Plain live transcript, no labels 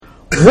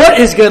What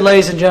is good,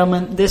 ladies and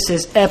gentlemen? This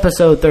is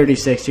episode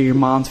 36 of your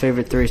mom's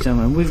favorite threesome,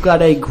 and we've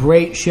got a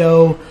great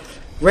show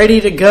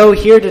ready to go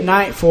here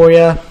tonight for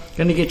you.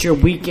 Going to get your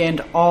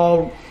weekend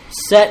all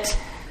set,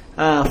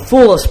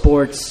 full of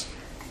sports.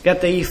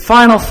 Got the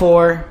Final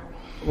Four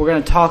we're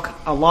going to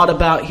talk a lot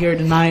about here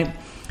tonight,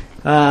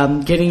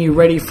 getting you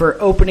ready for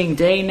opening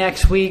day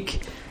next week.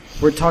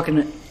 We're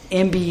talking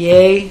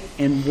NBA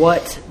and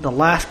what the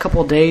last couple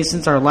of days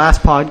since our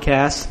last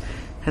podcast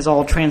has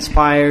all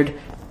transpired.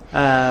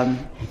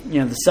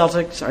 The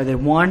Celtics, are they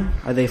 1?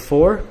 Are they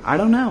 4? I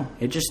don't know.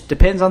 It just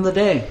depends on the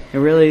day. It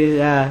really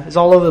is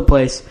all over the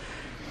place.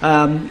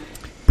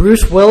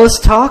 Bruce Willis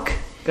talk.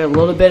 Got a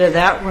little bit of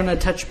that we're going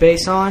to touch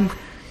base on.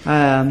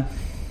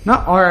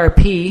 Not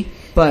RIP,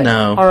 but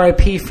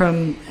RIP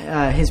from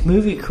his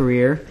movie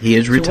career. He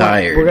is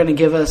retired. We're going to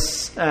give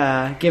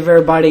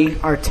everybody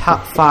our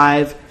top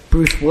 5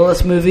 Bruce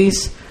Willis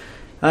movies.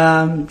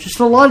 Just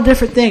a lot of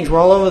different things. We're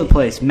all over the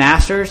place.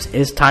 Masters,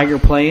 is Tiger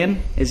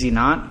playing? Is he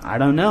not? I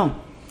don't know.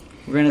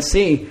 We're going to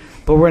see.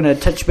 But we're going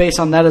to touch base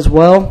on that as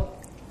well.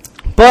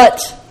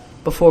 But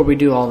before we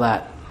do all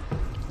that,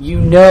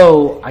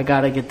 I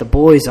got to get the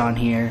boys on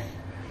here.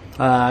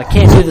 I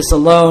can't do this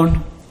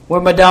alone.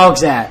 Where my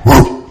dogs at?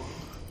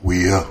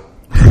 We up.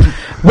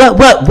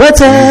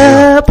 What's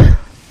up?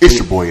 It's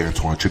your boy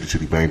Antoine, Chitty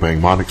Chitty Bang Bang.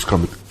 Monix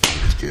coming.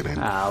 Just kidding.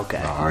 Okay.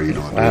 How are you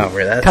doing? Wow,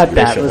 that's cut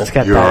that. Let's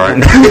cut You're that.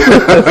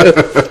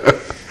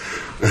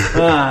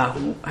 You're all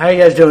right. How you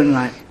guys doing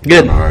tonight?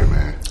 Good. All right,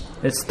 man.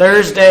 It's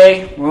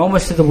Thursday. We're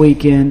almost to the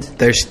weekend.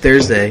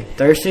 Thursday.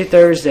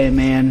 Thursday,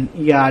 man.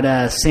 You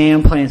got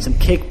Sam playing some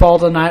kickball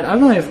tonight. I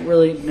don't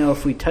really know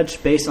if we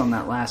touched base on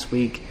that last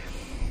week.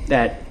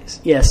 That,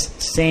 yes,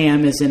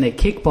 Sam is in a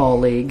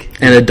kickball league.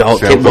 An adult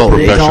Sam's kickball a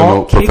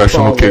league.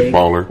 professional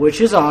kickballer. Which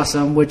is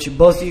awesome, which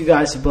both of you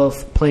guys have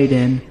both played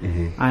in.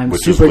 Mm-hmm. I'm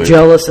Which super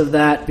jealous of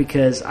that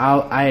because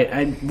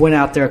I went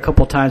out there a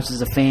couple times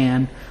as a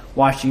fan,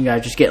 watching you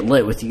guys just get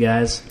lit with you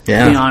guys, to be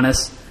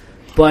honest.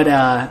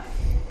 But,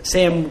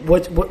 Sam,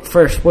 what's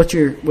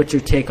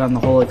your take on the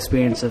whole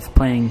experience of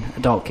playing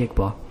adult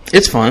kickball?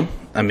 It's fun.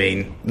 I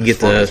mean, you get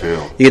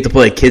to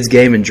play a kids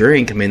game and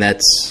drink. I mean,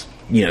 that's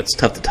it's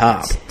tough to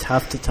top.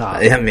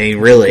 I mean,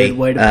 really. Good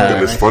way to play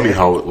and it's funny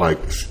how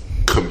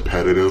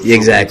competitive.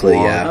 Exactly.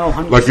 Yeah. Oh,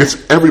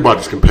 100%.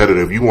 Everybody's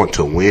competitive. You want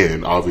to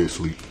win,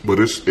 obviously, but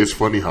it's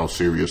funny how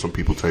serious some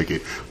people take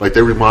it. Like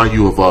they remind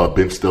you of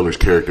Ben Stiller's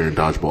character in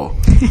Dodgeball.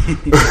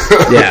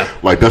 Yeah.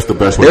 Like that's the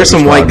best way. There's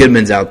some white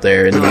Goodmans out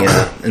there in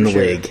the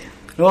league.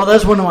 Well,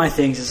 that's one of my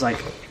things. Is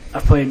like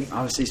I've played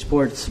obviously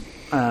sports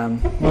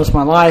most of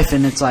my life,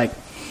 and it's like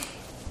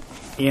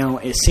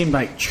it seemed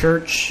like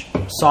church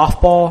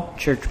softball,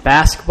 church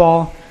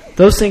basketball.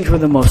 Those things were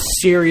the most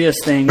serious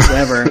things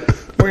ever.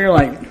 Where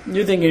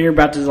you're thinking you're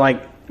about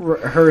to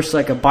rehearse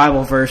a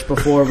Bible verse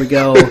before we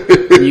go,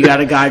 and you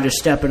got a guy just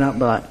stepping up,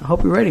 but I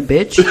hope you're ready,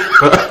 bitch.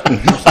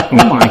 Oh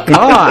my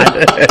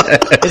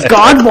God, is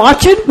God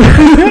watching?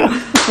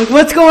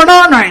 What's going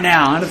on right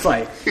now? And it's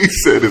like he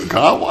said, "Is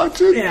God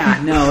watching?"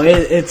 Yeah, no,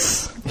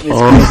 it's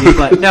crazy,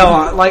 but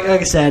no, like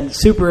I said,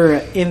 super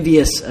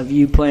envious of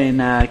you playing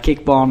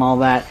kickball and all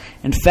that.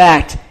 In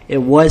fact, it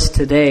was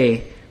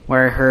today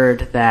where I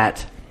heard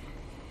that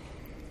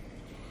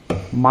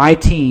my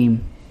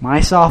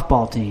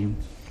softball team,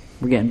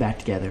 we're getting back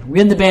together. We're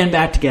getting the band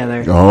back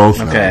together. Oh,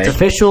 okay. It's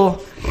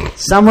official.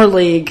 Summer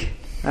League.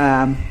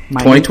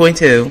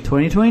 2022.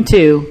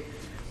 2022.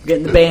 We're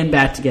getting the band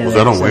back together. Was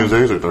that on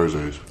Wednesdays or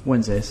Thursdays?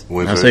 Wednesdays.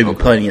 So you've been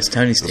playing against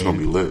Tony's team. It's going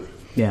to be lit.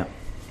 Yeah.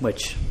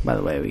 Which, by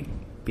the way, we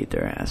beat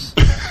their ass.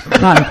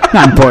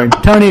 not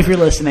important. Tony, if you're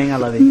listening, I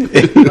love you.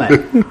 But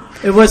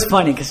it was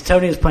funny because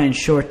Tony was playing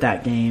short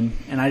that game,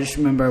 and I just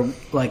remember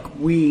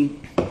we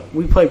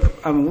played.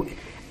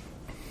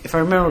 If I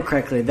remember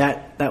correctly,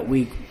 that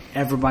week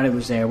everybody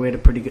was there. We had a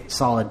pretty good,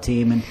 solid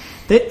team, and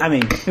it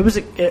was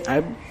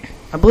I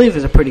believe it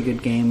was a pretty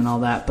good game and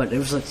all that. But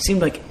it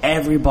seemed like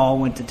every ball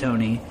went to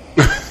Tony.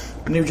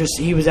 And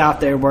he was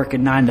out there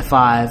working 9 to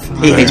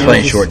 5. He hates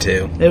playing short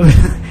too.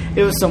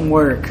 It was some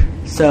work.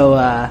 So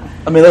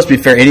let's be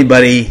fair.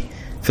 Anybody,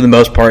 for the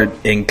most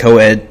part, in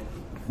co-ed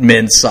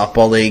men's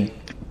softball league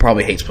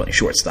probably hates playing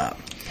shortstop.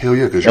 Hell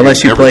yeah,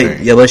 unless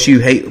you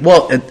hate.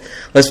 Well,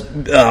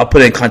 I'll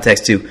put it in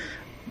context too.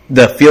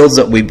 The fields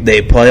that we've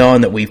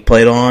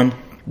played on,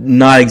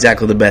 not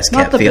exactly the best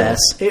kept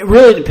fields. Best. It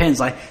really depends.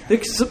 Like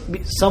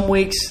some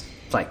weeks,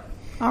 it's like,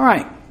 all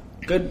right,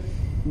 good,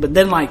 but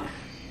then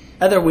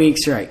other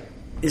weeks, you're like,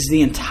 is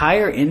the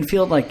entire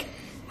infield like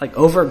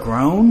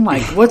overgrown?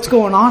 Like, what's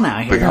going on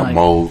out here? They got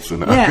molds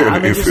and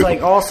just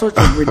all sorts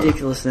of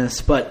ridiculousness.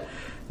 But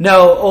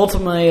no,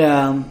 ultimately,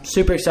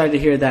 super excited to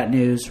hear that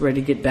news. Ready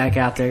to get back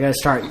out there. Got to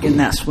start getting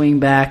that swing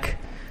back.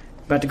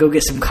 About to go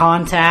get some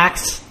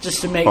contacts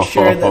just to make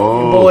sure that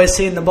your boy's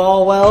seeing the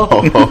ball well.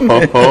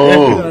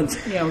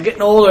 I'm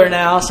getting older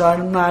now, so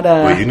I'm not.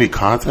 Wait, you need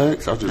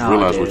contacts? I just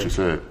realized what you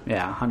said.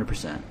 Yeah,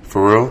 100%.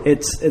 For real?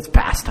 It's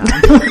past time.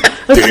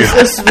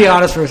 let's be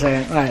honest for a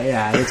second.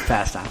 Yeah, it's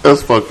past time.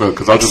 That's fucked up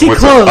because I just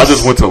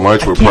went to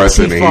lunch with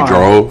Preston and he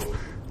drove.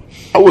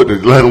 I wouldn't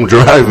have let him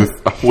drive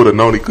if I would have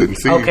known he couldn't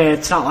see. Okay,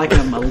 it's not like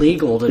I'm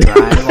illegal to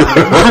drive.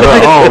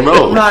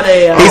 No. I'm not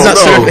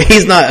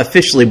he's not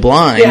officially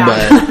blind,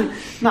 but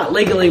not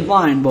legally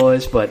blind,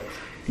 boys. But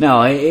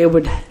no, it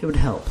would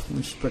help.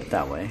 Let's just put it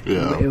that way.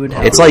 Yeah, it would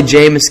help. it's like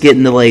Jameis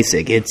getting the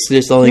LASIK. It's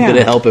just only going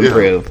to help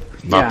improve.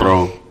 Not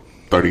throw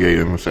 38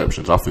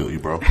 interceptions. I feel you,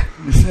 bro.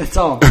 That's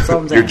all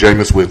I'm saying. You're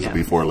Jameis Winston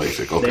before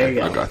LASIK. Okay, there you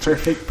go. I got you.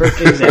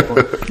 Perfect example.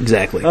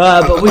 Exactly.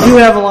 But we do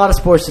have a lot of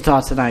sports to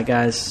talk tonight,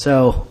 guys.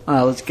 So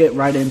let's get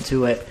right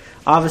into it.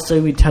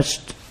 Obviously, we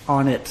touched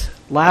on it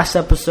last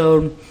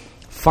episode.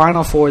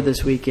 Final Four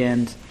this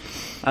weekend.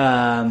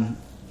 Been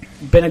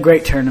a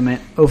great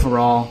tournament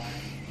overall.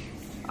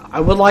 I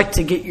would like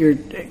to get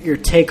your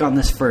take on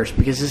this first,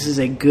 because this is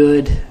a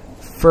good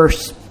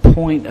first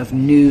point of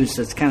news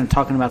that's kind of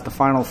talking about the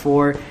Final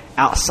Four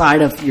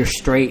outside of your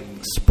straight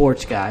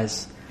sports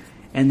guys.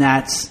 And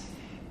that's,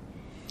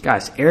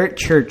 guys, Eric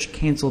Church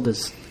canceled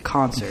his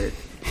concert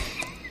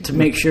to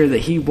make sure that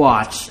he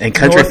watched. And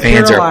country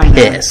fans are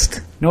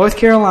pissed. North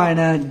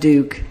Carolina,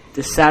 Duke,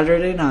 this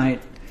Saturday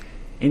night.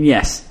 And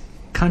yes,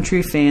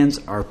 country fans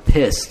are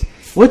pissed.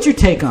 What's your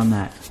take on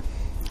that?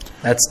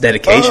 That's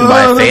dedication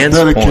by a fan's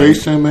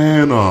dedication,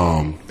 point.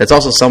 Man. That's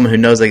also someone who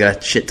knows they got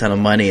a shit ton of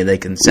money and they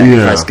can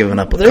sacrifice giving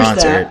up a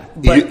concert.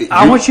 That, but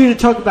I want you to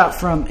talk about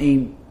from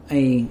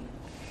a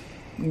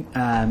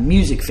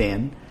music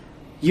fan.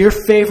 Your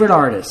favorite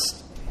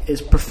artist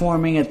is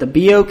performing at the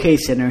BOK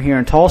Center here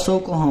in Tulsa,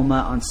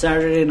 Oklahoma on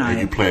Saturday night.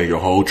 And you planned your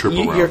whole trip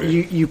around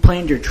it. You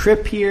planned your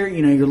trip here.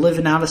 You know, you're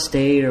living out of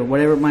state or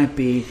whatever it might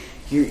be.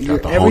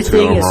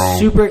 Everything is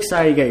super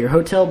excited. You got your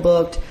hotel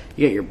booked.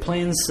 You got your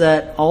plans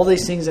set. All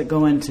these things that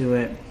go into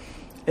it.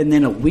 And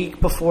then a week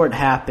before it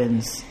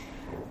happens,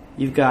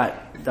 you've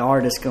got the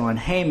artist going,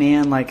 "Hey,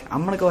 man, like,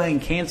 I'm going to go ahead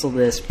and cancel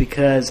this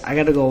because I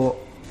got to go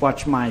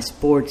watch my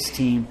sports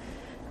team."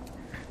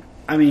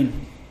 I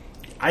mean,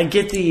 I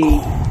get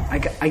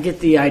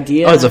the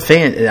idea. Oh, as a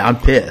fan, I'm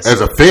pissed.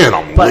 As a fan,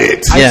 I'm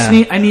lit.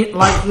 I need,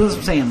 like, that's what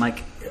I'm saying.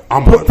 Like,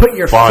 put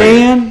your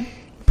fan,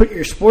 put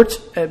your sports,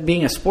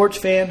 being a sports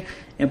fan,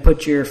 and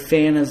put your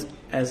fan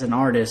as an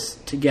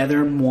artist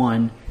together in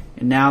one,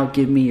 and now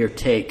give me your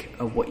take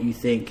of what you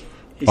think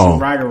is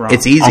right or wrong.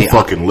 It's easy. I'm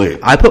fucking lit.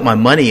 I put my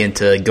money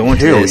into going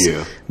to this.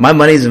 Yeah. My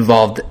money's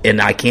involved,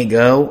 and I can't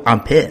go.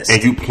 I'm pissed.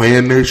 And you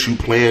plan this. You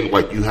plan,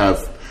 like, you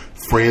have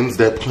friends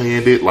that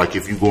planned it. Like,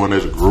 if you going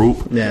as a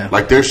group. Yeah.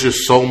 Like, there's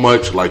just so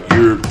much, like,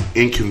 you're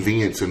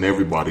inconveniencing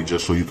everybody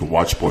just so you can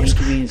watch sports.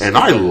 And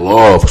I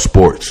love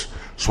sports.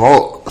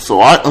 So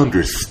I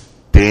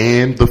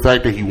understand the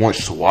fact that he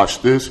wants to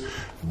watch this.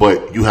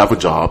 But you have a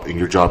job, and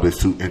your job is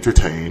to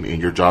entertain,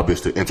 and your job is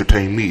to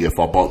entertain me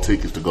if I bought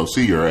tickets to go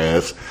see your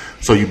ass.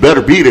 So you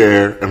better be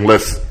there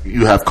unless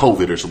you have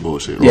COVID or some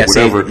bullshit or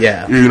whatever.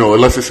 You know,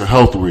 unless it's a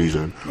health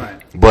reason.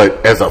 Right.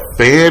 But as a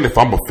fan, if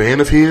I'm a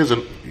fan of his,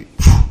 and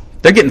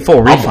they're getting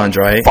full refunds,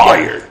 right?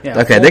 Fired.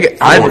 Yeah, okay,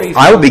 I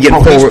would be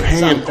getting full.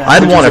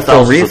 I'd want a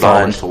full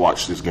refund to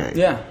watch this game.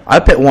 Yeah,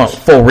 I'd want a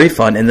full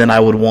refund, and then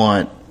I would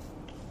want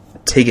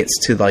tickets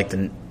to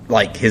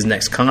like his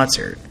next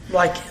concert.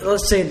 Like,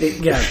 let's say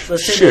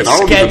Shit, I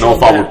don't even know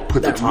if I would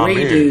put the time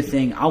redo in.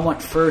 thing. I want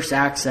first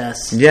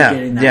access to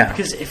getting that. Yeah.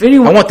 Because if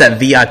anyone, I want that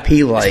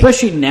VIP, like,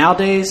 especially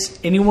nowadays,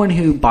 anyone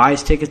who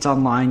buys tickets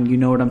online, you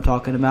know what I'm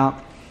talking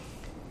about.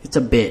 It's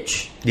a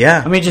bitch.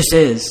 Yeah. I mean, it just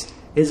is.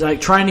 It's like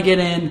trying to get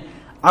in.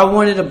 I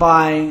wanted to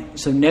buy,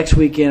 so next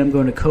weekend I'm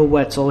going to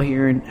Co-Wetzel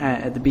here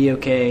at the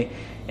BOK,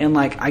 and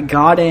like I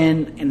got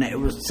in, and it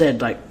was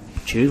said like,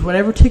 choose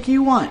whatever ticket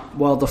you want.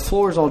 Well, the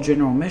floor is all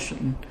general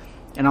admission.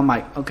 And I'm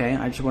like, okay,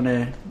 I just want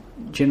a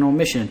general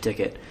admission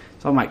ticket.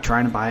 So I'm like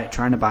trying to buy it.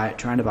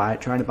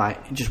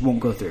 It just won't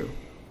go through.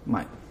 I'm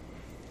like,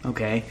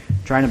 okay,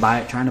 trying to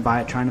buy it.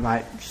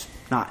 Just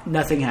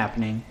nothing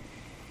happening.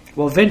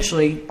 Well,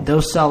 eventually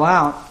those sell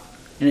out,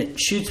 and it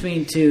shoots me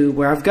into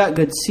where I've got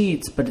good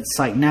seats, but it's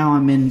like now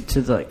I'm into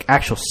the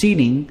actual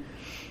seating.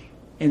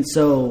 And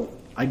so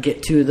I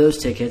get 2 of those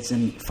tickets,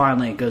 and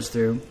finally it goes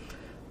through.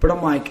 But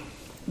I'm like,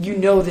 you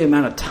know the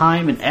amount of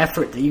time and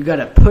effort that you got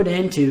to put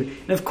into.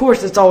 And, of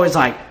course, it's always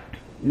like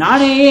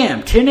 9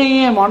 a.m., 10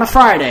 a.m. on a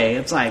Friday.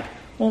 It's like,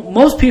 well,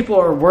 most people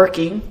are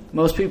working.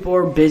 Most people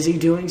are busy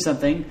doing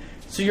something.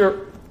 So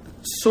you're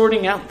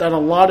sorting out that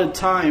allotted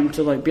time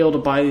to, like, be able to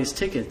buy these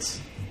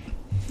tickets.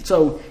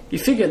 So you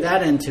figure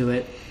that into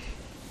it.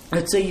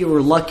 Let's say you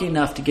were lucky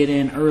enough to get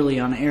in early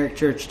on an Eric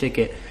Church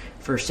ticket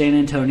for San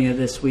Antonio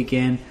this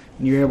weekend,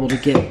 and you're able to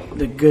get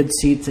the good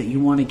seats that you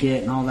want to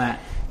get and all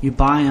that. You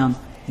buy them.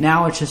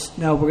 Now it's just,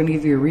 no, we're going to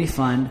give you a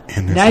refund.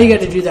 Now you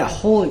got to do that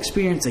whole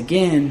experience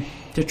again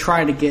to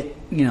try to get,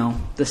 you know,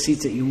 the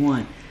seats that you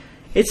want.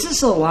 It's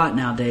just a lot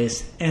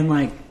nowadays. And,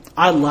 like,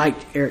 I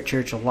liked Eric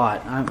Church a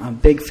lot. I'm a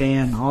big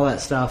fan, all that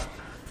stuff.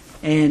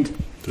 And,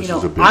 you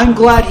know, I'm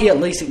glad he at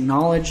least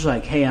acknowledged,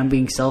 like, hey, I'm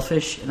being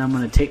selfish, and I'm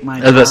going to take my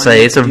time. I was about to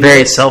say, it's a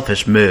very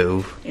selfish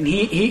move. And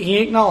he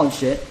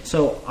acknowledged it.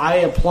 So I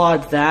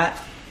applaud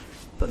that.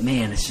 But,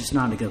 man, it's just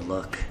not a good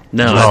look.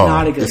 No, it's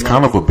not a good look. It's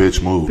kind of a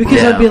bitch move.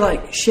 Because I'd be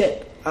like,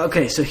 shit.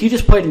 Okay, so he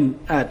just played in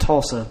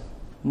Tulsa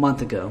a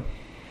month ago,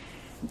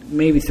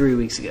 maybe 3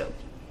 weeks ago.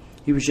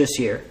 He was just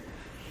here.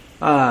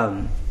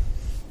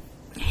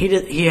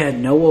 He had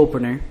no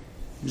opener,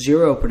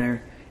 zero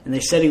opener, and they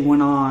said he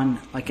went on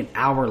like an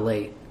hour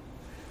late.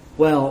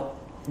 Well,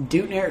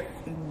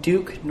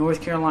 Duke,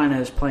 North Carolina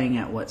is playing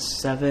at what,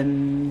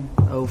 7:05,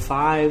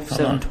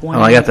 7:20? Oh,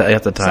 I got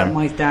the time. Something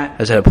like that. I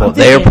just had to pull.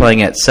 They are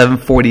playing at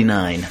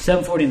 7:49.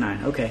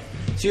 7:49. Okay,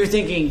 so you're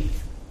thinking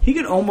he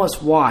could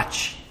almost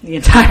watch the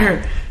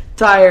entire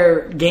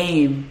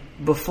game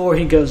before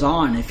he goes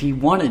on if he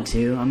wanted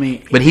to. I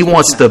mean, but he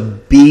wants to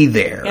be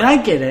there, and I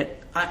get it.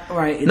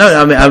 Right? No,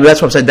 I mean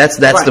that's what I'm saying. That's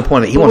right. The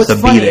point. He wants to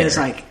be there. It's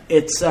like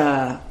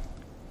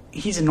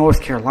he's a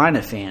North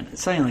Carolina fan.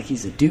 It's not like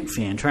he's a Duke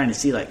fan trying to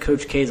see like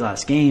Coach K's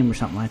last game or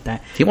something like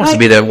that. He wants to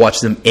be there to watch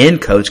them in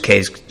Coach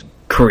K's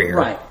career.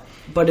 Right.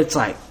 But it's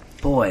like,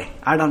 boy,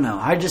 I don't know.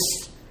 I'm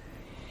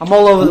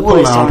all over the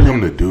place. Who allowed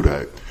him to do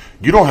that?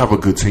 You don't have a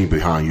good team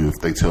behind you if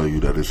they tell you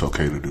that it's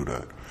okay to do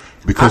that.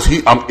 Because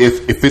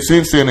if it's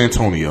in San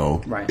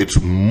Antonio, right, it's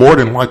more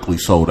than likely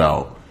sold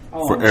out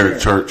for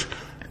Eric Church.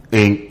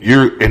 And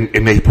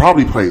and they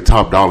probably paid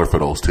top dollar for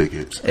those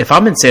tickets. If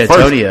I'm in San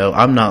Antonio,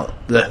 I'm not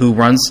who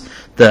runs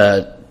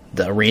the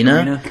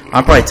arena.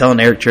 I'm probably telling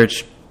Eric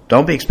Church,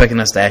 don't be expecting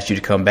us to ask you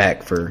to come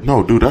back for a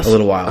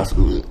little while.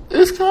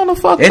 It's kind of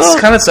fucked up. It's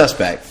kind of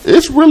suspect.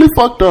 It's really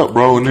fucked up,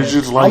 bro. And it's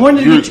just like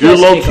you're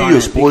low key a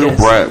spoiled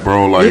brat,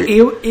 bro. Like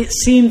it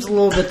seems a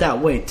little bit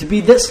that way to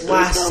be this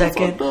last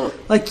second.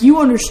 Like you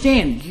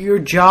understand your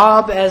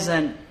job as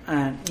an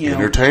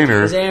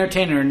entertainer,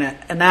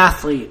 an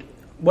athlete.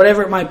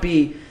 Whatever it might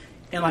be,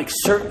 in like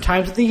certain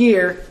times of the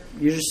year,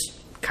 you just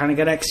kind of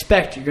got to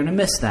expect you're going to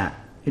miss that.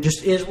 It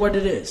just is what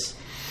it is.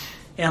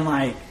 And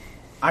like,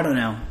 I don't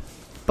know.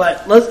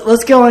 But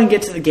let's go on and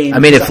get to the game. I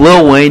mean, if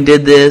Lil Wayne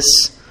did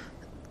this,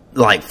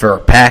 like for a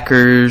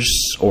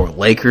Packers or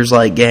Lakers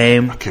like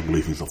game, I can't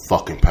believe he's a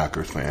fucking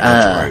Packers fan.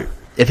 That's right.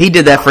 If he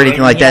did that for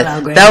anything like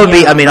that would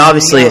be. I mean,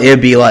 obviously,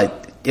 it'd be like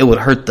it would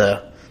hurt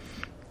the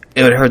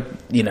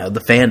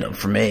fandom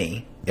for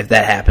me if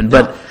that happened.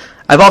 But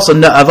I've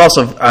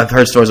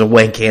heard stories of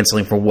Wayne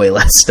canceling for way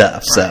less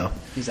stuff. Right. So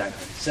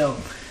exactly. So,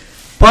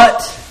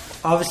 but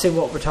obviously,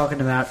 what we're talking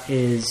about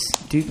is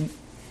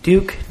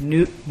Duke,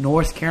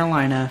 North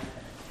Carolina,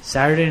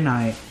 Saturday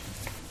night.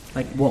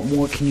 Like, what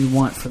more can you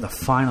want for the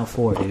Final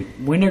Four,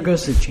 dude? Winner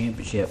goes to the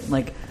championship.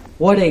 Like,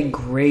 what a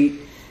great,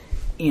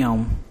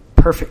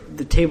 perfect.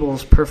 The table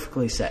is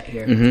perfectly set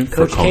here. Mm-hmm.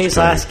 Coach K's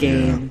last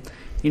game.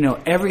 Yeah.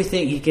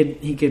 Everything he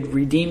could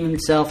redeem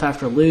himself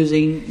after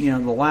losing. The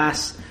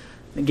last.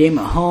 The game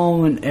at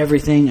home and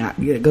everything that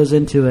goes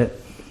into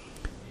it.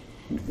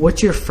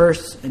 What's your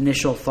first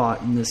initial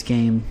thought in this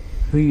game?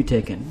 Who are you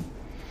taking?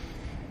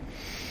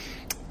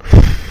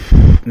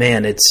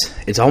 Man,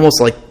 it's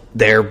almost like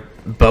they're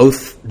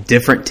both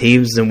different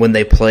teams than when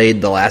they played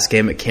the last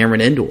game at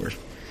Cameron Indoors.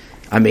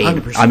 I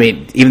mean,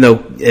 100%. Even though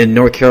in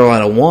North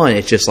Carolina won,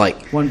 it's just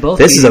like won both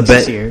this is a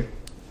bet. Year.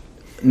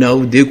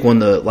 No, Duke won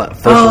the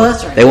first one.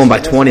 That's right. They won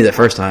by 20 the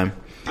first time.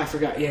 I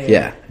forgot.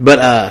 Yeah.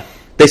 But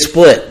They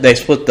split.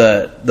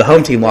 The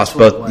home team lost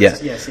both.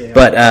 Yes.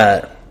 But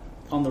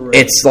on the road.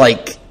 It's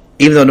like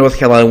even though North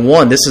Carolina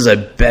won, this is a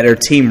better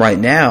team right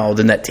now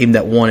than that team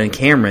that won in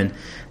Cameron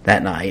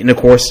that night. And of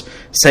course,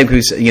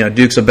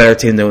 Duke's a better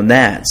team than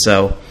that.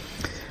 So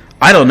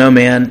I don't know,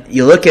 man.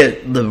 You look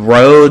at the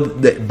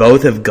road that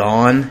both have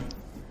gone.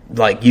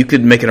 Like you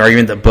could make an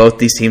argument that both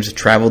these teams have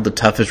traveled the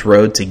toughest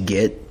road to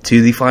get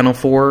to the Final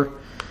Four.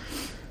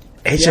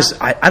 It's just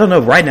I don't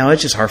know. Right now,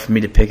 it's just hard for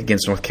me to pick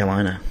against North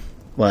Carolina.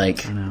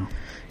 Like, I know.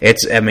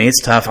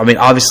 It's tough. I mean,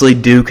 obviously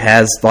Duke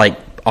has like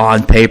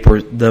on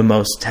paper the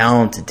most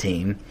talented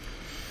team,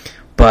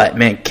 but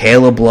man,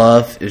 Caleb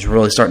Love is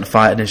really starting to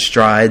fight in his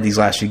stride these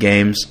last few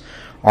games.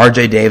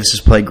 R.J. Davis has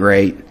played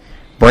great.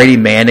 Brady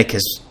Manick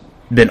has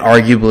been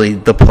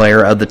arguably the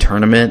player of the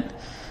tournament.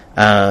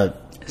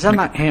 Is that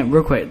not?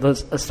 Real quick,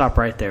 let's stop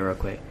right there, real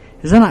quick.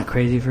 Is that not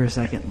crazy for a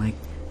second? Like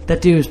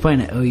that dude was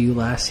playing at OU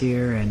last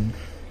year and.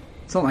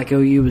 It's not like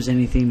OU was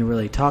anything to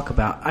really talk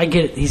about. I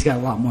get it. He's got a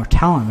lot more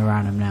talent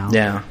around him now.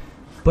 Yeah.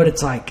 But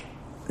it's like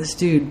this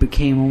dude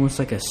became almost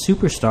like a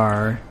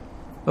superstar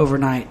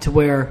overnight to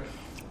where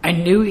I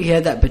knew he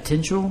had that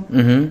potential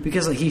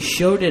because like he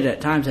showed it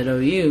at times at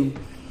OU.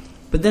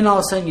 But then all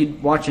of a sudden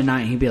you'd watch a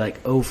night and he'd be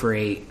like 0 for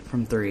 8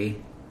 from 3.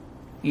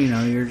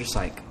 You're just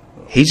like...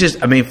 He's just,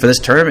 for this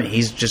tournament,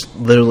 he's just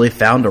literally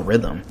found a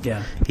rhythm.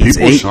 Yeah.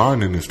 People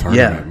shine in this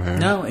tournament, man.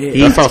 No,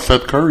 that's how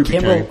Seth Curry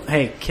became.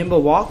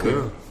 Kemba Walker.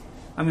 Yeah.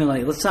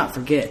 Let's not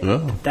forget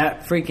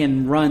that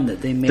freaking run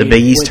that they made. The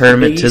Big East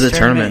tournament to the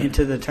tournament.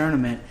 Into the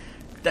tournament.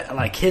 That,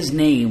 like, his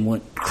name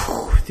went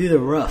through the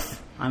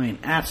roof.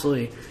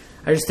 Absolutely.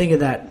 I just think of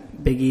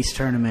that Big East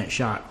tournament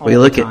shot all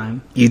the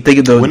time. You think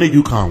of those. When did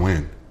UConn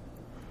win?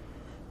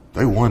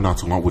 They won not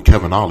too long with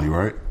Kevin Ollie,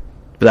 right?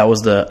 But that was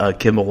the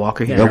Kemba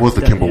Walker. Yeah, that was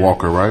the Kemba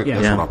Walker, right? Yeah.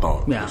 That's what I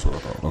thought. Yeah. That's what I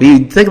thought. Okay. You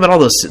think about all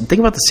those. Think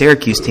about the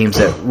Syracuse teams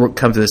that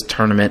come to this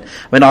tournament.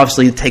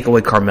 Obviously, you take away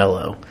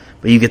Carmelo.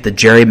 But you get the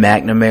Jerry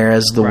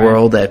McNamara's of the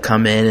world that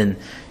come in and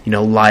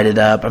light it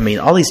up. I mean,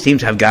 all these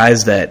teams have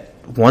guys that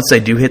once they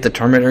do hit the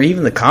tournament or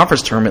even the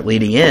conference tournament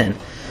leading in,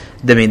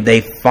 I mean,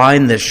 they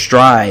find their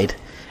stride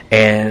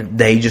and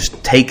they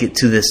just take it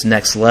to this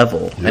next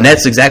level. Yeah. And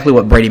that's exactly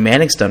what Brady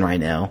Manek's done right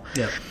now.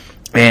 Yeah.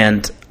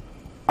 And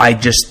I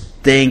just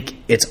think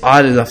it's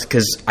odd enough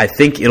because I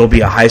think it'll be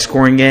a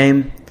high-scoring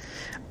game.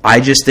 I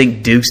just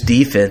think Duke's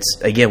defense,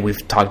 again,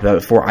 we've talked about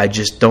it before, I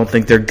just don't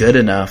think they're good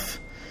enough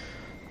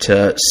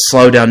to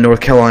slow down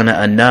North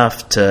Carolina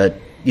enough to,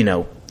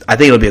 I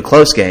think it'll be a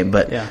close game,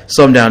 but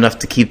slow them down enough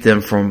to keep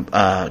them from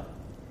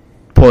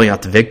pulling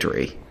out the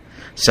victory.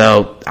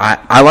 So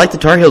I like the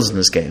Tar Heels in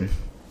this game.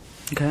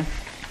 Okay.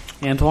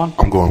 Antoine?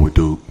 I'm going with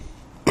Duke.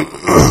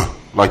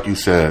 Like you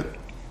said,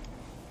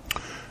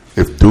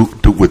 if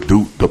Duke,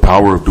 the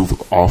power of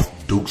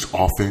Duke's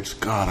offense,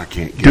 God, I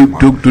can't get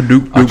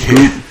Duke.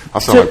 I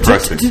sound like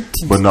Preston.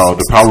 But no,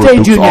 the power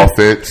of Duke's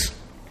offense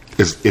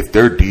is if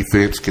their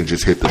defense can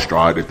just hit the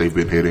stride that they've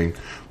been hitting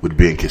with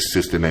being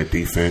consistent at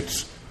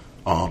defense,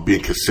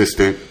 being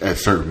consistent at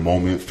certain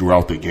moments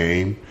throughout the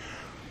game,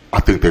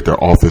 I think that their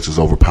offense is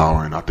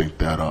overpowering. I think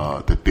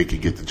that they can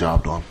get the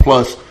job done.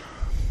 Plus,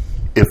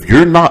 if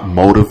you're not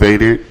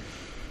motivated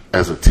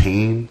as a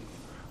team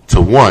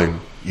to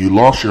you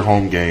lost your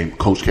home game,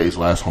 Coach K's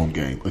last home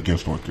game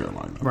against North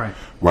Carolina.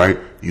 Right?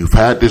 You've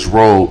had this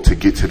road to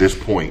get to this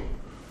point.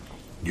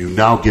 You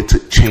now get the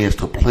chance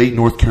to play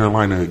North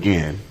Carolina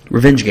again.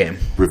 Revenge game.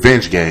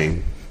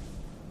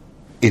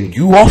 And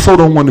you also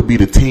don't want to be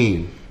the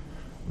team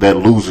that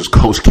loses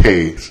Coach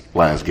K's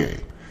last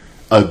game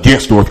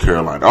against North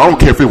Carolina. I don't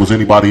care if it was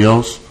anybody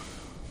else.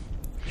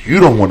 You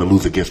don't want to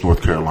lose against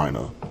North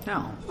Carolina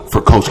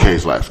for Coach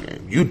K's last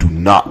game. You do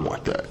not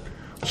want that.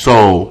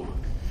 So,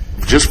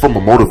 just from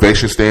a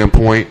motivation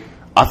standpoint,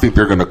 I think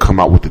they're going to come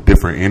out with a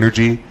different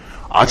energy.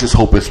 I just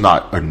hope it's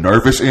not a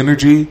nervous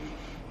energy.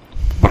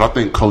 But I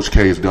think Coach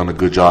K has done a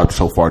good job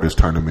so far this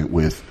tournament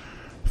with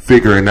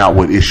figuring out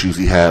what issues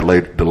he had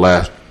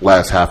the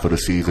last half of the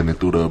season and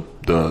through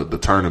the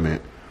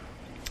tournament.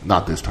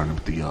 Not this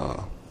tournament,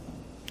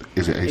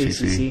 is it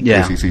ACC?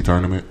 Yeah. ACC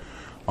tournament.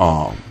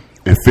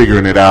 And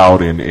figuring it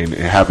out and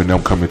having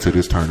them come into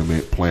this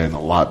tournament playing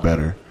a lot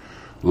better,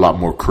 a lot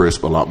more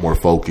crisp, a lot more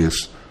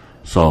focused.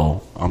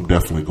 So I'm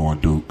definitely going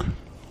Duke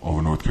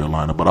over North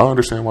Carolina. But I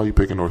understand why you're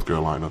picking North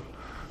Carolina.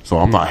 So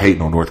I'm not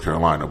hating on North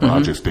Carolina, but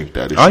I just think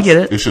that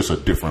it's just a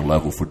different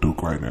level for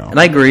Duke right now. And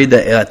I agree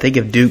that I think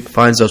if Duke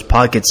finds those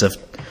pockets of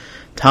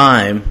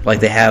time,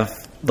 like they have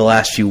the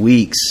last few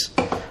weeks,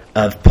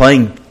 of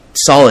playing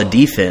solid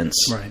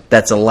defense,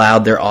 that's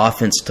allowed their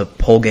offense to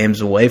pull games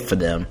away for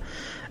them.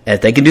 And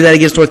if they can do that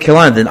against North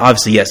Carolina, then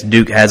obviously, yes,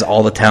 Duke has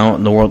all the talent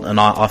in the world in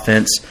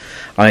offense.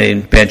 I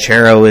mean,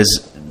 Banchero has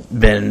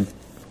been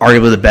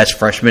arguably the best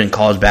freshman in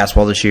college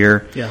basketball this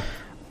year.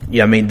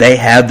 Yeah, I mean, they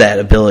have that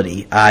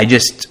ability. I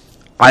just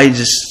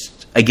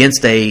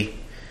against because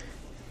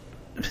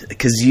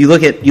you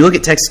look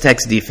at Texas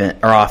Tech's defense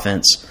or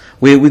offense.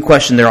 We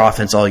question their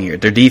offense all year.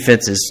 Their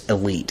defense is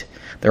elite.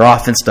 Their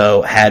offense,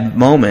 though, had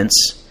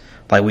moments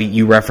like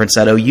you referenced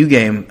that OU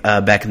game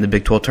back in the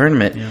Big 12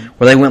 tournament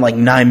where they went like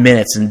 9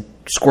 minutes and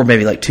scored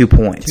maybe like 2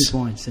 points. 2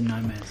 points in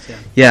 9 minutes.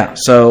 Yeah.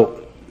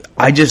 So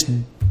I just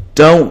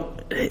don't.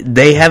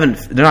 They're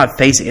not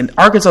facing. And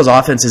Arkansas's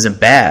offense isn't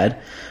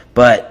bad.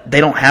 But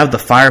they don't have the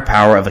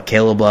firepower of a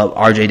Caleb Love,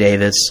 R.J.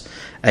 Davis,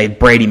 a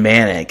Brady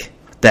Manek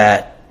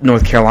that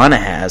North Carolina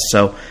has.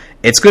 So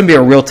it's going to be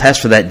a real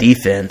test for that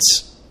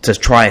defense to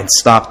try and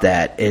stop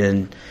that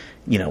and,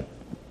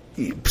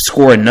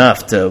 score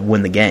enough to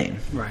win the game.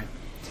 Right.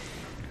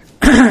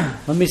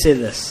 Let me say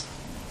this.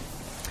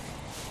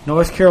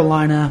 North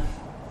Carolina,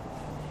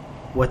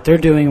 what they're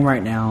doing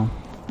right now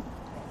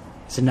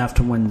is enough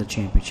to win the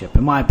championship,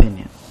 in my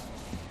opinion.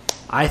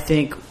 I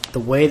think the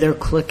way they're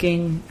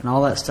clicking and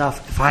all that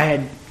stuff, if I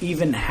had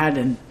even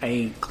had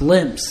a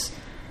glimpse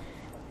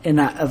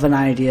of an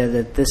idea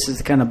that this is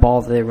the kind of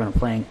ball that they were going to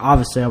play,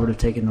 obviously I would have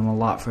taken them a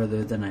lot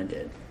further than I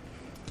did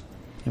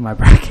in my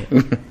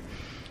bracket.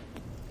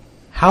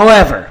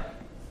 However,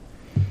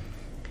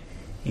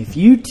 if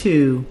you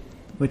two,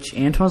 which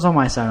Antoine's on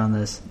my side on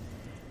this,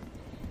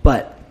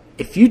 but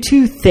if you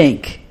two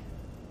think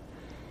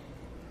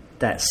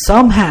that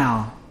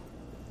somehow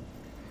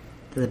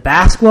the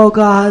basketball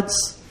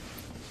gods,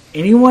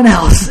 anyone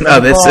else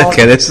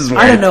this is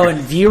I don't know, in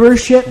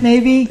viewership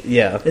maybe,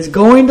 is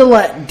going to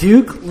let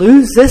Duke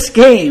lose this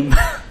game,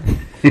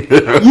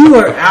 you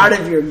are out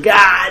of your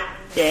god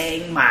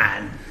dang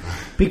mind.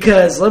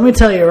 Because let me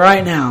tell you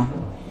right now,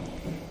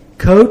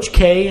 Coach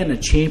K in a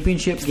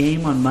championship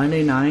game on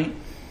Monday night,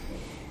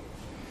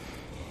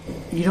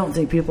 you don't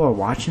think people are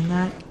watching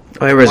that?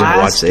 Oh, everybody's going to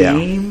watch that.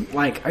 Game?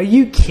 Like, are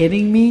you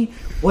kidding me?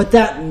 What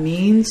that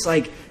means?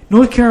 Like,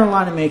 North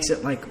Carolina makes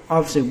it, like,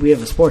 obviously we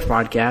have a sports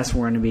podcast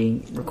we're going to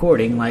be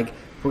recording. Like,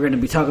 we're going to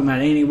be talking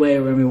about it anyway.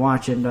 We're going to be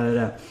watching,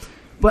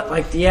 But,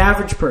 like, the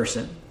average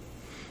person,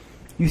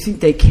 you think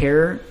they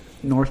care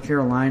North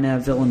Carolina,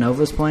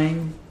 Villanova's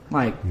playing?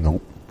 Like,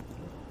 nope.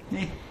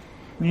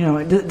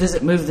 Does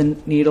it move the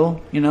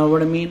needle? You know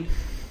what I mean?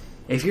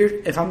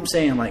 if I'm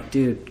saying, like,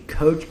 dude,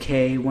 Coach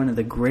K, one of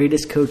the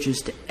greatest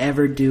coaches to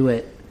ever do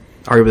it.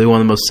 Arguably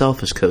one of the most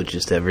selfish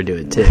coaches to ever do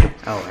it, too.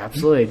 Oh,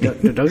 absolutely.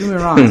 Don't get me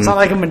wrong. It's not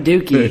like I'm a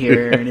dookie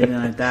here or anything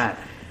like that.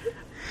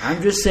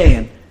 I'm just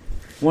saying,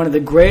 one of the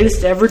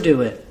greatest to ever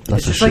do it.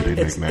 That's a shitty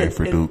nickname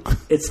for Duke.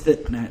 That's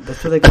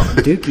what they call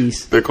them,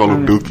 Dookies. They call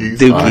them Dookies.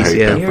 Dookies, I hate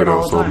yeah. them for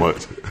them so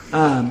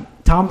much.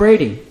 Tom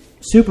Brady,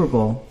 Super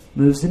Bowl,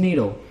 moves the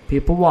needle.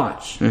 People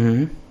watch.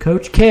 Mm-hmm.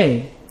 Coach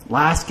K,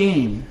 last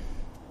game,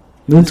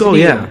 moves the needle.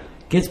 Yeah.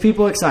 Gets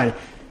people excited.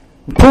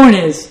 The point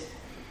is,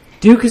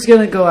 Duke is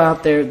going to go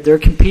out there. They're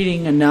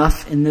competing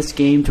enough in this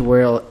game to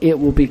where it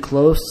will be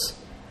close.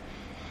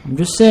 I'm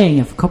just saying,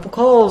 if a couple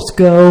calls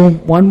go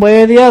one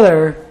way or the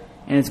other,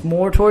 and it's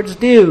more towards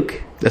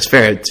Duke. That's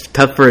fair. It's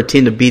tough for a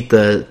team to beat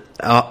the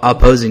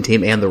opposing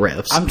team and the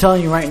refs. I'm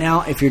telling you right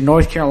now, if you're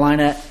North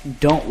Carolina,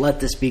 don't let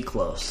this be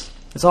close.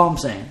 That's all I'm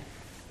saying.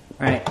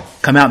 Right?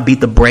 Come out and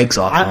beat the brakes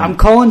off them. I'm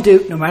calling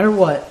Duke no matter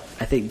what.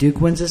 I think Duke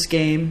wins this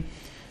game.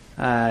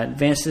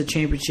 Advance to the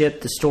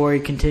championship. The story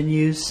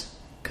continues.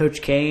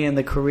 Coach K and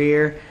the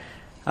career.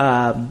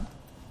 I'm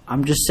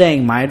just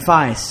saying, my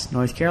advice,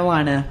 North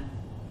Carolina,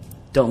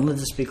 don't let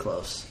this be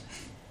close.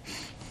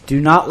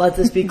 Do not let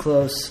this be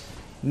close.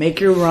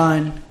 Make your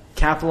run.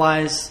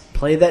 Capitalize.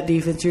 Play that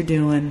defense you're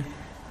doing.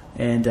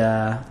 And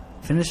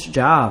finish the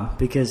job.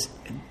 Because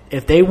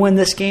if they win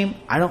this game,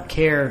 I don't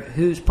care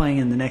who's playing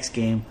in the next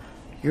game.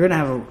 You're going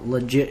to have a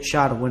legit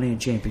shot of winning a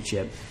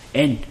championship.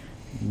 And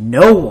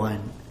no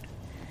one,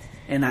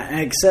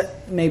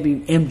 except maybe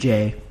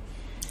MJ,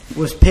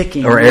 was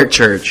picking. Or Eric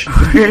Church.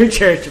 Eric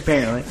Church,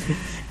 apparently,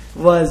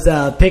 was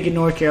picking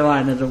North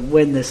Carolina to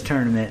win this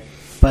tournament.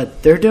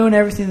 But they're doing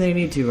everything they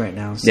need to right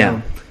now. So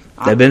yeah.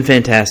 They've been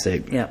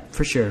fantastic. Yeah,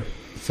 for sure.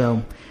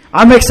 So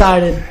I'm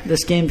excited.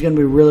 This game's going to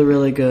be really,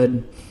 really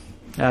good.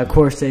 Of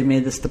course, they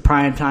made this the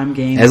primetime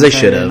game. As they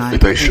should have.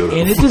 They should have.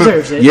 And it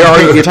deserves it.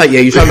 You're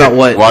talking about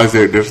what? Why is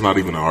there's not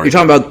even an argument?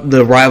 You're talking about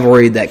the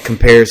rivalry that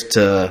compares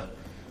to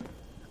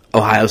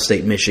Ohio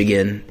State,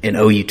 Michigan, and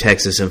OU,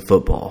 Texas in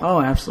football.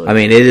 Oh, absolutely. I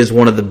mean, it is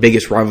one of the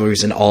biggest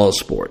rivalries in all of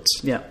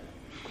sports. Yeah,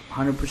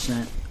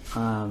 100%.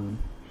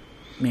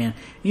 Man,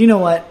 you know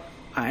what?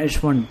 I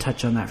just wanted to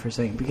touch on that for a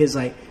second because,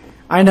 like,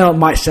 I know it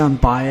might sound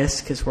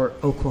biased because we're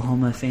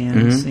Oklahoma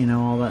fans,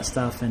 all that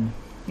stuff, and,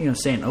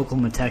 saying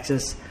Oklahoma,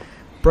 Texas.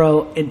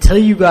 Bro, until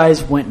you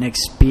guys went and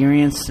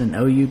experienced an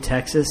OU,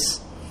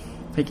 Texas,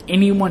 like,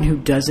 anyone who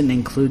doesn't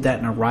include that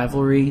in a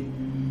rivalry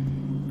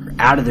are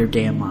out of their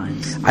damn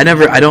minds. I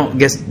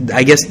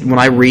guess when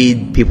I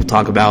read people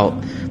talk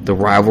about the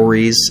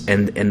rivalries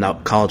and the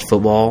college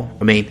football,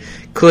 I mean,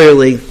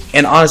 clearly,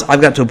 and honestly,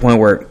 I've got to a point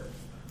where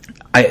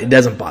it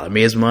doesn't bother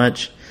me as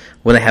much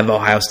when they have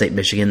Ohio State,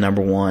 Michigan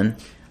number one.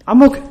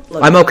 I'm okay.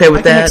 Look, I'm okay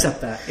with that. I can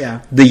accept that,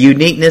 yeah. The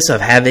uniqueness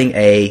of having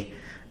a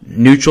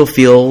neutral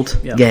field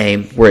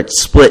game where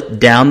it's split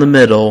down the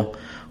middle,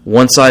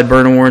 one side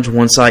burnt orange,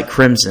 one side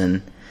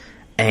crimson,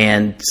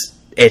 and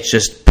it's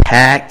just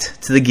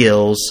packed to the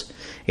gills.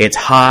 It's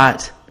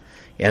hot.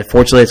 Yeah,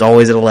 unfortunately, it's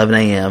always at 11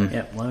 a.m.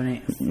 Yeah, 11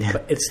 a.m. Yeah.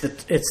 But it's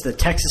the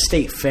Texas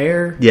State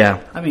Fair.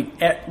 Yeah. I mean,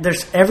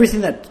 there's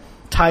everything that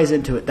ties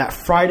into it. That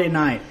Friday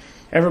night,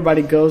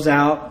 everybody goes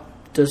out,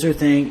 does their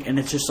thing, and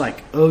it's just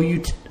like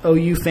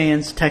OU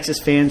fans, Texas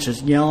fans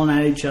just yelling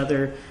at each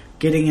other,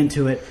 getting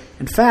into it.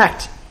 In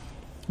fact,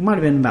 it might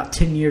have been about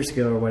 10 years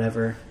ago or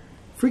whatever,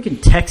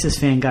 freaking Texas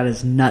fan got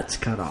his nuts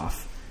cut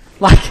off.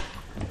 Like,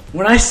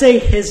 when I say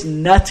his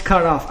nuts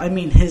cut off, I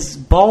mean his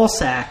ball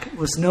sack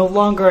was no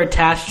longer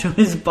attached to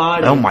his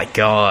body. Oh, my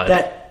God.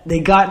 That they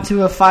got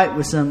into a fight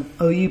with some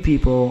OU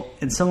people,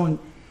 and someone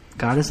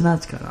got his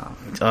nuts cut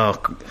off.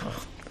 Oh,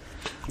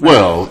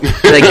 well,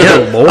 I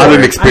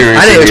didn't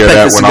experience any of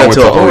that when I went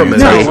to OU.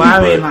 No,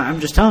 I mean,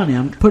 I'm just telling you,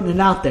 I'm putting it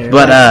out there.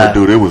 But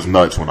dude, it was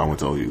nuts when I went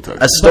to OU,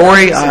 Texas. A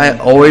story I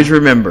always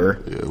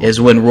remember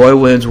is when Roy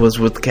Williams was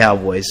with the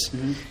Cowboys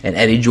and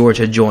Eddie George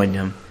had joined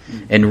him,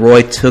 and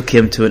Roy took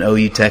him to an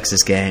OU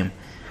Texas game,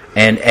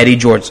 and Eddie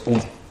George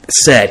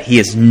said he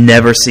has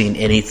never seen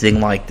anything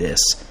like this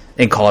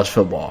in college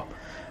football.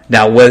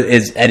 Now, what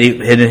is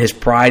Eddie in his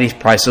pride? He's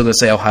probably still going to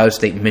say Ohio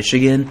State,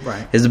 Michigan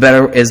is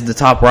the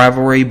top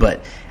rivalry,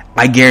 but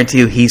I guarantee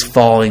you he's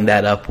following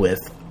that up with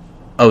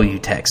OU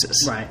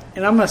Texas. Right,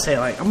 and I'm going to say,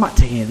 like, I'm not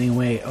taking anything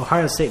away.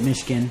 Ohio State,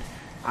 Michigan,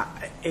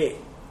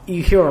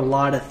 you hear a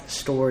lot of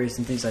stories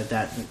and things like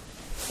that.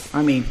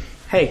 I mean,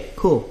 hey,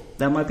 cool.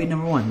 That might be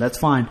number one. That's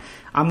fine.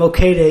 I'm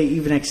okay to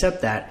even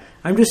accept that.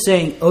 I'm just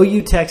saying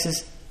OU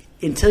Texas,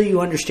 until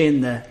you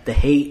understand the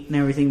hate and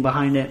everything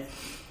behind it,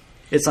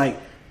 it's like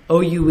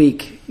OU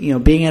week,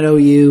 being at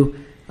OU,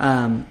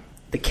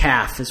 the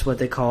CAF is what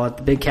they call it,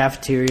 the big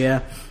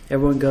cafeteria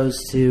everyone goes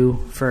to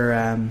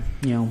for,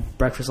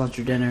 breakfast, lunch,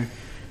 or dinner.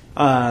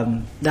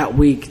 That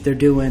week they're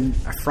doing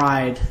a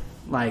fried,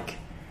 like,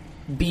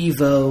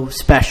 Bevo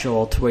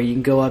special to where you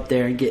can go up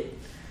there and get,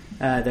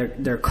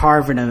 they're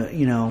carving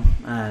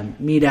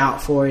meat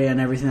out for you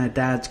and everything like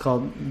that. It's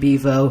called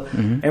Bevo.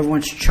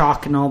 Everyone's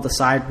chalking all the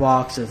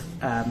sidewalks of,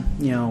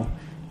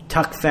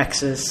 Tuck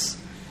Fexus,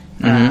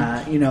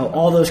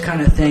 all those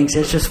kind of things.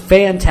 It's just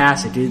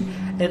fantastic, dude.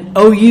 And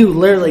OU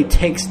literally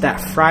takes that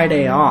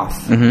Friday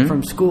off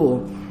from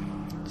school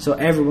so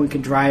everyone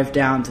can drive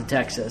down to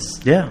Texas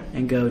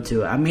and go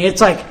to it. I mean,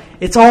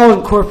 it's all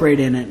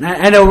incorporated in it. And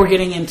I know we're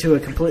getting into a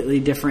completely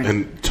different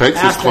and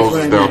Texas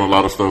closes down a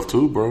lot of stuff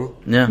too, bro.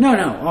 Yeah.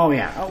 No. Oh,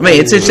 yeah. I mean,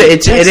 it is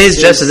just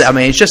as,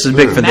 it's just as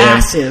big for them.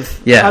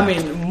 Massive. Yeah. I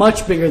mean,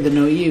 much bigger than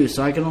OU,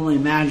 so I can only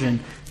imagine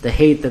the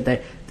hate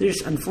that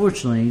there's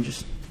unfortunately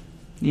just,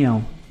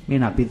 may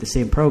not be the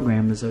same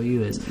program as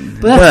OU is.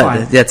 But that's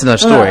fine. That's another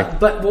story.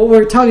 But what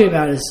we're talking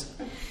about is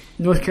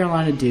North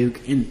Carolina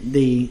Duke and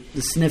the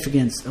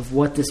significance of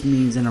what this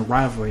means in a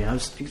rivalry. I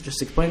was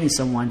just explaining to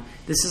someone,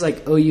 this is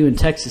like OU and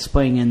Texas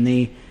playing in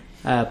the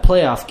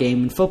playoff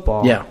game in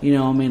football. Yeah.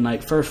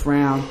 Like first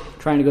round,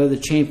 trying to go to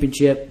the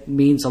championship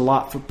means a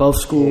lot for both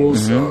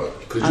schools.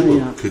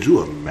 Could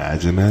you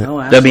imagine that? Oh,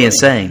 that'd be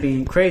insane. That'd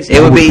be crazy.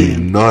 It would be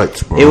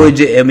nuts, bro. It would.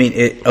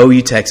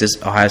 OU,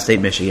 Texas, Ohio State,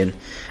 Michigan.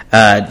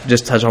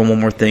 Just touch on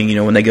one more thing.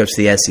 When they go to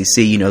the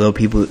SEC, there are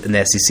people in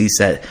the SEC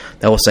set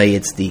that will say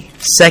it's the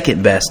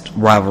second best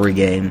rivalry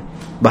game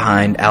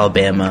behind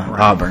Alabama,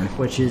 Auburn,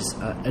 which is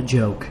a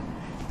joke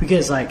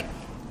because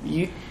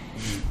you.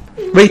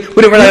 We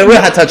don't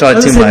have to touch on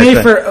it too much.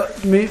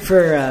 Made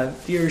for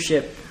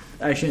viewership,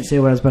 I shouldn't say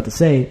what I was about to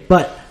say,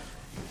 but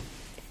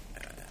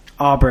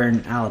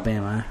Auburn,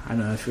 Alabama. I don't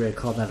know if you would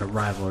call that a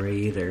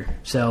rivalry either.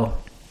 So.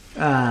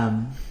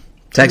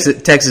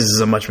 Texas is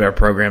a much better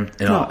program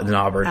than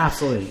Auburn.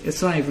 Absolutely.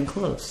 It's not even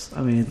close.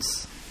 I mean,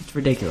 it's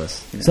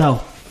ridiculous. Yeah.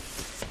 So,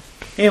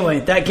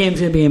 anyway, that game's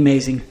going to be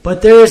amazing.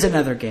 But there is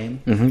another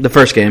game. The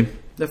first game.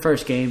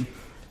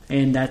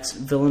 And that's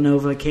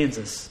Villanova,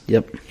 Kansas.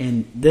 Yep.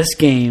 And this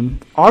game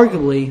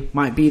arguably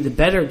might be the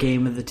better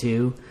game of the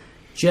two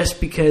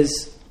just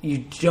because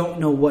you don't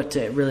know what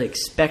to really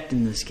expect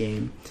in this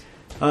game.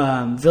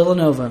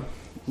 Villanova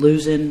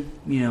losing,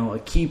 a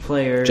key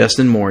player.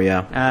 Justin Moore,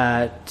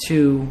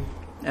 to...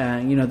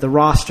 the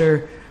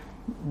roster,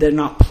 they're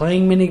not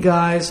playing many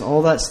guys,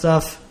 all that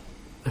stuff.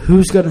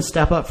 Who's going to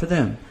step up for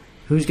them?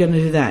 Who's going to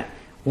do that?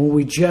 When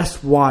we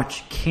just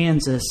watch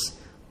Kansas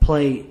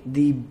play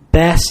the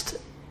best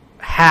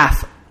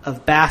half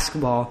of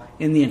basketball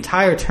in the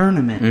entire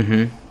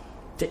tournament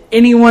to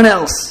anyone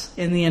else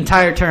in the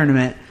entire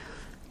tournament,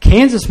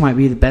 Kansas might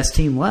be the best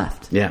team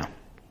left. Yeah.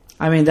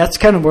 I mean, that's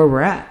kind of where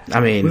we're at.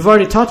 I mean, we've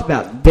already talked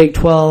about Big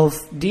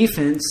 12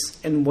 defense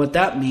and what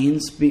that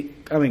means.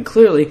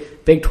 Clearly,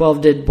 Big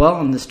 12 did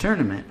well in this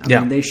tournament. I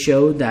mean, they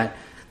showed that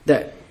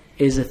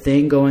is a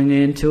thing going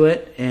into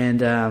it.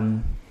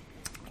 And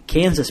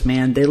Kansas,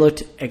 man, they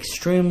looked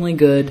extremely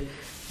good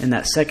in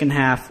that second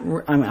half.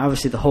 I mean,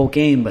 obviously the whole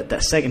game, but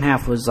that second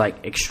half was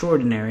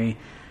extraordinary.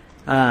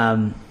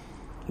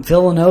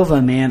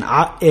 Villanova, man,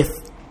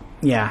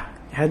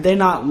 had they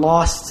not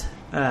lost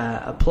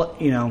a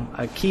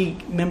key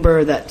member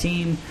of that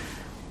team,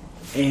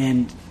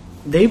 and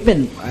they've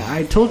been,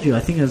 I told you, I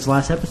think it was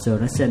last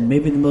episode, I said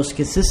maybe the most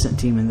consistent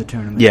team in the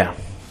tournament. Yeah.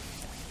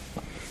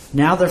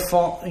 Now they're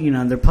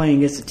playing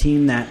against a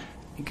team that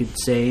you could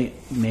say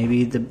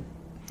maybe the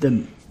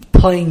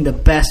playing the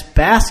best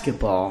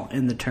basketball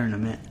in the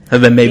tournament.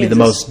 Have been maybe the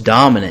most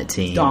dominant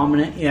team.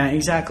 Dominant, yeah,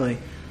 exactly.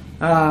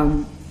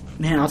 Man,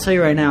 I'll tell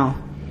you right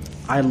now,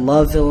 I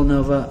love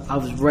Villanova. I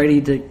was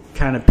ready to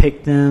kind of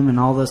pick them and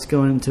all this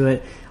going into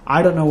it.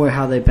 I don't know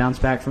how they bounce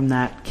back from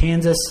that.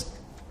 Kansas,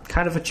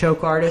 kind of a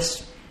choke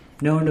artist,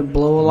 known to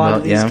blow a lot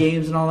of these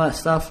games and all that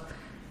stuff.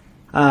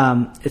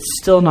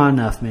 It's still not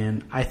enough,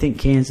 man. I think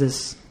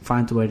Kansas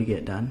finds a way to get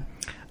it done.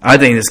 I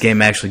think this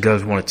game actually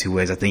goes one of two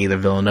ways. I think either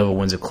Villanova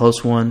wins a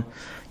close one,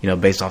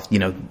 based off,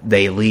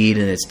 they lead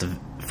and it's the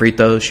free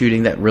throw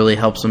shooting that really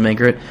helps them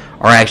anchor it,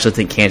 or I actually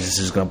think Kansas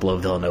is going to blow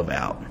Villanova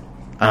out.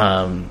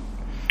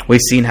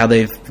 We've seen how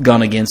they've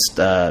gone against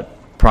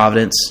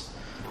Providence,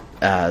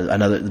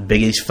 another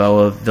biggest foe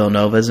of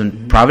Villanova's,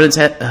 and Providence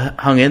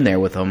hung in there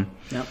with them.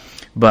 Yep.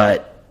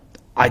 But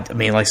I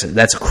mean, like I said,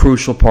 that's a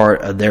crucial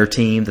part of their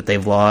team that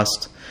they've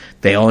lost.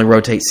 They only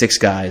rotate 6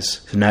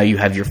 guys, so now you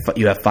have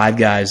 5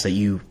 guys that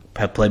you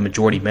have played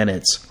majority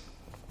minutes,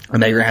 and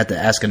now you're gonna have to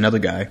ask another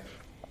guy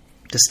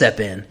to step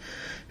in,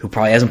 who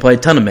probably hasn't played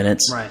a ton of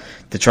minutes,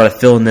 to try to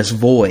fill in this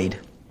void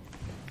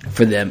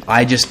for them.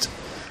 I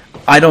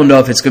don't know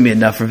if it's going to be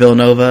enough for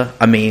Villanova.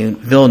 I mean,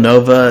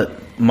 Villanova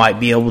might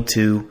be able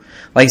to,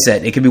 like I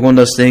said, it could be one of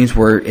those things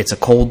where it's a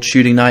cold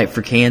shooting night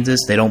for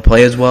Kansas. They don't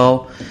play as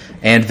well,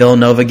 and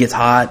Villanova gets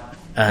hot,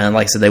 and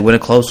like I said, they win a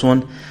close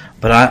one.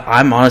 But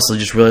I'm honestly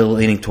just really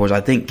leaning towards,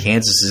 I think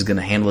Kansas is going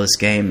to handle this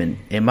game, and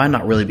it might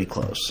not really be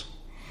close.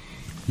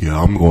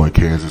 Yeah, I'm going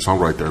Kansas. I'm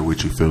right there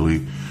with you,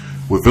 Philly.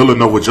 With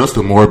Villanova,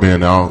 Justin Moore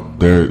being out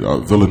there,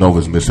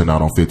 Villanova's missing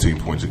out on 15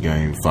 points a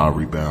game, 5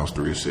 rebounds,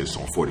 3 assists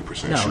on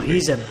 40% shooting.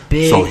 He's a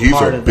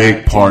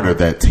big part of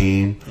that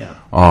team.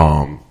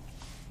 Yeah.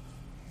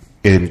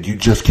 And you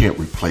just can't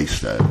replace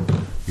that.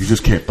 You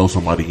just can't throw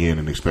somebody in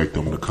and expect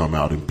them to come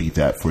out and be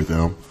that for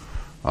them.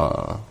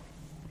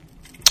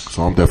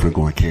 So I'm definitely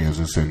going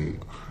Kansas. And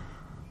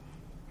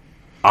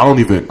I don't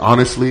even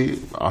honestly.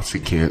 I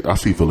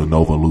see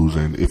Villanova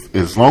losing.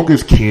 As long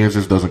as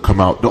Kansas doesn't come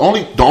out, the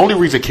only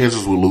reason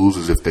Kansas will lose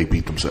is if they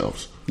beat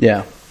themselves.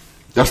 Yeah,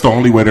 that's the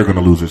only way they're going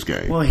to lose this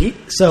game. Well,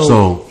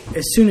 so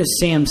as soon as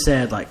Sam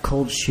said like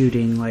cold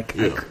shooting, like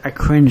I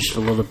cringed a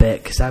little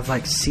bit because I've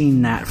like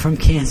seen that from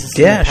Kansas.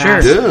 Yeah, in the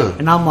past, sure. Yeah.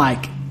 And I'm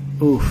like,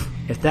 oof,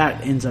 if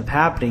that ends up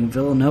happening,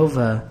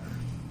 Villanova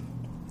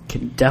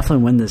can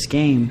definitely win this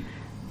game.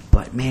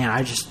 But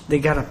man, they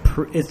gotta.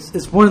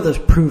 It's one of those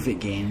prove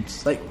it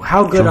games. Like,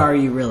 how good are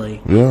you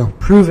really? Yeah,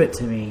 prove it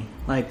to me.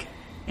 Like,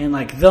 and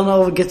like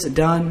Villanova gets it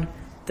done,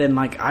 then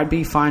like I'd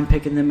be fine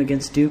picking them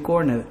against Duke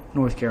or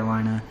North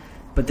Carolina.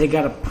 But they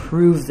gotta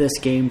prove this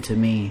game to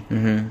me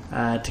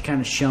to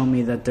kind of show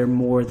me that they're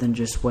more than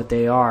just what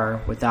they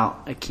are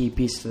without a key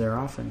piece to their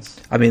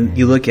offense. I mean,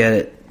 you look at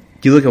it.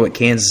 You look at what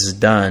Kansas has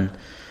done.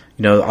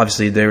 You know,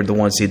 obviously they're the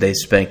 1 seed. They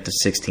spanked the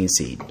 16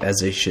 seed, as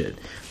they should.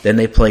 Then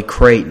they play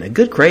Creighton, a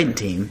good Creighton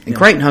team. And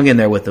Creighton hung in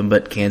there with them,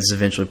 but Kansas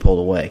eventually pulled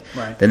away.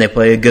 Right. Then they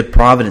play a good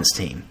Providence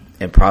team,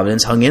 and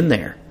Providence hung in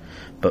there.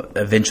 But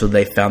eventually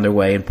they found their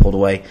way and pulled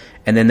away.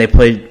 And then they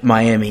played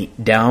Miami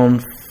down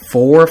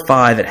 4 or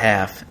 5 at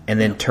half, and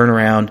then turn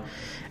around.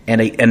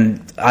 And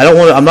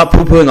I'm not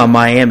poo-pooing on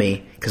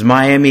Miami, because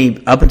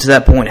Miami, up until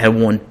that point, had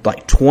won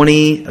like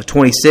 20,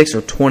 26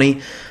 or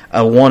 20.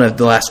 One of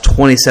the last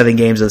 27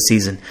 games of the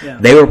season. Yeah.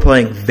 They were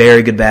playing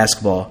very good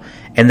basketball,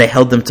 and they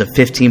held them to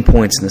 15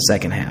 points in the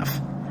second half.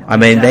 I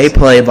mean, they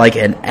played like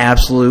an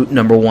absolute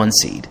number 1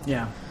 seed.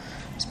 Yeah.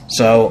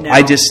 So now,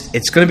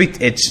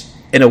 it's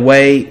in a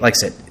way, like I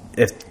said,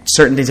 if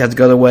certain things have to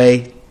go their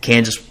way,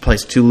 Kansas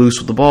plays too loose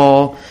with the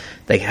ball,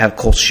 they have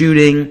cold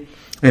shooting,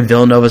 and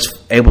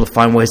Villanova's able to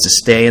find ways to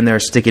stay in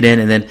there, stick it in,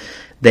 and then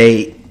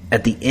they,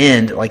 at the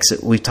end, like I said,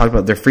 we talked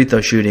about their free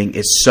throw shooting,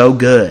 is so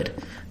good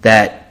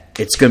that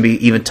it's going to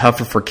be even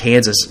tougher for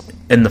Kansas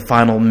in the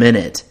final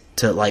minute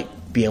to like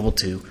be able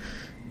to,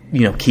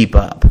 keep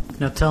up.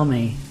 Now tell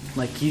me,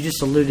 like you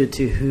just alluded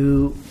to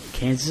who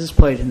Kansas has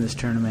played in this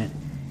tournament,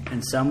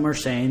 and some are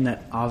saying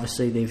that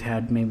obviously they've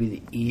had maybe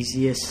the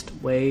easiest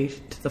way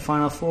to the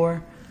Final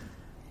Four.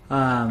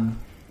 Kind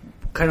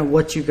of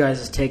what's you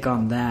guys' take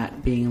on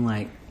that, being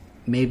like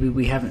maybe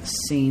we haven't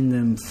seen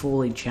them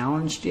fully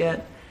challenged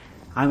yet?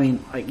 I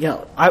mean, like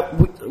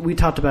we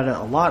talked about it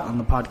a lot on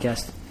the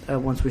podcast.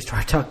 Once we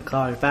started talking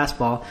college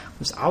basketball,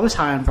 I was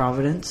high on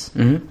Providence.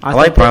 Mm-hmm. I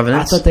like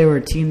Providence. I thought they were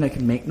a team that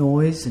could make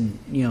noise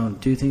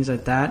and do things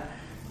like that.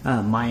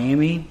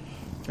 Miami,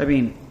 I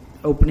mean,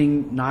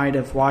 opening night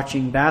of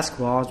watching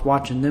basketball, I was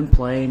watching them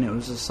play, and it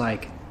was just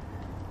like,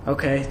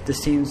 okay, this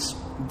team's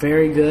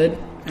very good.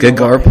 Good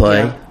guard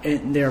play. Yeah,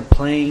 and they're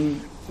playing.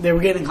 They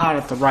were getting hot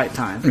at the right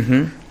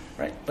time,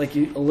 right? Like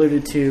you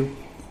alluded to.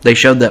 They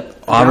showed that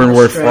Auburn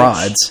were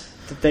frauds.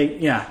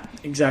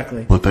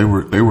 Exactly. But they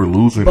were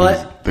losing.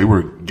 They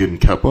were getting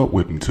kept up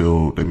with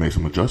until they made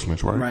some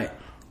adjustments, right? Right.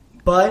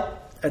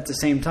 But at the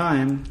same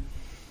time,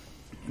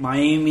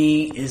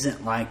 Miami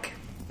isn't like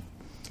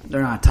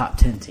they're not a top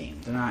 10 team.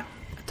 They're not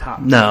a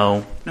top.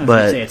 No, but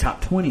I was say a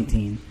top 20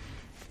 team.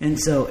 And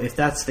so, if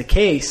that's the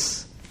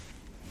case,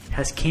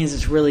 has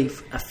Kansas really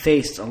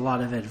faced a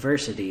lot of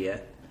adversity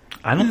yet?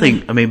 I don't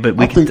think. I mean, but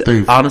we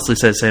can honestly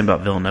say the same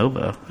about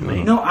Villanova.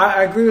 No,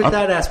 I agree with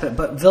that aspect.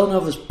 But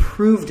Villanova's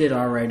proved it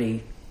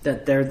already.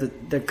 That they're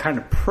the kind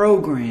of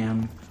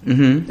program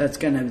that's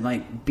going to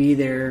like be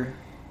there.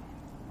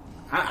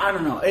 I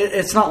don't know.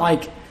 It's not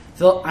like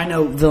I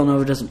know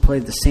Villanova doesn't play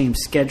the same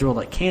schedule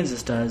like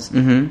Kansas does,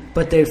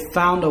 but they've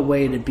found a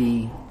way to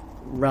be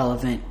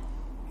relevant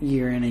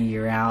year in and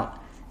year out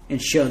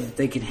and show that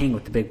they can hang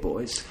with the big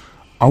boys.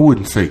 I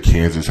wouldn't say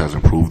Kansas has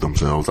improved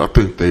themselves. I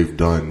think they've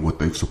done what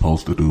they're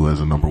supposed to do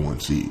as a number 1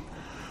 seed.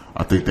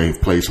 I think they've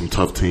played some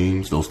tough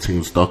teams. Those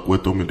teams stuck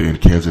with them, and then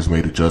Kansas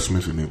made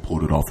adjustments and then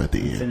pulled it off at the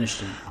end.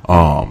 Finished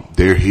it.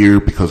 They're here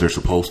because they're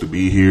supposed to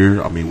be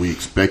here. I mean, we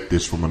expect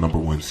this from a number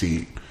 1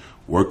 seed.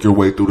 Work your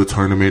way through the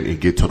tournament and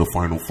get to the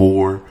Final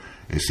Four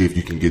and see if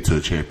you can get to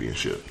a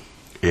championship.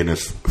 And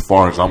as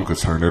far as I'm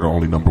concerned, they're the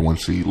only number 1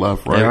 seed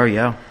left, right? They are,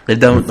 yeah. They've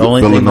done the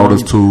only thing.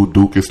 Villanova's 2,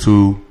 Duke is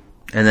 2.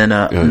 And then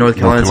North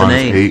Carolina's an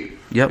 8.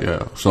 Yep.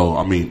 Yeah. So,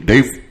 I mean,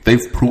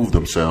 they've proved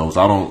themselves.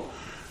 I don't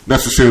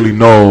necessarily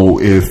know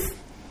if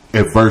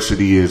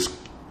adversity is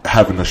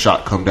having a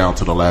shot come down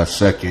to the last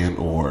second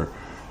or,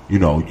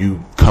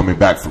 you coming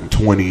back from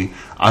 20.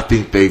 I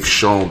think they've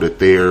shown that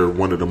they're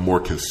one of the more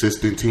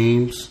consistent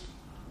teams,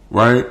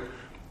 right?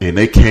 And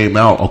they came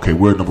out, okay,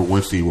 we're a number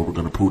 1 seed, we're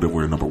going to prove that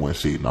we're a number 1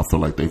 seed. And I feel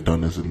like they've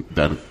done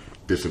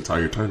this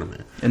entire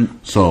tournament. And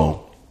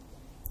so,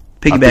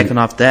 piggybacking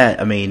off that,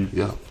 I mean,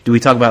 do we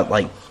talk about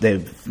like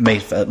they've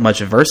made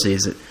much adversity?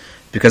 Is it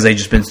because they've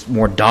just been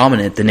more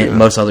dominant than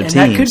most other teams?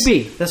 That could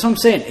be. That's what I'm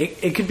saying.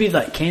 It could be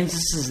like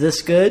Kansas is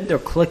this good, they're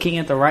clicking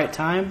at the right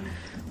time,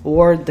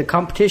 or the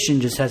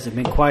competition just hasn't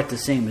been quite the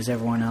same as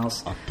everyone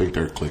else. I think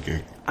they're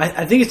clicking.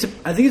 I think it's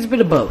a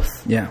bit of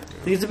both. Yeah.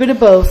 I think it's a bit of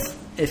both.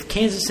 If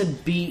Kansas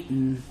had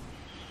beaten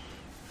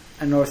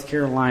a North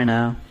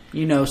Carolina,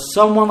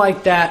 someone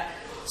like that,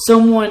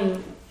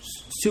 someone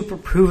super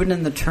proven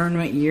in the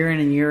tournament year in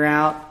and year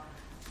out,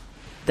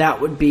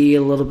 that would be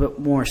a little bit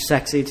more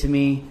sexy to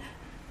me.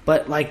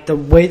 But, like, the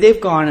way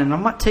they've gone, and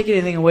I'm not taking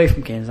anything away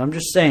from Kansas, I'm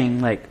just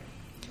saying, like,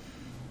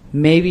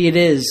 maybe it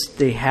is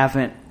they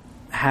haven't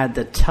had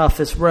the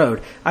toughest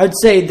road. I would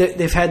say that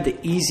they've had the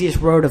easiest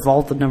road of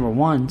all the number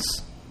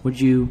ones. Would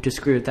you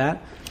disagree with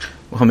that?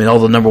 Well, I mean, all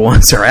the number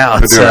ones are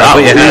out. So,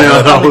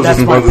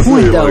 that's my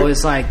point, though,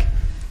 is like,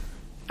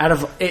 out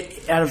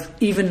of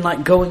even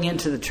like going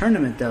into the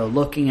tournament, though,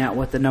 looking at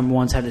what the number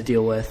ones had to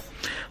deal with.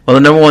 Well,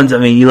 the number ones, I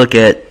mean, you look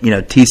at,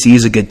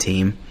 TCU's a good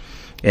team,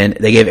 and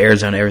they gave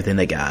Arizona everything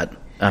they got.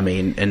 I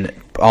mean, and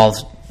all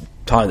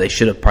time they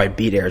should have probably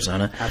beat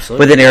Arizona.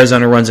 Absolutely. But then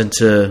Arizona runs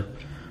into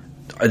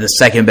the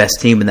second best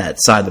team in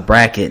that side of the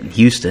bracket in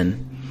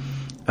Houston.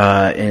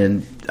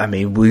 And, I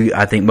mean,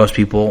 I think most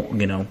people,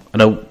 I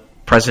know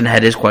President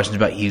had his questions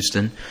about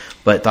Houston,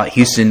 but thought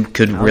Houston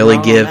could really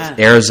give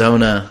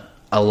Arizona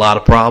a lot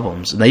of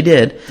problems. And they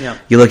did. Yeah.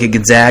 You look at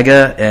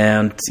Gonzaga,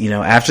 and,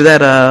 after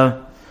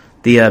that,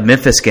 the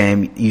Memphis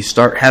game, you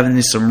start having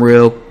some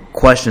real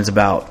questions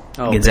about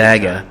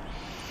Gonzaga.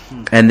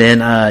 And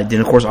then,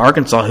 of course,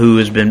 Arkansas, who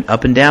has been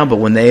up and down, but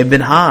when they have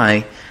been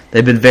high,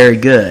 they've been very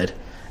good.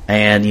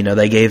 And,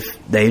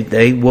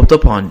 they whooped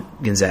up on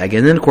Gonzaga.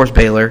 And then, of course,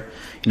 Baylor.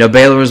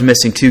 Baylor was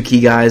missing 2 key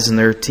guys in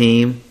their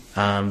team.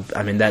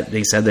 I mean, that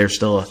they said they're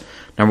still a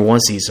number 1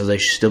 seed, so they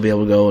should still be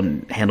able to go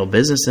and handle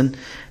business. And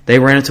they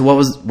ran into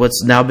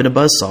what's now been a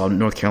buzzsaw in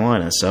North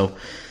Carolina. So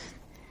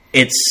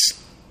it's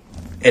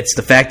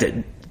the fact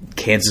that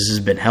Kansas has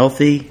been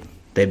healthy,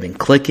 they've been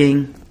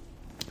clicking,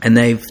 and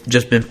they've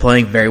just been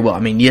playing very well. I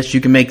mean, yes,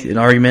 you can make an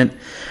argument.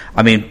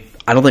 I mean,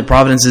 I don't think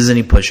Providence is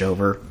any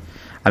pushover.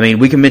 I mean,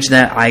 we can mention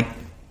that.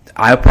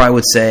 I probably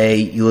would say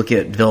you look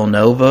at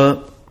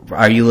Villanova,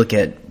 or you look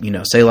at,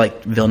 say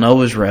like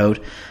Villanova's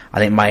road. I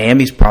think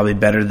Miami's probably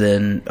better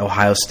than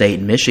Ohio State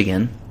and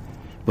Michigan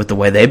with the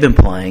way they've been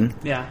playing.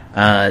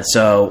 Yeah.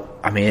 So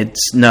I mean,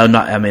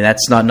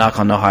 that's not knock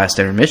on Ohio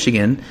State or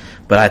Michigan,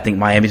 but I think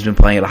Miami's been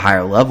playing at a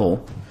higher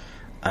level.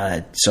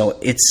 So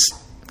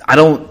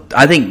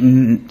I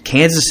think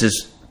Kansas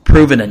has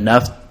proven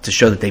enough to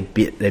show that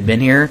they've been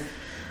here,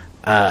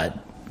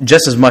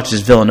 just as much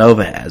as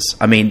Villanova has.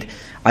 I mean,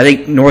 I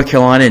think North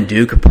Carolina and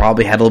Duke have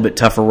probably had a little bit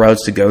tougher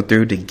roads to go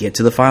through to get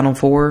to the Final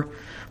Four,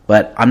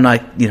 but I'm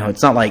not,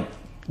 it's not like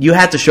you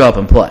have to show up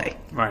and play.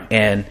 Right.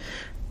 And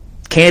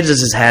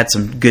Kansas has had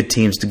some good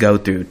teams to go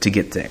through to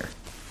get there.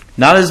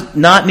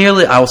 Not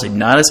nearly, I will say,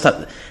 not as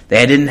tough.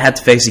 They didn't have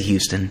to face a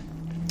Houston.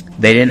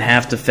 They didn't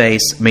have to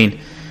face, North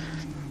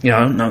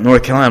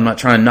Carolina, I'm not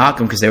trying to knock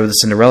them because they were the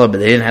Cinderella, but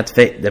they didn't have to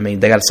face,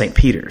 they got to St.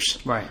 Peter's.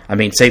 Right. I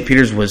mean, St.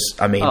 Peter's was,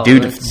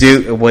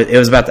 Duke, it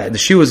was about that. The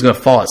shoe was going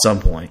to fall at some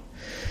point.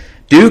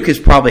 Duke has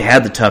probably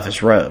had the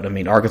toughest road. I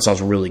mean, Arkansas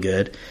is really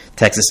good.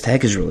 Texas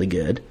Tech is really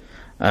good.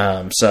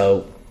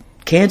 So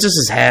Kansas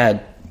has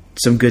had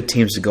some good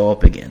teams to go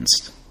up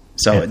against.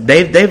 So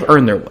they've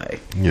earned their way.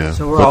 Yeah,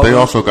 but they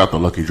also got the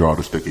lucky draw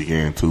to stick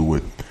again too.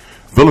 With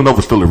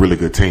Villanova's still a really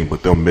good team,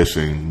 but they're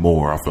missing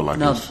more. I feel like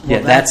that's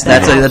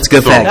a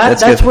good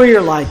fact. That's where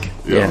you're like,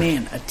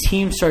 man, a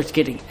team starts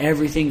getting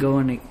everything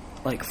going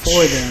like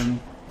for them.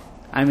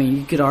 I mean,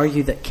 you could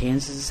argue that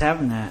Kansas is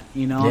having that. I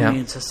mean,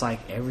 it's just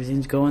like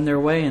everything's going their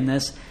way in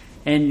this.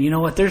 And you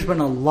know what? There's been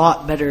a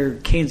lot better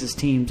Kansas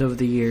teams over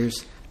the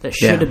years that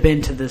should have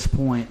been to this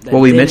point. Well,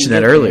 we mentioned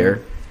that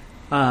earlier.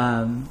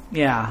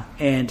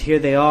 And here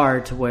they are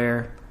to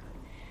where,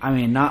 I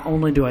mean, not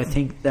only do I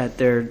think that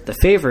they're the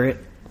favorite,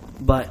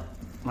 but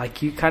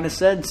like you kind of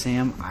said,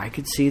 Sam, I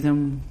could see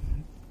them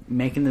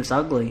making this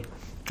ugly.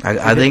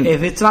 I think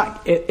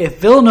if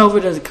Villanova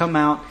doesn't come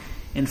out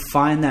and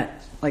find that,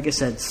 like I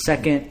said,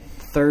 second,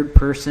 third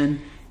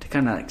person to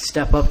kind of like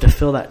step up to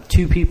fill that,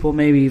 2 people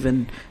maybe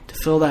even to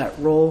fill that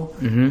role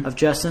of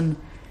Justin,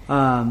 they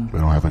don't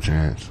have a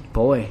chance.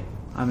 Boy,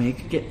 I mean, it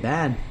could get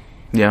bad.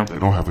 Yeah, they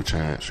don't have a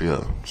chance.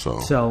 Yeah,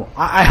 so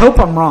I hope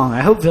I'm wrong.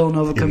 I hope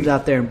Villanova comes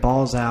out there and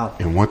balls out.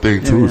 And one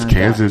thing too is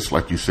Kansas,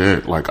 like you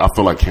said, like I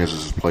feel like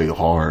Kansas has played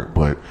hard,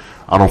 but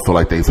I don't feel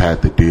like they've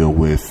had to deal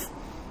with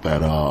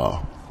that.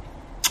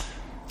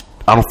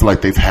 I don't feel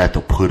like they've had to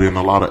put in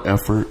a lot of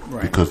effort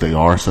because they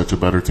are such a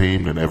better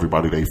team than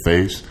everybody they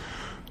face.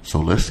 So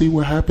let's see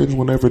what happens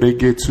whenever they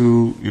get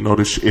to,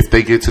 if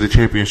they get to the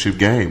championship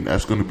game.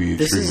 That's going to be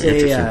extremely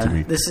interesting to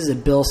me. This is a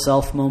Bill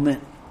Self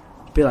moment.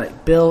 Be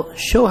like, Bill,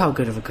 show how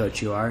good of a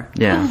coach you are.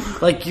 Yeah.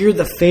 Like, you're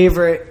the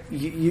favorite.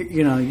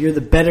 You're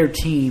the better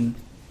team.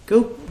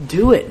 Go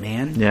do it,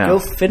 man. Yeah. Go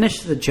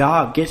finish the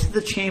job. Get to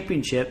the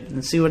championship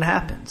and see what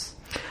happens.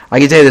 I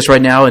can tell you this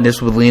right now, and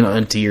this would lean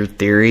into your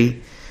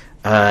theory.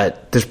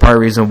 There's probably a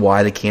reason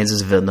why the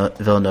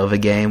Kansas-Villanova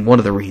game, one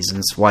of the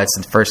reasons why it's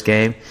the first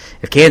game.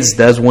 If Kansas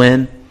does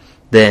win,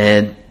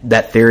 then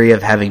that theory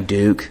of having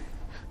Duke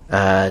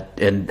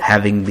and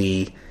having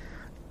the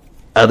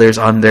others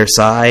on their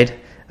side,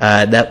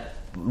 that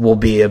will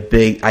be a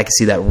big – I can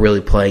see that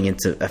really factoring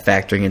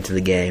into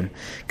the game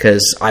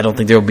because I don't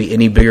think there will be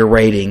any bigger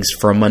ratings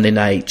for a Monday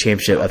night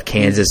championship of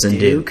Kansas and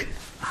Duke.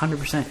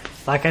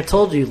 100%. Like I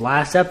told you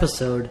last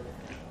episode,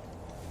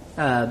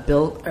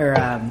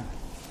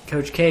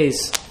 Coach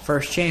K's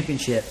first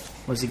championship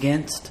was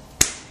against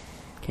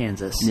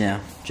Kansas. Yeah.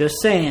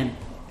 Just saying,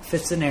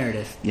 fits the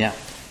narrative. Yeah.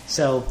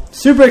 So,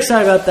 super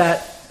excited about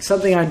that.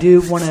 Something I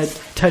do want to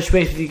touch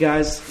base with you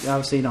guys.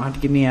 Obviously, you don't have to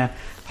give me a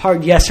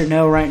hard yes or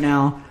no right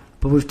now,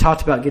 but we've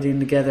talked about getting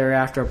together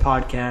after a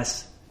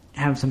podcast,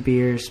 having some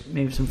beers,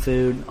 maybe some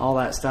food, all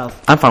that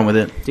stuff. I'm fine with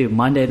it. Dude,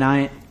 Monday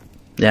night.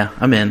 Yeah,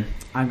 I'm in.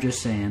 I'm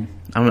just saying.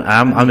 I'm in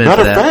Not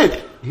for a that.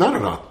 fact.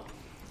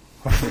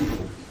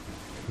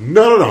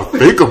 No.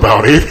 Think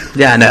about it.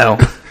 Yeah, I know.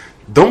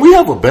 Don't we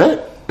have a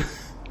bet?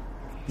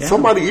 Yeah.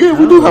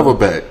 We do have a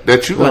bet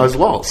that you guys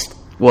lost.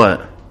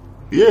 What?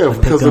 Yeah,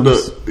 because of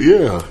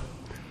the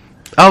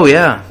Oh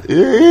yeah.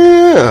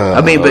 Yeah.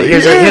 I mean, but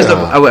here's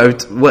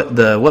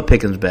the what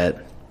Pickens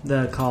bet?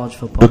 The college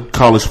football. The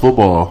college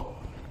football.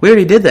 We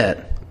already did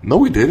that. No,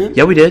 we didn't.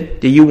 Yeah, we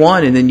did. Yeah, you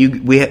won, and then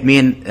me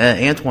and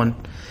Antoine,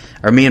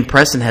 or me and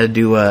Preston had to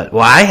do.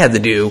 I had to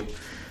do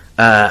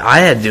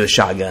a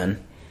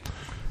shotgun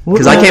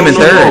because I came in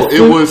third.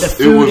 It was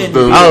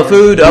the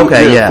food.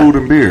 Okay, yeah. Food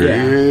and beer.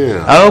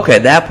 Yeah. Oh, okay,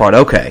 that part.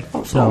 Okay.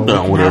 So I'm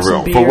down for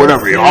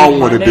whatever y'all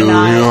want to do. You know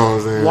what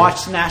I'm saying?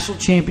 Watch the national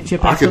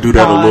championship. I could do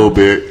that a little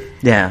bit.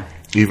 Yeah.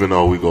 Even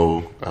though we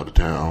go out of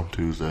town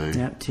Tuesday.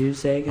 Yep,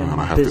 Tuesday. And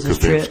I have to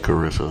convince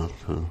Carissa,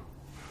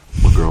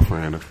 my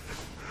girlfriend, to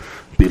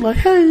be like,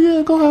 hey,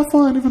 yeah, go have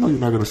fun, even though you're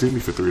not going to see me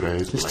for 3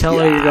 days. Just tell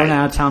her you're going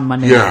out of town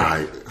Monday night. Yeah,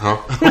 right. Huh?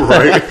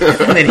 Right.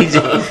 And then he's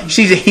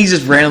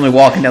just randomly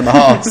walking down the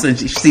hall and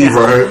she sees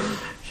right.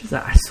 She's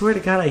like, I swear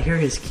to God, I hear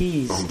his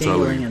keys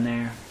dangling in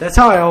there. That's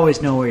how I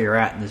always know where you're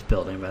at in this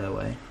building, by the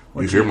way.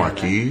 You hear my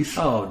keys?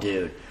 Oh,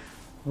 dude.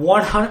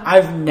 100.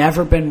 I've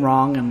never been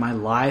wrong in my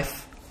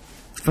life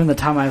from the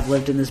time I've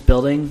lived in this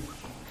building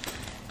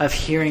of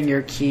hearing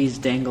your keys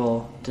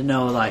dangle to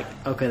know, like,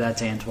 okay,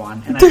 that's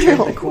Antoine. And I turn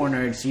the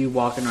corner, it's you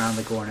walking around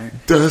the corner.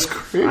 That's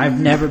crazy. I've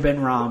never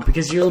been wrong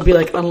because you'll be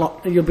like,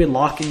 you'll be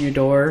locking your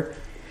door.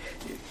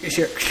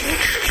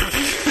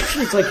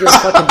 It's like you're a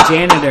fucking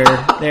janitor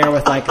there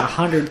with like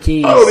 100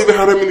 keys. I don't even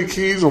have that many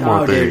keys on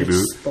my thing, dude.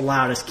 It's the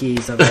loudest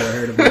keys I've ever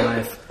heard in my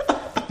life.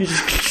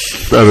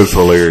 That is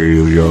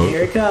hilarious, yo.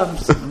 Here it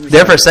comes.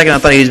 There for a second, I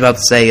thought he was about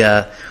to say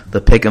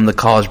the pick 'em the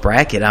college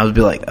bracket. I would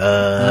be like,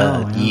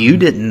 you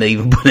didn't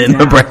even put in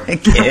the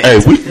bracket. Hey,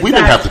 we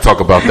didn't have to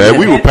talk about that.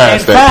 We were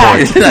past that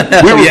point.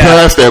 We were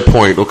past that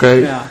point,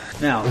 okay? Yeah,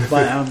 no.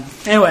 But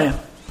anyway,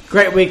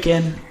 great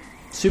weekend.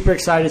 Super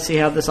excited to see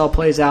how this all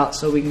plays out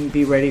so we can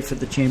be ready for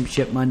the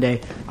championship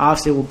Monday.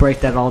 Obviously, we'll break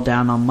that all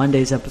down on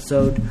Monday's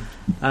episode.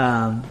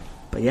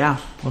 But yeah,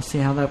 we'll see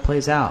how that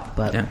plays out.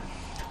 But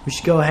we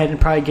should go ahead and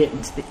probably get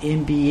into the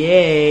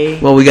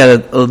NBA. Well, we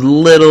got a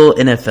little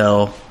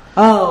NFL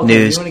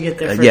news. You want to get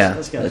there first? Yeah.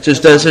 Let's go.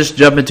 Let's just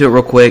jump into it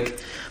real quick.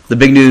 The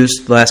big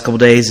news the last couple of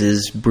days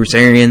is Bruce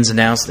Arians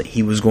announced that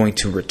he was going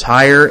to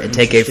retire and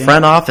take a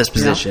front office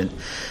position.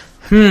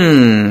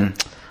 Yeah.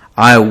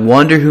 I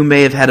wonder who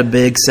may have had a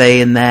big say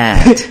in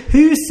that.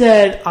 Who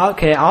said,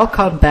 okay, I'll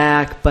come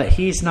back, but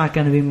he's not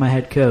going to be my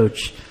head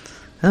coach?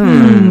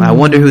 I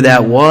wonder who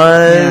that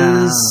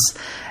was.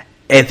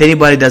 Yeah. If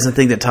anybody doesn't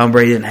think that Tom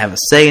Brady didn't have a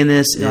say in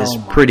this, is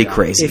pretty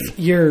crazy. If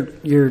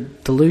you're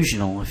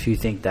delusional if you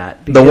think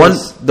that. The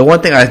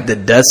one thing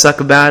that does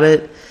suck about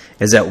it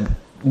is that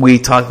we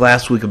talked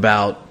last week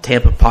about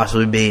Tampa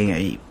possibly being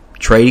a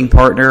trading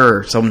partner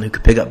or someone who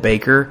could pick up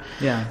Baker.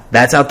 Yeah,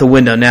 that's out the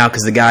window now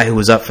because the guy who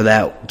was up for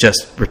that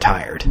just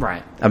retired.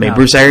 Right. I mean,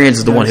 Bruce Arians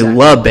is the one who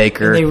loved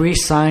Baker. And they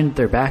re-signed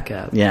their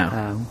backup.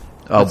 Yeah.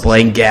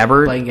 Blaine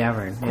Gabbert. Blaine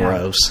Gabbert. Yeah.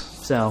 Gross.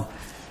 So,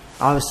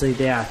 obviously,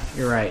 yeah,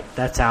 you're right.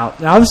 That's out.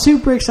 And I was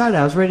super excited.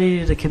 I was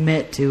ready to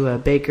commit to a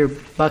Baker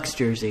Bucks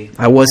jersey.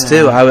 I was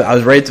too. I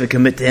was ready to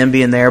commit to him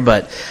being there,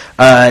 but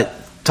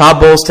Todd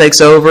Bowles takes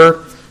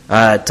over.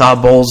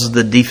 Todd Bowles is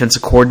the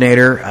defensive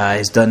coordinator.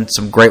 He's done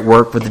some great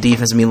work with the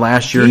defense. I mean,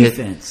 last year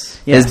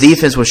his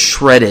defense was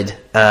shredded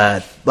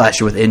last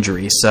year with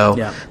injuries. So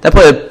that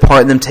played a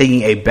part in them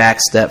taking a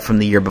back step from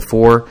the year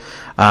before.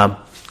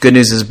 Good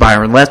news is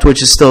Byron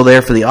Leftwich is still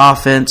there for the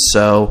offense.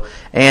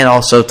 And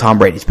also Tom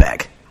Brady's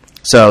back.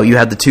 So you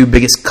have the two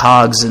biggest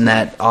cogs in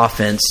that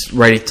offense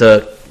ready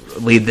to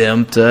lead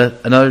them to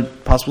another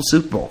possible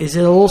Super Bowl. Is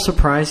it a little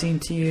surprising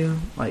to you?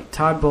 Like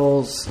Todd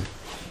Bowles,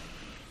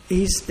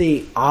 he's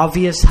the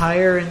obvious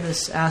hire in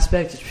this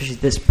aspect, especially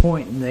at this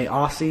point in the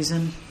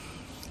offseason.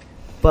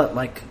 But,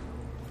 like,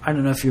 I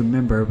don't know if you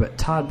remember, but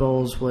Todd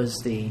Bowles was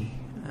the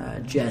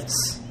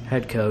Jets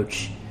head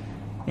coach.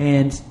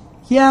 And,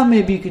 yeah,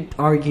 maybe you could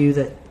argue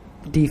that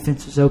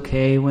defense was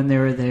okay when they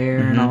were there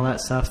and all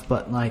that stuff.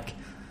 But, like,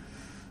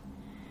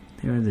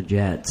 they were the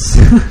Jets.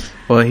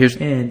 Well, here's...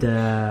 And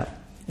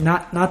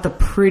not the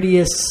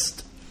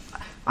prettiest...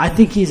 I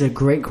think he's a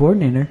great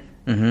coordinator.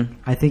 Mm-hmm.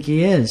 I think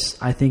he is.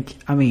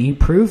 He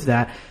proved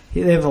that.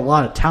 They have a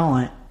lot of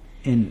talent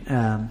in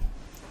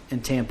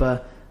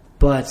Tampa,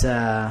 but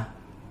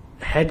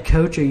head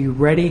coach, are you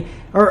ready?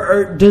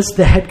 Or does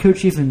the head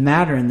coach even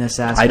matter in this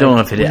aspect? I don't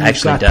know if it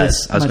actually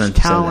does. I was much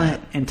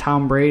talent and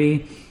Tom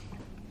Brady.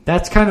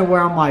 That's kind of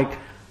where I'm like,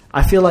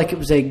 I feel like it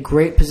was a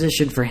great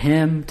position for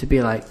him to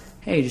be like,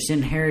 hey, just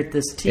inherit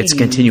this team. It's a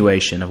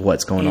continuation of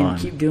what's going and on.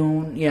 Keep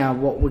doing,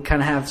 what we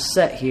kind of have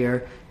set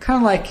here. Kind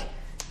of like,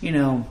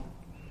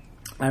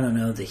 I don't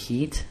know, the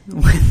Heat.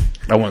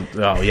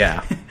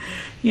 Yeah.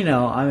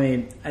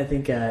 I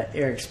think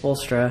Eric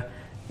Spoelstra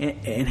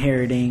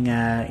inheriting,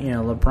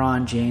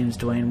 LeBron James,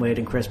 Dwayne Wade,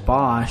 and Chris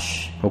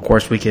Bosh. Of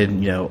course, we could,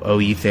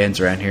 OU fans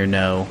around here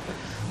know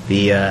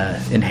the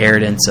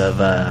inheritance of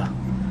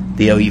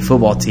the OU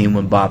football team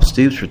when Bob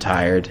Stoops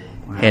retired,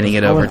 handing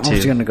it over to... I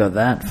was going to go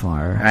that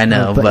far. I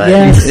know, but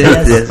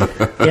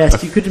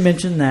yes, you could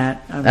mention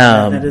that.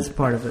 That is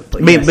part of it.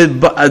 But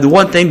but the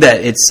one thing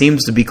that it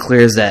seems to be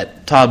clear is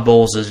that Todd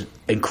Bowles is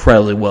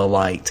incredibly well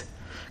liked,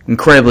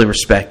 incredibly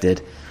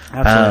respected.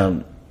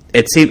 Absolutely.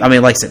 It seems.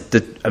 Like I said,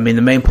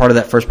 the main part of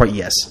that first part,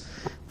 yes,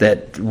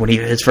 that when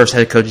his first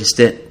head coaching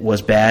stint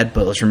was bad,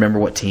 but let's remember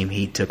what team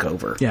he took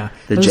over. Yeah,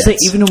 the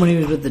Jets. Even when he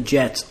was with the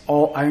Jets,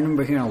 I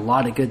remember hearing a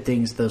lot of good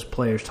things. Those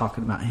players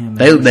talking about him.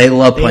 They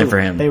love playing for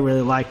him. They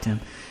really liked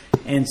him,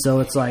 and so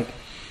it's like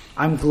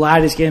I'm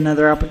glad he's getting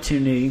another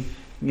opportunity.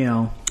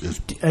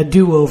 A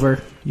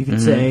do-over, you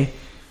could say,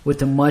 with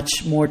a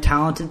much more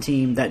talented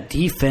team. That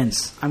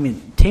defense,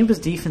 Tampa's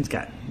defense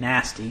got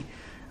nasty.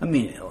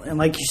 And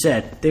like you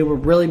said, they were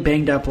really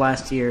banged up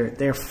last year.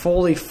 They're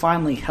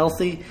finally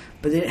healthy,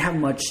 but they didn't have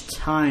much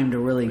time to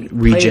really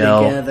play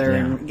together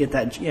and get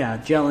that,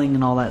 gelling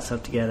and all that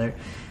stuff together.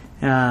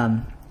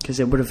 Because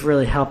it would have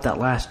really helped that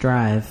last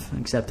drive,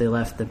 except they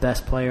left the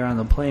best player on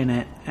the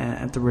planet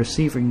at the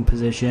receiving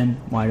position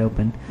wide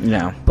open.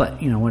 Yeah.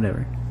 But,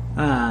 whatever.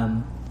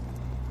 I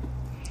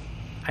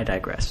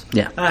digress.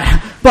 Yeah.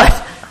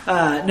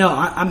 No,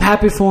 I'm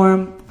happy for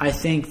them. I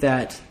think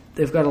that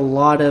they've got a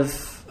lot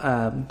of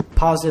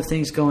positive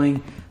things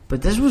going,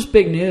 but this was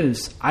big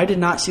news. I did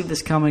not see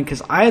this coming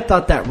because I had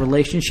thought that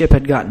relationship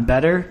had gotten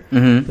better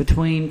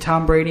between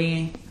Tom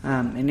Brady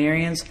and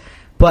Arians,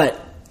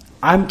 but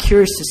I'm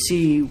curious to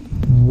see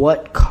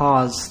what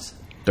caused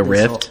the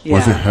rift.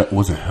 Was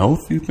it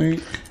health, you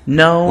think?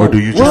 No. Or do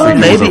you just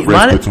think it was a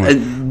rift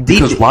between?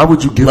 Because why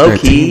would you give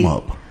that team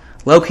up?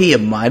 Low-key,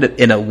 it might have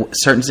in a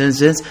certain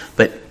instance,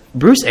 but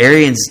Bruce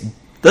Arians,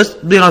 let's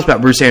be honest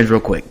about Bruce Arians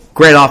real quick.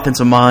 Great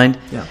offensive mind,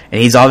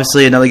 and he's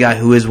obviously another guy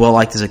who is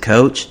well-liked as a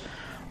coach.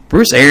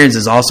 Bruce Arians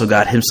has also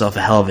got himself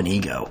a hell of an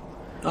ego.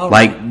 Oh,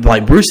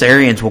 like Bruce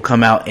Arians will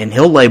come out and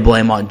he'll lay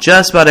blame on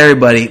just about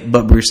everybody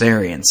but Bruce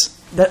Arians.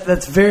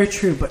 That's very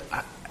true, but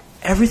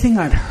everything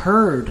I'd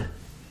heard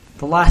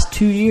the last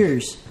 2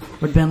 years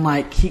would have been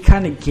like he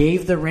kind of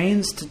gave the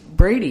reins to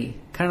Brady.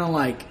 Kind of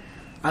like,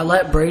 I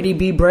let Brady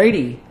be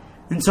Brady.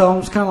 And so I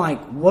was kind of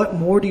like, what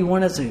more do you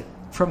want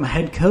from a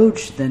head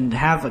coach than to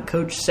have a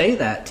coach say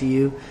that to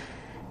you?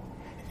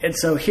 And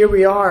so here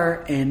we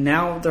are, and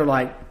now they're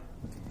like,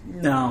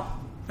 no.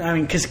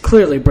 Because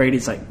clearly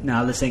Brady's like,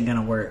 no, this ain't going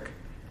to work.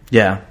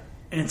 Yeah.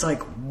 And it's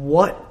like,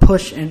 what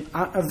push? And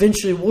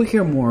eventually we'll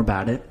hear more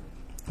about it.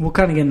 We'll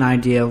kind of get an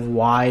idea of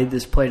why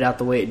this played out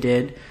the way it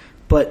did.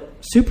 But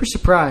super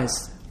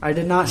surprised. I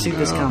did not see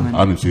this coming.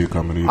 I didn't see it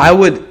coming either.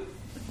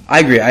 I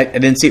agree. I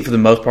didn't see it for the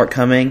most part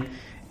coming.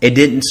 It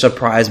didn't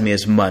surprise me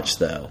as much,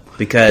 though,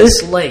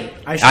 because this late.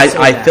 I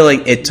feel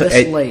like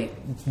late.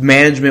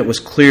 Management was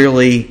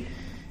clearly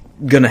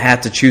going to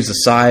have to choose a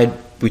side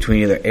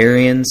between either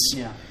Arians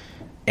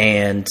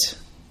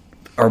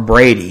or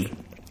Brady.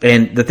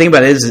 And the thing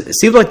about it is, it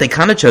seemed like they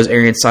kind of chose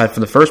Arians' side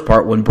for the first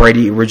part when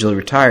Brady originally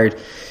retired,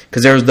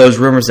 because there was those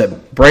rumors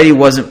that Brady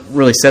wasn't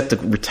really set to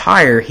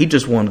retire. He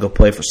just wanted to go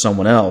play for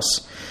someone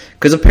else.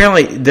 Because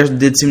apparently there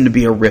did seem to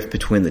be a rift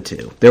between the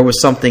two. There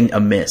was something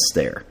amiss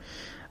there.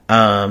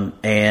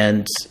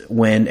 And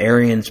when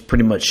Arians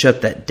pretty much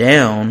shut that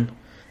down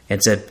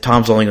and said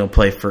Tom's only going to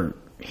play for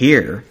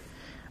here,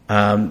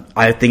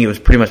 I think it was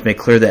pretty much made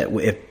clear that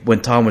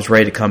when Tom was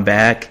ready to come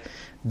back,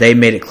 they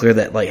made it clear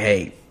that, like,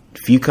 hey,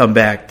 if you come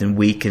back, then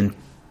we can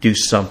do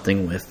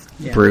something with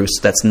Bruce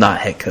that's not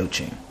head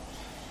coaching.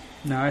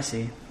 No, I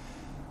see.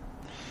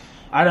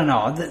 I don't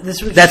know.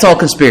 That's all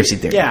conspiracy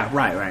theory. Yeah,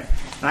 right.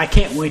 And I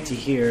can't wait to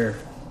hear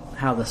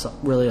how this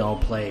really all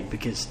played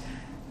because,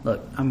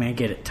 look, I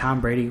get it. Tom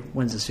Brady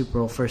wins the Super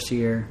Bowl first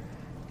year.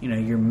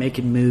 You're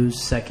making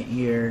moves second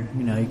year.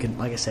 You can,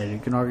 like I said, you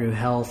can argue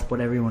health,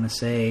 whatever you want to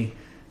say.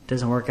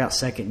 Doesn't work out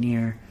second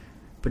year.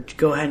 But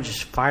go ahead and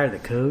just fire the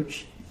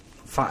coach.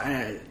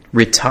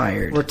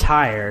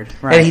 Retired,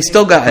 right? And he's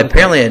still got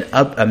apparently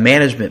a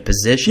management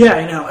position. Yeah,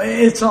 I know.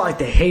 It's not like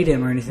they hate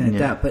him or anything like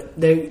that, but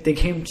they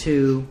came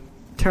to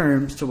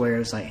terms to where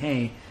it's like,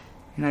 hey,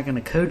 you're not going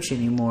to coach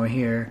anymore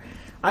here.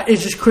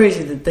 It's just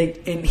crazy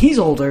that and he's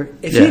older.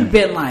 If he'd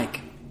been like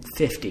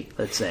 50,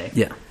 let's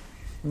say,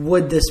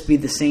 would this be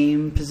the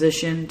same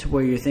position to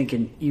where you're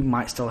thinking you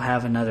might still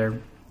have another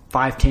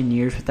 5-10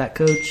 years with that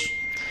coach,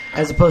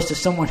 as opposed to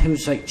someone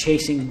who's like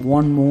chasing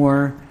one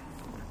more,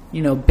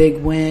 big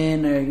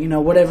win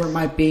or, whatever it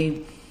might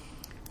be.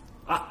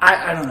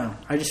 I don't know.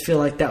 I just feel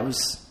like that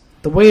was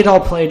the way it all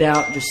played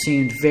out. Just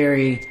seemed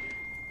very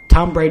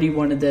Tom Brady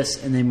wanted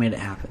this and they made it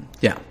happen.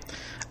 Yeah.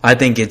 I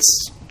think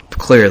it's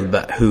clear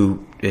about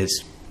who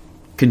is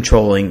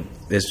controlling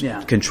who's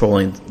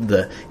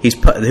the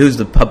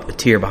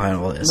puppeteer behind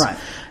all this. Right.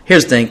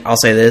 Here's the thing. I'll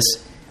say this.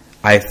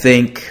 I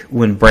think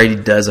when Brady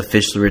does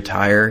officially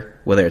retire,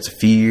 whether it's a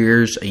few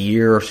years, a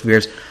year, or a few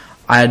years,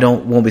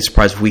 won't be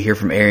surprised if we hear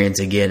from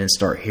Arians again and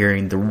start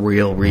hearing the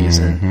real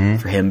reason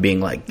for him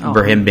being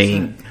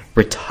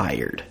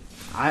retired.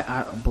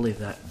 I believe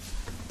that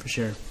for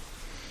sure.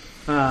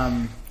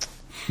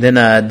 Then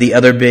the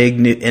other big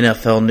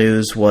NFL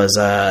news was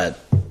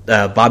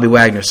Bobby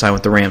Wagner signed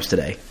with the Rams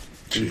today.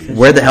 Jeez.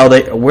 Where the hell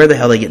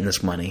they getting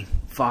this money?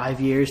 5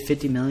 years,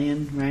 $50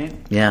 million, right?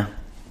 Yeah.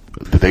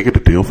 Did they get a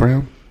deal for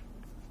him?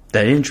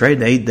 They didn't trade.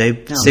 They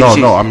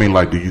No. I mean,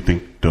 like, do you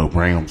think the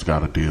Rams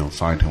got a deal,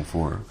 signed him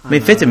for? I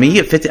mean, 50. I mean,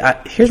 you get 50.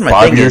 Here's my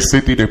 5 thing: years,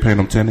 50. They're paying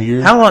him 10 a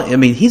year. How long? I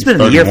mean, he's been in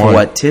the year for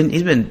what? 10.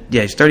 He's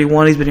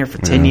 31. He's been here for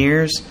 10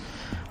 years.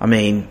 I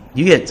mean, a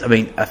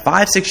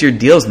 5-6 year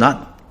deal is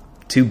not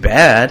too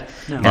bad.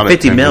 No. And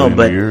 50 mil,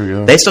 but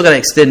they still got to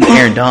extend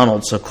Aaron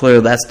Donald. So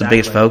clearly, that's the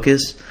biggest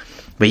focus.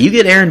 But you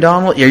get Aaron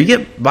Donald, you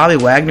get Bobby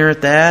Wagner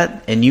at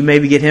that, and you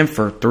maybe get him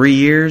for 3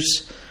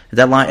 years.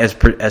 That line, as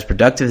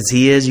productive as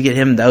he is, you get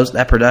him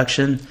that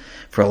production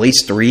for at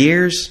least 3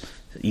 years.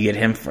 You get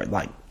him for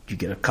you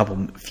get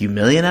a few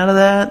million out of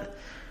that.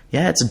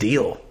 Yeah, it's a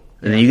deal,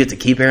 and then you get to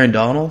keep Aaron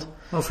Donald.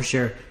 Oh, for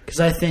sure. Because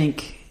I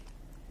think,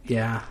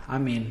 I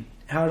mean,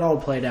 how it all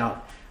played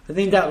out, I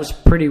think that was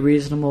pretty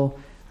reasonable.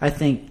 I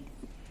think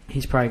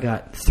he's probably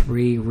got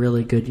 3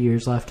 really good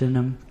years left in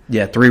him.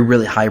 Yeah, 3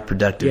 really high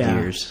productive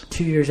years.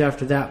 2 years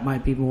after that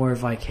might be more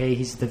of hey,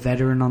 he's the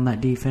veteran on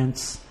that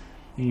defense.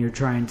 And you're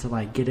trying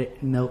to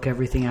milk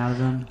everything out of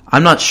him.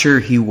 I'm not sure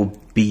he will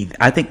be.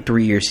 I think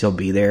 3 years he'll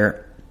be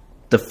there.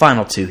 The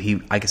final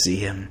 2, I can see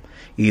him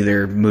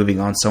either moving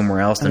on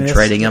somewhere else and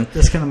trading him.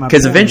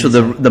 Because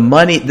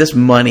eventually this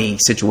money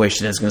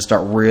situation is going to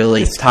start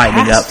really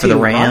tightening up for the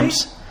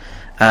Rams.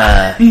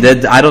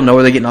 Right? I don't know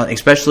where they're getting on,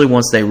 especially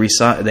once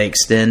they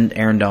extend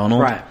Aaron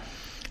Donald. Right.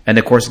 And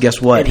of course,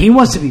 guess what? And he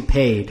wants to be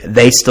paid.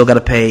 They still got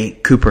to pay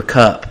Cooper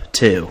Kupp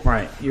too.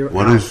 Right.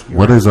 What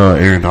is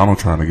Aaron Donald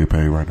trying to get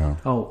paid right now?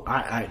 Oh,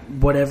 I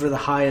whatever the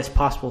highest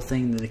possible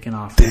thing that they can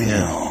offer. Damn.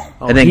 Yeah.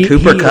 And then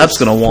Cooper Kupp's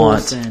going to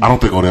want. I don't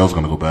think Odell's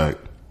going to go back.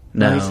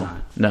 No,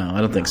 I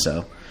don't think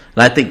so.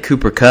 And I think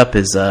Cooper Kupp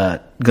is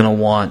going to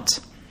want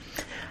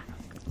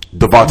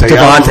Devontae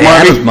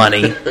Adams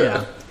money.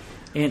 Yeah.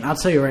 And I'll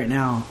tell you right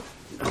now,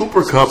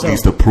 Cooper Kupp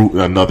needs to prove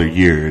another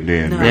year, and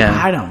then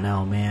I don't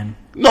know, man.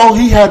 No,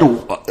 he had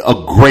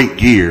a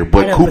great year,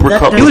 but Cooper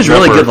Kupp he was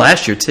really good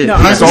last year too.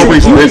 He's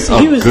always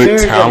been a good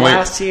talent,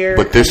 last year,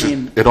 but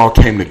it all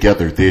came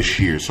together this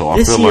year. So I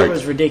feel this year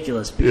was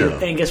ridiculous.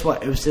 Because, and guess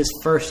what? It was his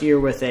first year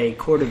with a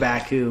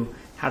quarterback who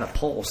had a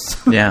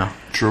pulse. Yeah,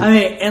 true. I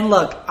mean, and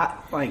look,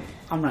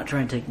 I'm not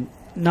trying to take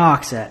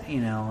knocks at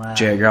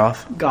Jared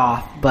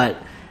Goff, but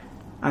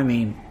I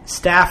mean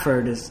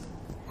Stafford is,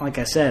 like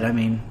I said,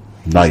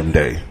 night and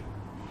day.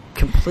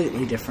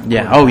 Completely different.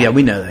 Yeah. Oh, yeah.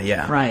 We know that.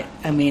 Yeah. Right.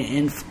 I mean,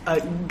 and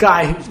a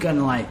guy who's going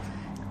to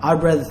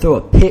I'd rather throw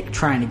a pick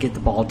trying to get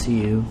the ball to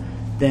you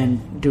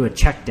than do a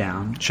check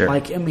down. Sure.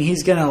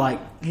 He's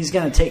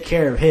gonna take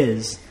care of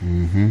his.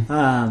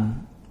 Mm-hmm.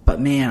 But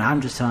man,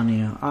 I'm just telling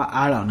you,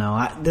 I don't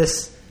know.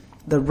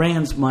 The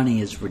Rams' money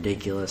is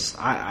ridiculous.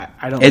 I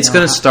don't. It's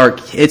going to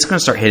start. It's going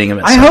to start hitting him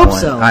at some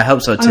point. I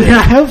hope so too.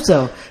 I hope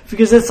so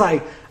because it's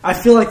I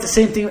feel like the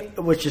same thing,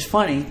 which is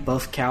funny.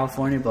 Both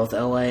California, both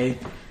LA.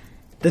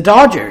 The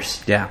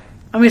Dodgers. Yeah.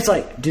 It's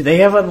do they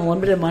have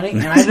unlimited money?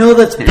 And I know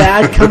that's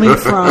bad coming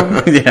from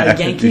a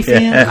Yankee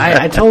fan.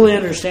 I totally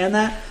understand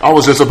that. I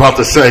was just about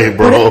to say,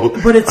 bro.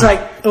 But it's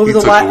over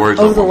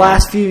the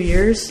last few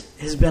years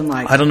has been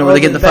I don't know where they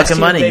get the fucking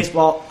money.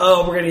 Baseball.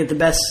 Oh, we're gonna get the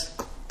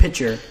best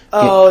pitcher.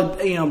 Oh,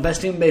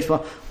 best team in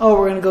baseball. Oh,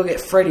 we're gonna go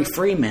get Freddie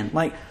Freeman.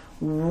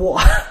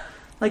 What?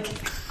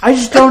 I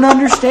just don't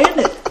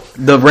understand it.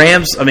 The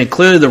Rams,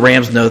 clearly the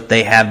Rams know that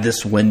they have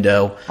this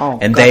window,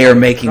 and they are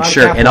making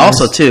sure. And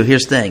also, too,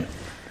 here's the thing.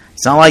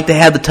 It's not like they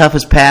have the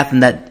toughest path in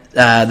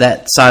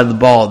that side of the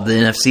ball, the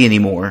NFC,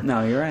 anymore.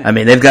 No, you're right.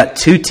 They've got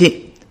 2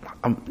 teams.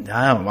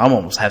 I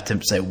almost have to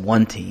say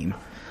 1 team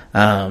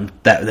that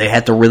they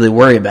have to really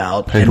worry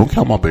about. Hey, don't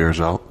count my Bears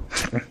out.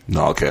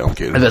 No, okay, I'm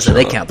kidding. I was going to say,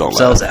 they count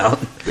themselves out.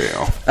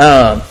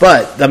 Damn.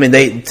 But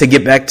they to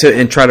get back to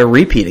and try to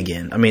repeat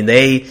again.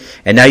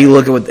 And now you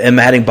look at them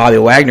adding Bobby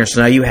Wagner.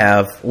 So now you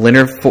have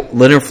Leonard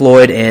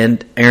Floyd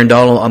and Aaron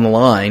Donald on the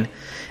line,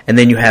 and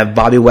then you have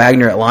Bobby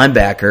Wagner at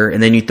linebacker,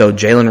 and then you throw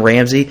Jalen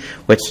Ramsey,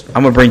 which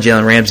I'm going to bring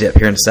Jalen Ramsey up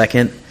here in a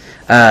second.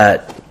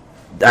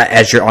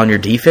 As you're on your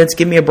defense,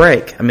 give me a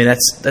break.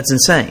 That's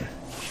insane.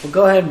 Well,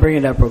 go ahead and bring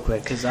it up real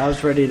quick because I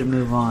was ready to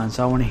move on,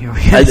 so I want to hear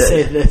what you have to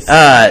say to this.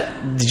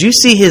 Did you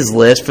see his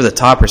list for the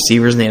top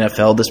receivers in the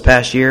NFL this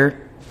past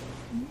year?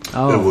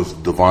 Oh. It was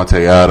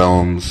Devontae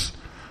Adams.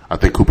 I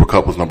think Cooper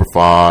Kupp was number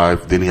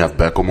 5. Then he had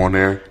Beckham on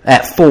there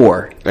at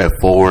 4.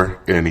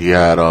 And he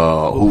had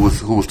who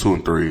was 2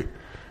 and 3.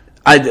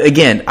 I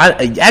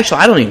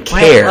don't even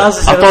care.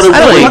 Let's stop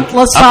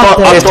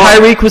there.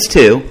 Tyreek was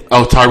 2.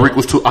 Oh, Tyreek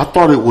was 2. I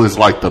thought it was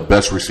the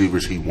best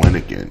receivers he went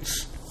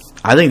against.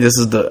 I think this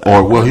is the.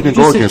 He didn't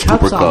go against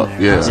Cooper Kupp.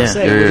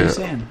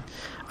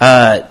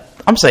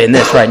 I'm saying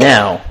this right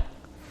now.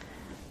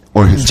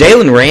 Or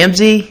Jalen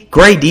Ramsey,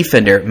 great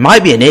defender,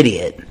 might be an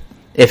idiot.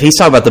 If he's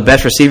talking about the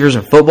best receivers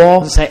in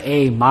football.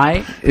 Say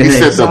might. He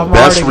said the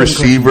best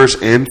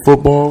receivers in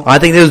football. I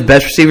think those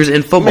best receivers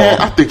in football. Man,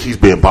 I think he's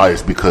being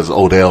biased because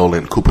Odell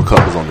and Cooper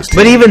Kupp was on this team.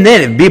 But even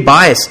then, if be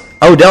biased,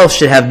 Odell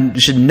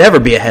should never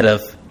be ahead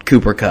of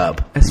Cooper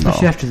Kupp.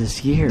 Especially after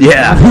this year.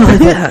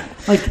 Yeah.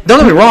 Like, don't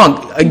get me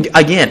wrong.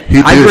 Again,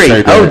 I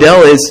agree.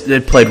 Odell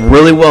played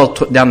really well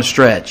down the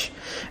stretch,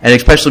 and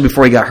especially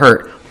before he got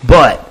hurt.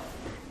 But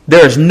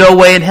there's no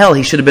way in hell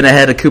he should have been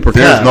ahead of Cooper Kupp.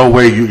 There's no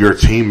way your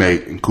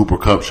teammate in Cooper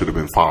Kupp should have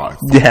been 5.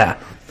 Yeah.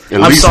 At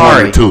least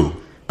 1 or 2.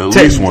 At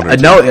least 1 or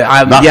 2.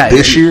 Not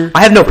this year.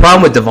 I have no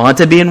problem with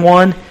Devonta being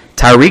 1.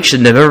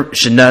 Tyreek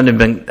should not have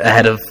been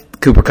ahead of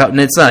Cooper Kupp, and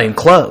it's not even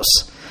close.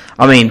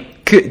 I mean,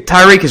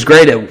 Tyreek is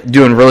great at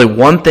doing really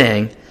one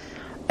thing,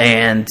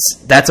 and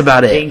that's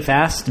about it. Being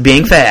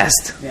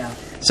fast. Yeah.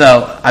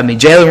 So, I mean,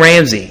 Jalen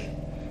Ramsey,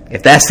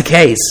 if that's the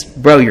case,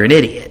 bro, you're an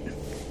idiot.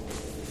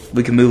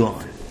 We can move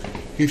on.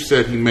 He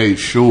said he made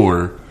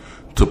sure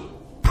to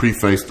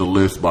preface the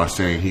list by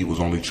saying he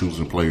was only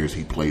choosing players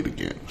he played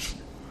against.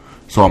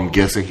 So I'm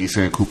guessing he's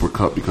saying Cooper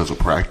Kupp because of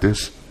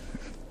practice.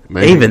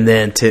 Maybe. Even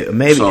then, too.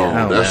 Maybe. So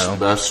I don't know.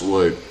 That's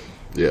what,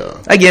 yeah.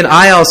 Again,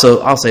 I'll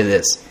say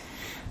this.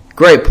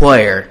 Great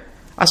player.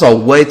 I saw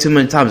way too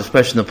many times,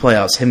 especially in the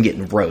playoffs, him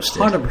getting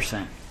roasted.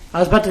 100%. I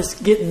was about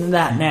to get into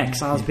that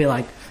next. I was be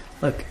like,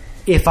 look,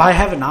 if I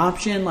have an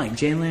option, like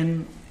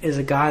Jalen is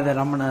a guy that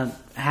I'm going to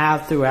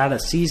have throughout a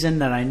season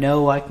that I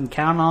know I can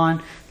count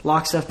on,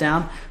 lock stuff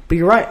down. But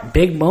you're right,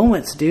 big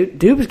moments, dude.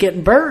 Dude was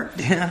getting burnt.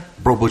 Yeah.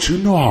 Bro, but you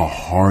know how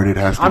hard it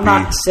has to be. I'm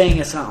not saying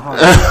it's not hard.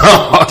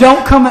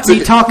 Don't come at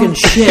me talking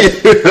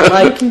shit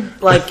like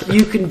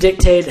you can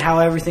dictate how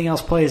everything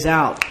else plays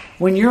out.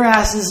 When your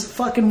ass is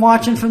fucking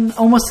watching from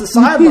almost the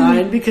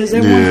sideline because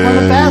everyone's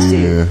running past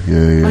you.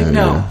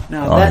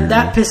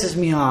 That pisses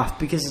me off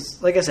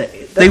because, like I said,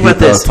 think about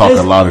this. Talk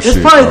a lot of shit.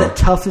 It's probably the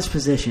toughest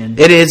position.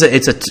 It is.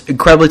 It's an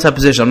incredibly tough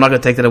position. I'm not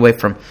going to take that away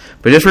from.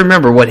 But just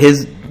remember what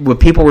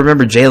people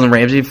remember Jalen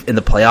Ramsey in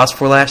the playoffs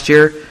for last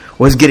year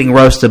was getting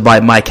roasted by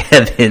Mike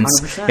Evans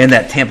 100%. In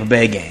that Tampa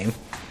Bay game.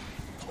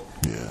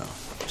 Yeah.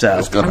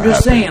 So I'm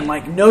just saying,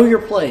 like, know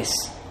your place.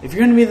 If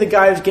you're going to be the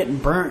guy who's getting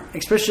burnt,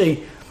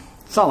 especially.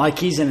 It's not like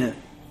he's in it.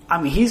 I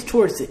mean, he's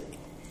towards the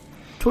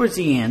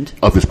end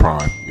of his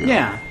prime.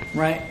 Yeah,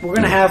 right. We're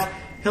gonna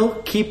he'll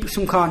keep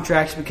some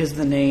contracts because of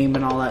the name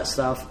and all that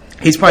stuff.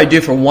 He's probably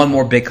due for one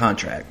more big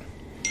contract.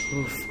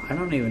 Oof, I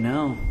don't even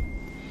know.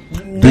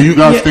 Do you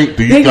guys think?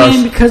 Big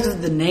name because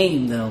of the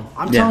name, though.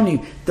 I'm telling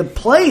you, the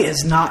play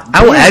is not.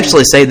 I will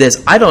actually say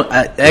this. I'm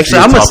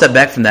gonna step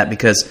back from that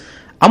because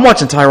I'm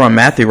watching Tyrann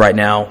Mathieu right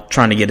now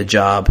trying to get a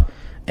job,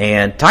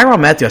 and Tyrann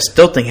Mathieu I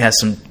still think has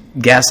some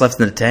gas left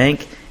in the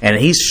tank. And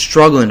he's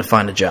struggling to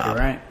find a job.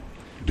 You're right.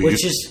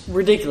 Which is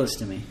ridiculous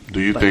to me. Do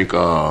you think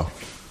Jalen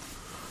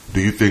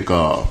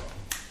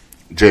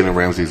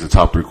Ramsey is a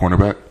top 3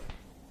 cornerback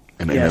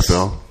in the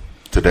NFL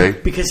today?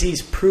 Because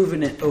he's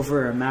proven it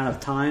over an amount of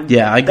time.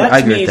 Yeah, I agree with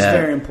that. To me, it's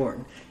very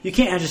important. You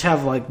can't just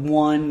have like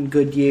 1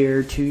 good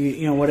year,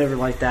 2, whatever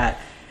like that.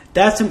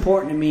 That's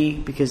important to me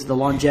because of the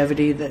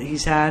longevity that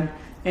he's had.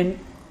 And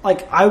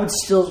like I would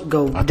still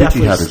go. I think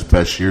he had his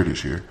best year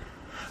this year.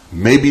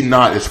 Maybe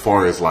not as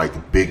far as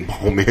like big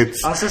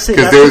moments, because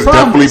there's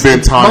definitely been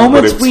times,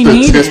 but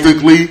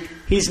statistically,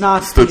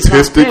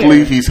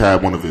 he's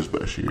had one of his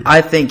best years.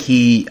 I think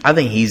he's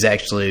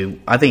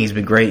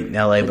been great in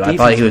LA, but I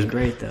thought he was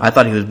great. Though. I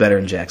thought he was better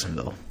in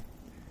Jacksonville.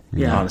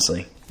 Yeah,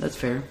 honestly, that's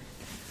fair.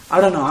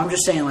 I don't know. I'm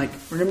just saying, like,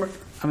 remember.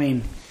 I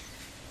mean,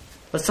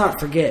 let's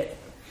not forget.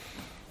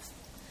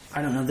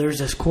 I don't know. There's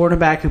this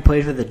quarterback who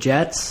played for the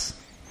Jets.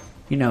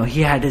 He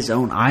had his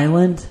own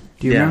island.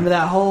 Do you remember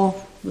that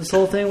this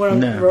whole thing? What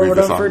I'm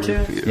referring to?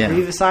 Yeah.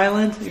 Revis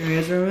Island? You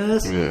guys remember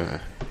this?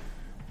 Yeah.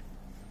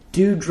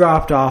 dude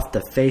dropped off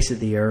the face of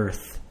the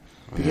earth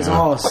because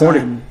all of a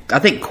sudden, I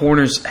think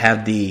corners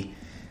have the.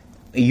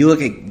 You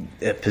look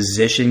at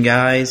position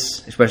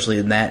guys, especially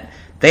in that,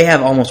 they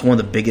have almost one of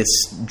the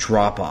biggest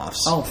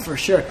drop-offs. Oh, for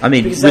sure. I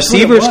mean,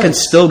 receivers can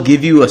still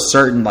give you a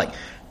certain, like,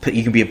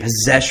 you can be a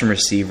possession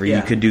receiver. Yeah.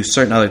 You could do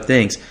certain other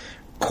things.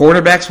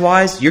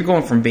 Quarterbacks-wise, you're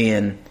going from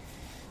being,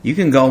 you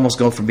can almost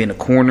go from being a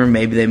corner,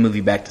 maybe they move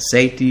you back to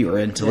safety or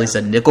into at least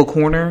a nickel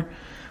corner.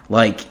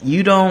 Like,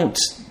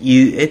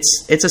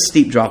 it's a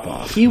steep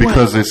drop-off.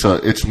 Because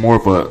it's more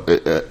of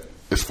a,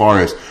 as far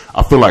as,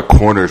 I feel like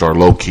corners are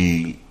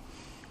low-key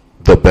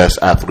the best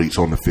athletes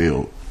on the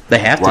field. They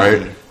have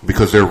to be.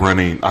 Because they're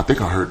running, I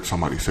think I heard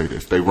somebody say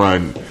this, they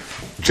run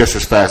just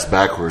as fast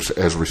backwards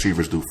as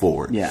receivers do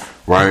forward. Yeah.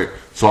 Right?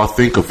 So I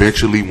think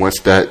eventually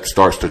once that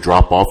starts to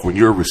drop off, when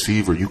you're a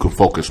receiver, you can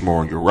focus more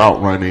on your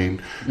route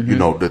running, you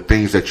know, the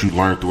things that you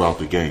learn throughout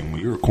the game.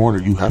 When you're a corner,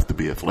 you have to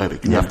be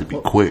athletic. You have to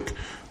be quick.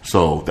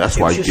 So that's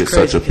why you get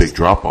such a big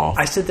drop off.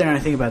 I sit there and I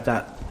think about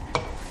that.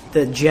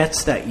 The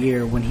Jets that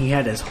year when he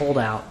had his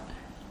holdout,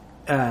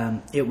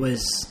 it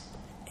was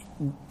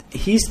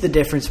he's the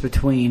difference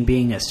between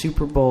being a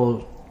Super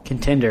Bowl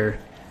contender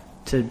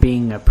to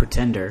being a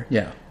pretender.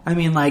 Yeah. I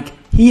mean, like,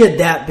 he had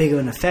that big of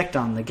an effect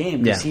on the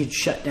game because Yeah. he'd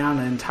shut down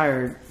an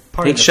entire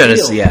part He of the shut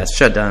field.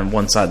 shut down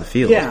one side of the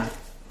field. Yeah.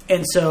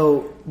 And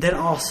so then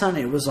all of a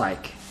sudden it was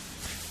like,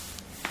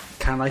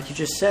 kind of like you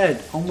just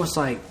said, almost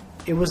like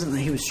it wasn't that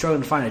he was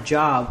struggling to find a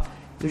job.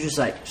 He was just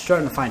like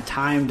struggling to find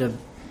time to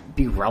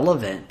be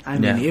relevant. I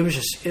mean, it was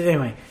just,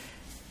 anyway,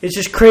 it's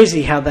just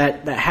crazy how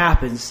that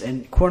happens.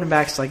 And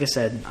quarterbacks, like I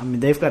said, I mean,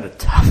 they've got a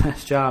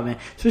tough-ass job, man.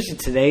 Especially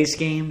today's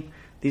game.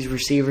 These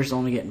receivers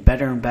only getting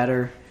better and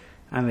better.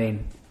 I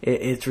mean,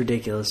 it's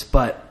ridiculous.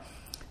 But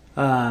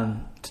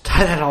to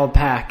tie that all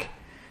back,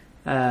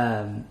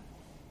 I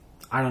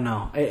don't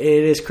know. It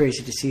is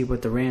crazy to see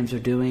what the Rams are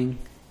doing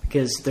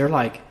because they're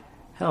like,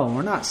 hell,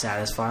 we're not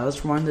satisfied.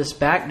 Let's run this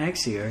back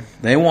next year.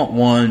 They want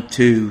 1,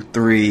 2,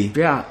 3.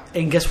 Yeah,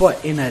 and guess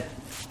what? In a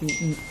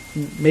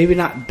maybe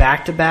not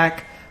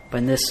back-to-back, but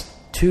in this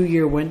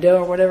 2-year window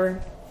or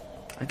whatever,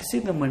 I can see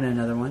them winning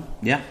another one.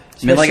 Yeah.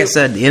 I mean, like I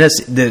said, the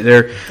NFC,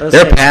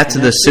 their path to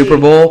the NFC, Super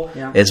Bowl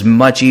yeah. is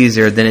much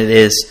easier than it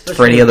is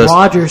for any of those.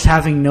 Rodgers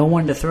having no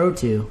one to throw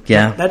to.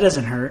 Yeah. That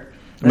doesn't hurt.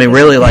 I mean,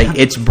 really, like,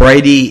 it's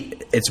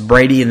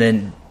Brady and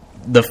then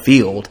the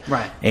field.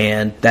 Right.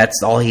 And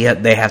that's all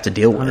they have to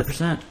deal with.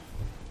 100%.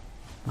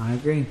 I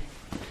agree.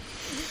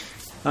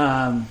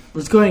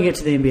 Let's go ahead and get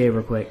to the NBA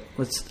real quick.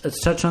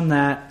 Let's touch on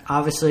that.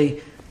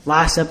 Obviously,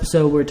 last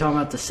episode we were talking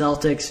about the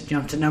Celtics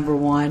jumped to number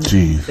 1.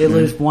 Jeez. They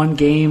lose one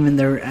game and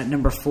they're at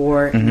number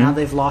 4. And now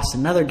they've lost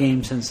another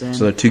game since then.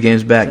 So they're 2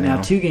 games back So now.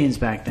 now 2 games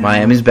back now.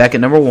 Miami's back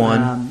at number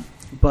 1.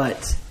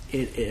 But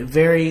it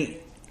very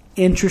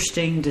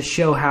interesting to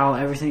show how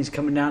everything's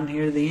coming down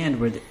here to the end,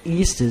 where the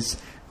East is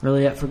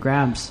really up for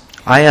grabs.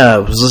 I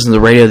was listening to the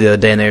radio the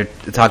other day, and they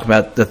were talking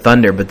about the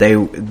Thunder, but they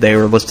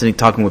were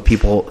talking with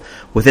people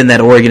within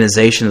that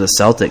organization of the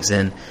Celtics,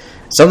 and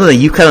something that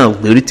you kind of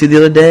alluded to the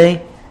other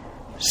day,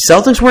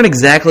 Celtics weren't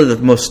exactly the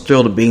most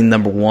thrilled at being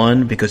number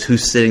 1 because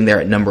who's sitting there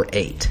at number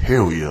 8?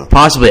 Hell yeah.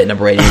 Possibly at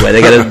number 8 anyway.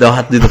 They'll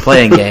have to do the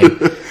playing game.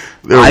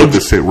 They'll have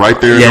to sit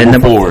right there at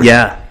number 4.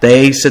 Yeah,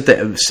 they sit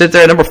there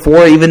at number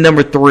 4, even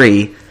number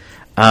 3.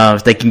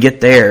 If they can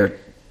get there,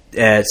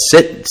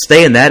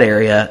 stay in that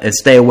area and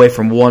stay away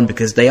from 1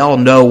 because they all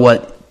know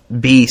what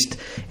beast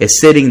is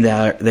sitting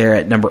there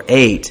at number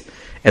 8.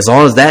 As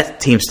long as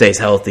that team stays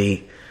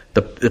healthy,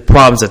 the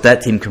problems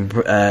that team can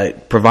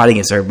provide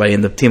against everybody,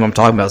 and the team I'm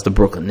talking about is the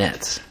Brooklyn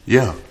Nets.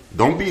 Yeah,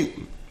 don't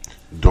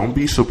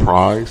be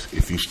surprised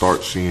if you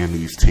start seeing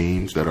these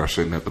teams that are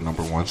sitting at the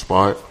number 1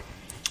 spot.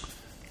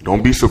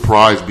 Don't be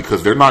surprised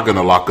because they're not going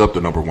to lock up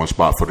the number 1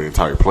 spot for the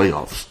entire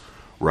playoffs,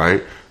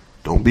 right?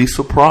 Don't be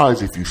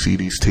surprised if you see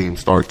these teams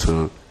start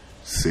to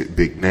sit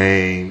big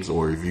names,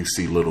 or if you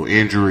see little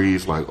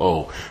injuries like,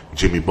 oh,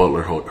 Jimmy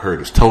Butler hurt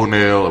his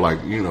toenail, like,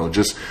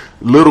 just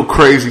little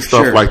crazy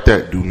stuff like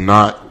that. Do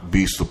not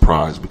be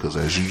surprised because,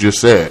 as you just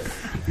said,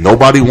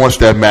 nobody wants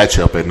that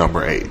matchup at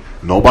number 8.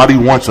 Nobody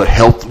wants a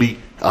healthy,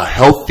 not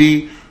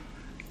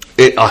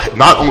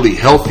only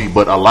healthy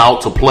but allowed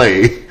to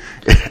play,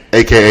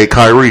 aka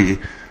Kyrie.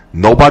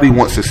 Nobody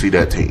wants to see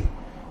that team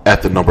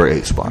at the number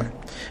 8 spot.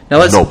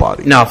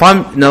 Nobody. Now,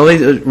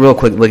 real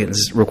quick, look at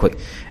this real quick.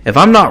 If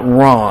I'm not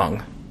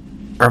wrong,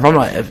 or if I'm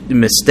not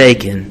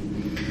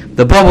mistaken,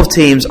 the bubble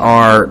teams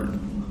are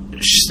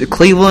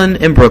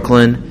Cleveland and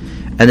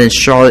Brooklyn, and then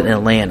Charlotte and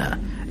Atlanta.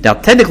 Now,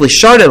 technically,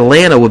 Charlotte and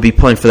Atlanta would be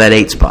playing for that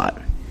 8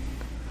 spot.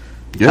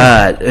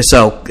 Yeah.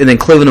 And then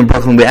Cleveland and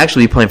Brooklyn would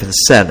actually be playing for the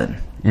 7.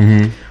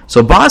 Mm-hmm.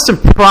 So Boston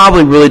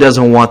probably really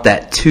doesn't want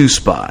that 2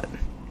 spot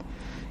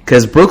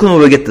because Brooklyn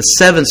will get the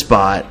 7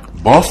 spot.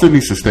 Boston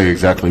needs to stay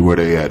exactly where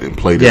they at and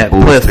play the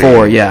Bulls play team.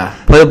 4, yeah.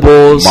 Play the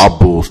Bulls. My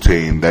Bulls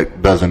team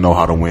that doesn't know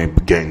how to win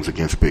games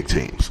against big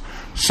teams.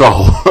 So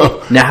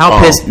now,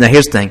 how pissed? Now,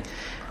 here's the thing.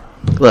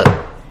 Look,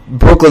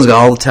 Brooklyn's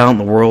got all the talent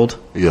in the world.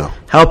 Yeah.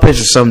 How pissed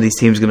are some of these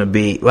teams going to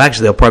be? Well,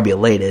 actually, they'll probably be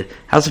elated.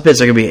 How's the pissed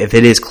they're going to be if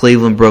it is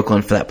Cleveland,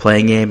 Brooklyn for that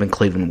playing game and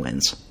Cleveland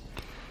wins?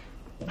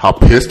 How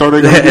pissed are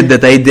they going to be? That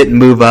they didn't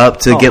move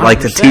up to get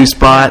like the 2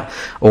 spot,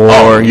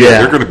 or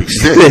they're going to be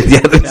sick.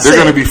 They're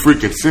going to be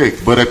freaking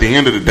sick. But at the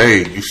end of the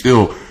day, you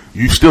still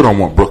don't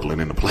want Brooklyn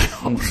in the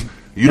playoffs.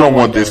 You don't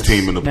want this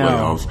team in the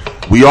playoffs.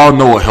 We all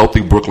know a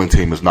healthy Brooklyn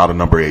team is not a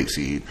number 8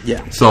 seed.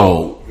 Yeah.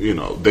 So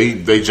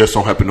they just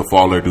don't happen to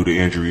fall there due to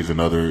injuries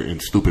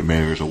and stupid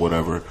managers or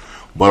whatever.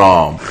 But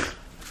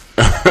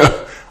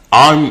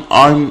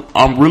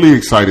I'm really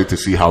excited to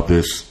see how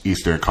this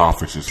Eastern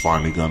Conference is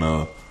finally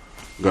gonna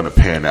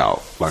pan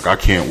out. Like, I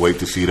can't wait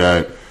to see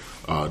that.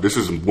 This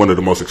is one of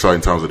the most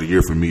exciting times of the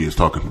year for me, is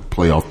talking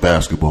playoff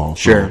basketball.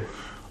 Sure.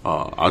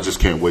 So, I just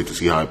can't wait to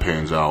see how it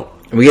pans out.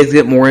 We get to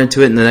get more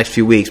into it in the next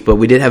few weeks, but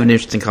we did have an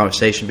interesting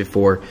conversation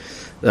before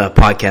the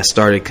podcast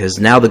started because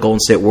now the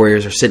Golden State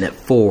Warriors are sitting at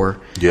 4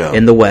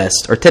 in the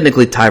West, or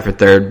technically tied for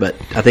 3rd, but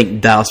I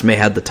think Dallas may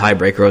have the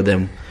tiebreaker of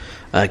them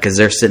because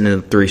they're sitting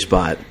in the 3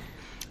 spot.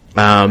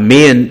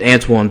 Me and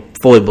Antoine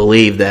fully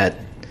believe that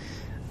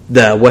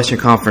the Western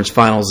Conference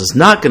Finals is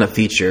not going to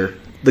feature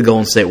the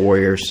Golden State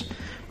Warriors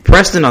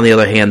Preston, on the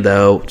other hand,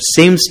 though,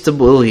 seems to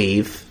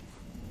believe,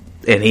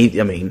 and it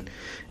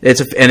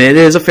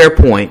is a fair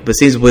point, but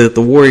seems to believe that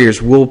the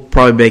Warriors will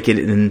probably make it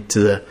into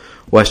the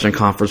Western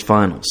Conference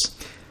Finals.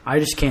 I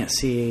just can't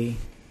see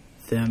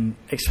them,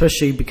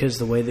 especially because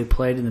the way they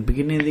played in the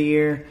beginning of the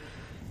year.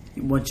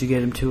 Once you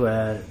get them to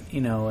a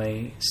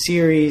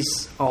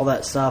series, all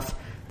that stuff,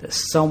 that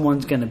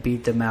someone's going to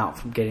beat them out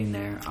from getting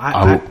there.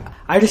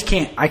 I just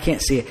can't. I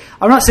can't see it.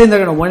 I'm not saying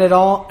they're going to win it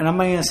all, and I'm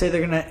not going to say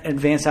they're going to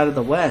advance out of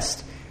the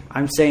West.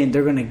 I'm saying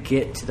they're going to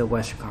get to the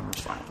Western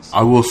Conference Finals.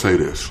 I will say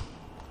this,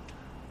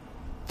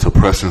 to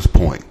Preston's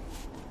point,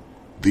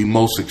 the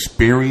most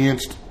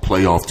experienced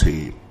playoff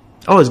team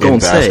is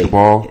Golden State.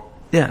 Basketball,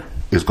 yeah,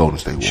 is Golden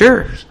State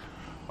Warriors.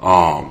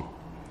 Sure.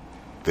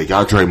 They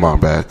got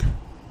Draymond back,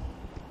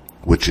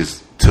 which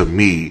is, to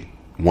me,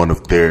 one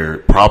of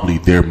probably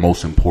their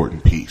most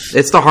important piece.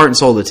 It's the heart and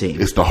soul of the team.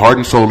 It's the heart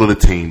and soul of the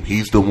team.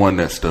 He's the one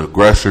that's the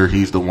aggressor.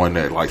 He's the one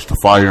that likes to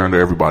fire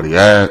under everybody's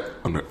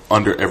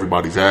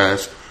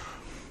ass.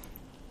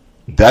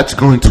 That's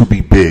going to be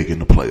big in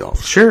the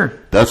playoffs. Sure.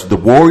 That's the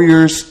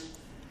Warriors,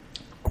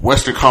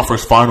 Western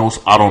Conference Finals.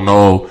 I don't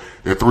know.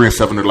 They're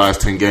 3-7 in their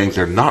last 10 games.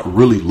 They're not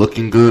really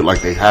looking good,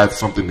 like they have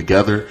something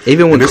together.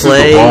 Even when this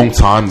Clay, is the wrong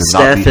time to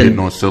Steph, not be hitting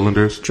on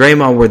cylinders.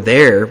 Draymond were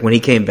there when he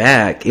came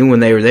back. Even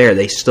when they were there,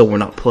 they still were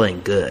not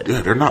playing good.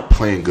 Yeah, they're not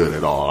playing good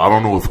at all. I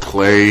don't know if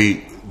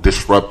Clay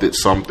disrupted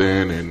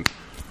something, and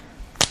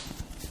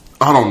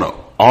I don't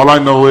know. All I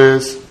know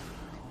is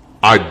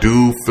I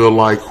do feel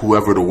like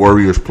whoever the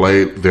Warriors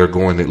play, they're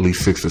going at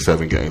least 6 to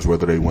 7 games,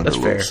 whether they win or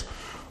lose.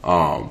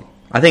 I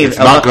think it's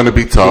not going to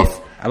be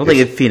tough. I don't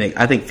think Phoenix.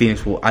 I think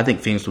Phoenix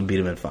will beat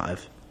them in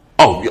 5.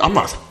 Oh, I'm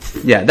not.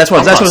 Yeah, that's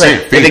what I'm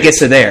saying. If it gets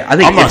to there, I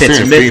think I'm not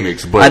saying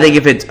Phoenix, but I think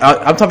if it's,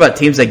 I'm talking about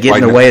teams that get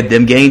in the way of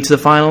them getting to the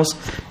finals.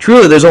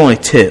 Truly, there's only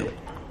 2.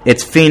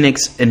 It's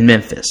Phoenix and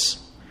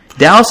Memphis.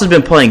 Dallas has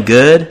been playing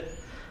good,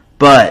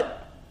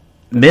 but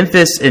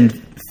Memphis and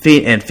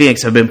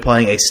Phoenix have been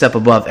playing a step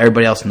above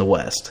everybody else in the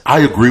West. I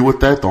agree with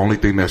that. The only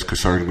thing that's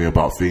concerning me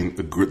about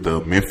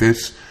the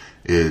Memphis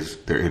is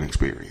their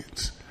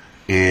inexperience.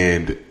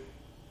 And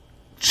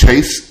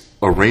Chase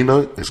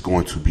Arena is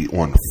going to be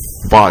on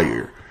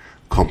fire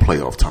come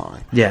playoff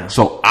time. Yeah.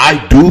 So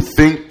I do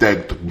think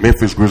that the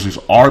Memphis Grizzlies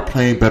are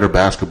playing better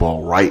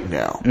basketball right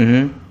now.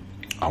 Mm-hmm.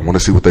 I want to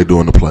see what they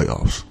do in the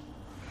playoffs.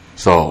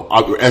 So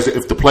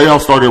if the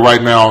playoffs started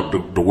right now,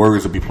 the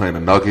Warriors would be playing the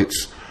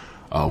Nuggets,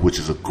 which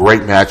is a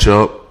great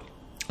matchup.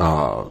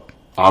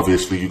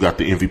 Obviously, you got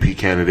the MVP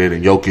candidate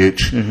in Jokic.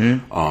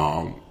 Mm-hmm.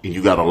 And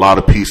you got a lot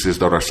of pieces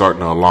that are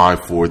starting to align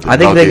for the Nuggets. I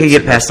think they can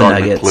get past the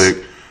Nuggets.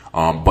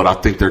 But I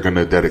think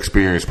that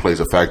experience plays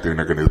a factor, and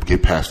they're going to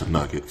get past the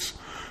Nuggets.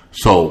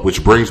 So,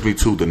 which brings me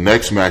to the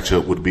next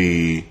matchup it'd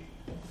be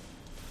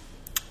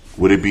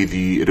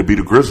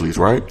the Grizzlies,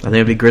 right? I think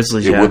it'd be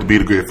Grizzlies, It would be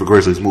if the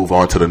Grizzlies move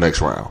on to the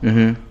next round.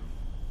 Mm-hmm.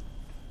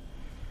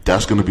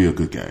 That's going to be a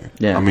good game.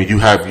 Yeah. I mean, you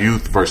have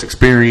youth versus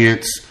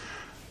experience,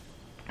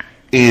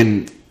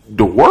 and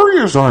the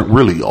Warriors aren't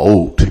really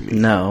old to me.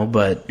 No,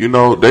 but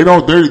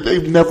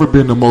they've never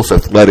been the most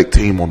athletic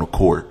team on the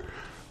court,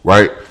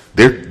 right?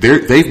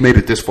 They've made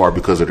it this far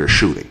because of their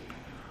shooting.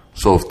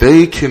 So if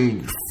they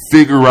can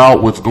figure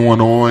out what's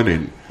going on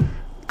and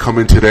come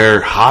into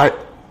their hot,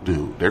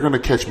 dude, they're going to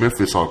catch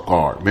Memphis off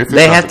guard.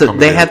 They have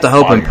to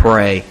hope and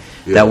pray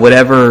that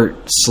whatever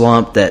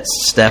slump that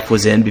Steph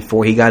was in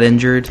before he got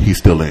injured, he's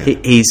still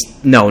in.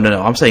 No.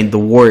 I'm saying the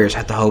Warriors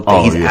have to hope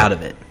that he's out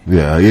of it.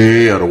 Yeah.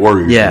 The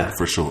Warriors,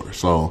 for sure.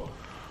 So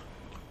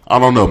I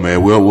don't know,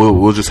 man.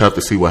 We'll just have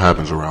to see what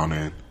happens around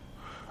then.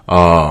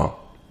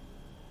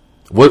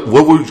 What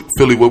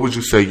would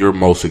you say you're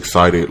most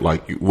excited?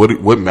 Like, what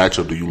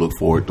matchup do you look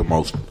forward the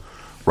most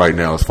right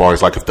now? As far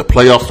as like if the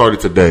playoffs started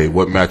today,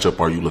 what matchup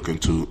are you looking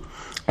to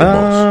the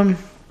most?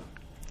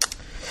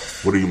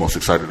 What are you most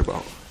excited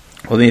about?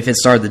 Well, I mean, if it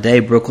started today,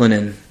 Brooklyn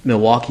and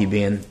Milwaukee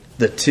being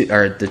the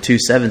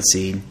 2-7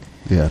 seed.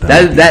 Yeah,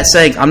 that's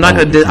saying I'm not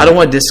going to. I don't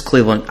want to diss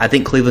Cleveland. I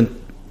think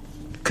Cleveland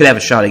could have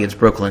a shot against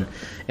Brooklyn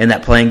in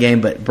that playing game,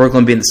 but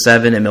Brooklyn being the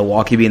 7 and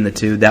Milwaukee being the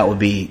 2, that would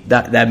be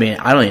that. I mean,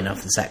 I don't even know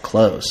if it's that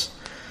close.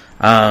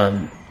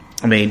 I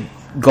mean,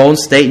 Golden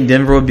State and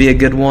Denver would be a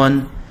good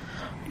one.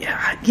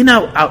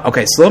 Yeah,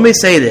 okay. So let me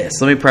say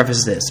this. Let me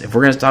preface this. If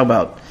we're going to talk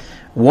about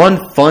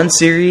one fun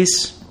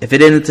series, if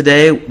it ended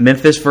today,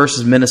 Memphis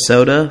versus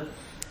Minnesota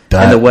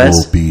in the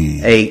West, will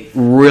be a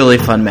really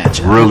fun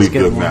matchup. Really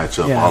good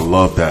matchup. Yeah. I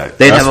love that.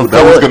 That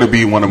was going to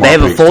be one of my. They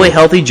have a fully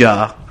healthy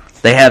Ja.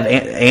 They have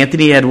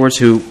Anthony Edwards,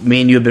 who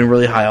me and you have been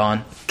really high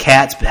on.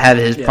 Cat's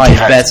having his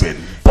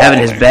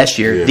best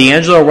year. Yeah.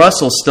 D'Angelo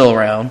Russell's still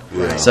around.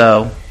 Yeah.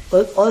 So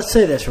let's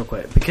say this real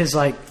quick, because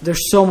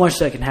there's so much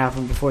that can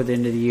happen before the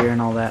end of the year and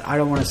all that. I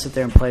don't want to sit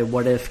there and play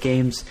what if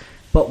games.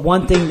 But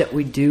one thing that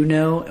we do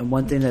know, and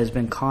one thing that has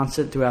been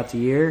constant throughout the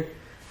year,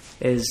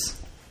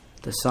 is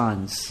the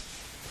Suns.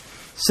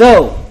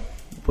 So,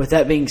 with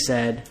that being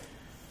said,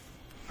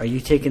 are you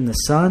taking the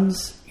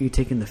Suns? Or are you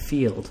taking the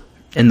field?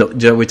 And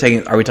are we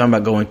talking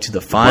about going to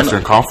the final?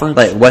 Western Conference?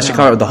 Like Western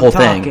Conference, the whole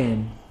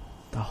thing.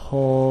 The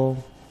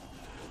whole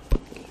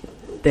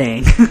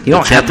thing. You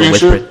don't have to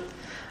whisper it.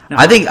 No.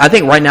 I think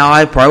right now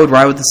I probably would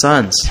ride with the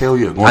Suns. Hell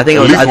yeah. I think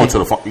going to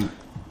the final.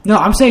 No,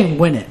 I'm saying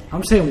win it.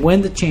 I'm saying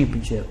win the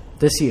championship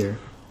this year.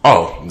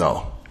 Oh,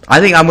 no.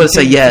 I think I'm going to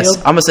say yes.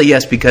 I'm going to say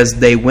yes because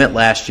they went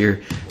last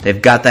year. They've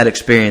got that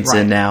experience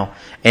in now.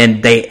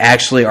 And they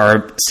actually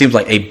seems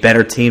like a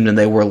better team than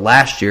they were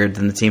last year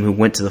than the team who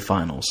went to the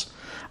finals.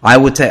 I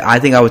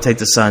think I would take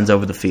the Suns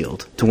over the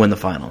field to win the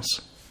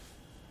finals.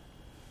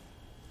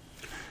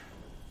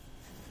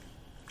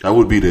 That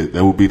would be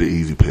the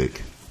easy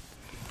pick.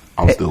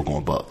 I'm still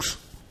going Bucks.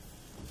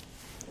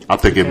 I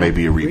think it may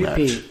be a rematch.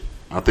 Repeat.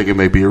 I think it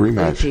may be a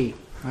rematch. Repeat.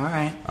 All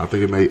right. I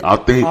think it may.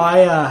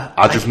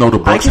 I just know the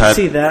Bucks I can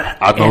see that.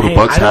 I know the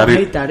Bucks had it. I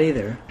don't hate that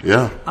either.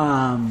 Yeah.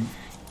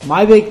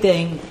 My big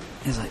thing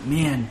is like,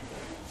 man,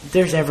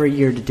 there's every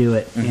year to do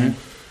it. Man,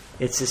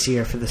 it's this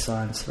year for the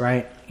Suns,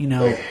 right? You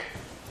know,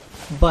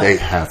 but they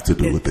have to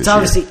do it this year. It's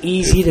obviously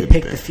easy to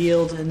pick the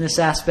field in this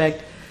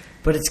aspect,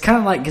 but it's kind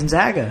of like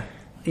Gonzaga.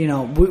 You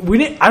know, we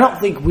didn't. I don't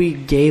think we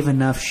gave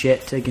enough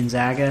shit to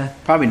Gonzaga.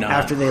 Probably not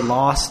after they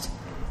lost,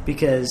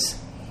 because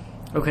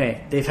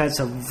they've had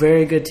some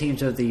very good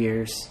teams over the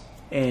years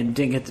and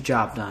didn't get the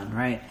job done.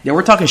 Right? Yeah,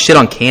 we're talking shit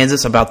on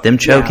Kansas about them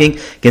choking.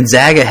 Yeah.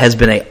 Gonzaga has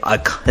been a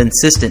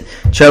consistent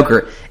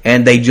choker,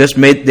 and they just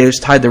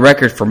tied the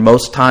record for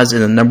most times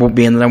in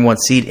being the number one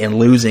seed and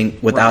losing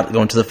without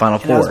going to the Final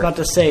Four. I was about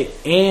to say,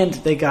 and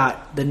they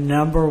got the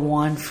number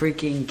one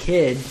freaking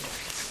kid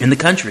in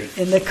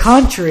the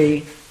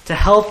country. To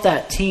help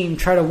that team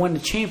try to win the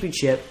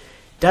championship.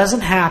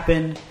 Doesn't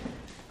happen.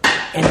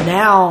 And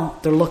now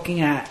they're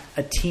looking at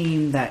a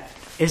team that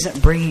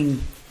isn't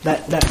bringing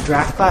that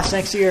draft class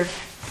next year.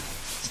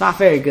 It's not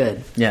very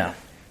good. Yeah.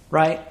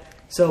 Right?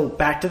 So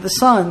back to the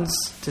Suns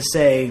to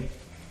say,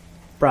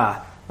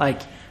 bruh,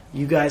 like,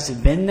 you guys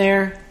have been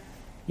there.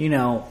 You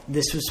know,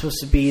 this was supposed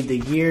to be the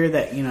year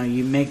that, you know,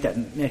 you make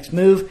that next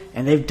move.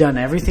 And they've done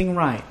everything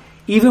right.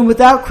 Even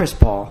without Chris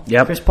Paul.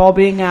 Yep. Chris Paul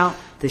being out.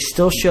 They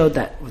still showed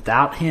that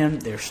without him,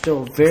 they're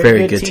still a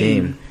very good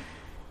team.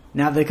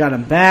 Now they got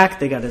him back.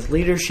 They got his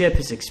leadership,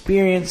 his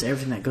experience,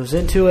 everything that goes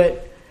into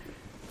it.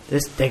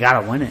 They got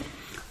to win it.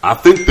 I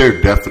think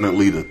they're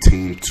definitely the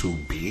team to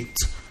beat,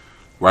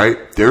 right?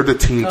 They're the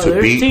team to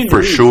beat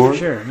for sure. For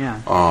sure,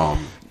 yeah.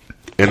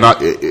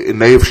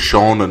 And they've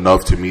shown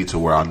enough to me to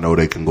where I know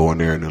they can go in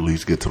there and at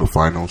least get to the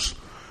finals.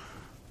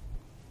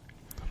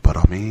 But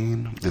I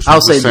mean, this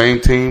is the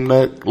same team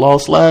that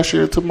lost last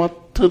year to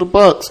the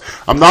Bucks.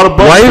 I'm not a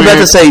Bucks fan. Why are you about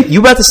to say? You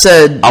about to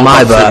say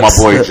my Bucks?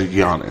 My boy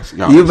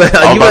Giannis. You about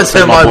to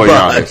say my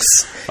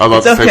Bucks? I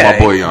was about to say my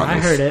boy Giannis. I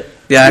heard it.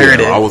 Yeah, I heard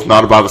it. I was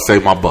not about to say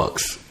my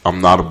Bucks.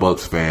 I'm not a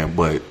Bucks fan,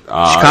 but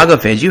Chicago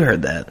fans, you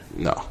heard that?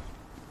 No,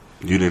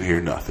 you didn't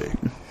hear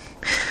nothing.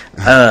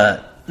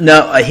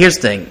 No. Here's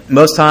the thing.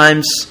 Most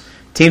times,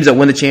 teams that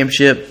win the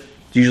championship,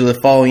 usually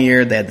the following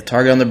year, they have the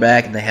target on their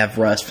back and they have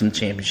rust from the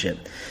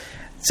championship.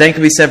 Same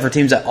can be said for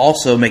teams that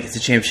also make it to the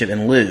championship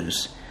and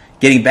lose.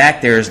 Getting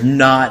back there is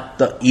not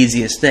the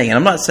easiest thing. And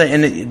I'm not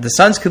saying the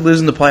Suns could lose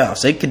in the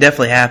playoffs. It could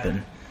definitely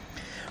happen.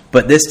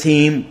 But this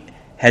team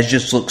has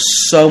just looked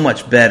so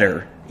much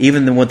better,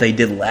 even than what they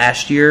did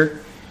last year.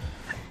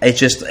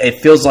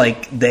 It feels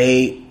like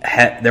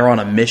they're on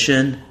a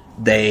mission.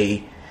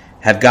 They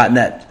have gotten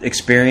that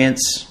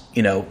experience.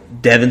 You know,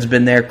 Devin's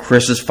been there.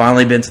 Chris has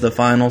finally been to the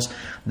finals.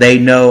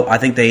 I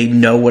think they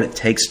know what it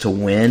takes to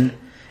win.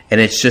 And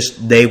it's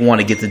just they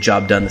want to get the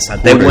job done this time.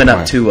 They went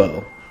up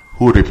 2-0.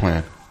 Who are they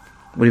playing?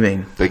 What do you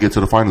mean? They get to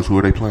the finals. Who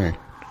are they playing?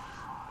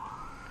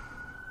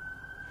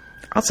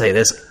 I'll say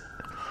this.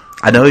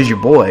 I know he's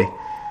your boy.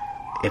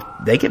 If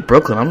they get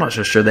Brooklyn, I'm not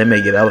so sure they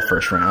may get out of the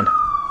first round.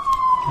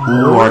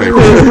 Who are they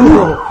playing?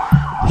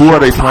 Who are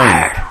they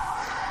playing?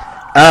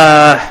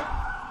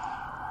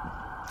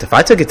 If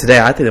I took it today,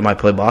 I think they might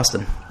play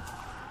Boston.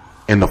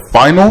 In the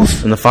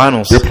finals? In the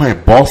finals. They're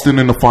playing Boston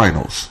in the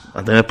finals. I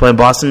think they're playing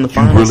Boston in the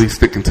finals. You're really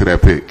sticking to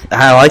that pick.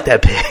 I like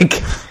that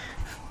pick.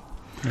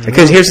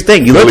 Because here's the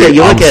thing. You look at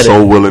I'm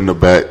so willing to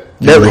bet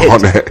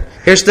on that.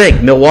 Here's the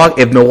thing.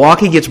 If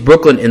Milwaukee gets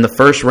Brooklyn in the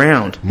first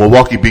round.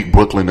 Milwaukee beat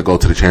Brooklyn to go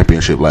to the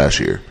championship last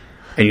year.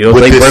 And you don't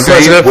think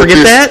Brooklyn's going to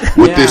forget that?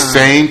 With this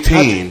same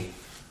team.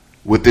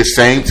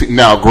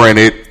 Now,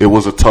 granted, it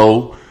was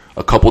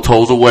a couple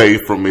toes away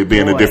from it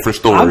being a different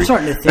story. I'm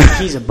starting to think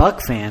he's a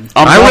Buck fan.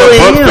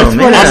 I'm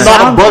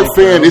not a Buck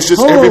fan. It's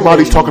just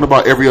everybody's talking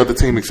about every other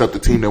team except the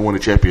team that won the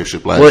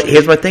championship last year.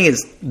 Here's my thing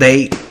is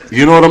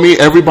You know what I mean?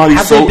 Everybody's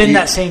Have they been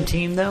that same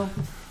team, though?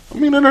 I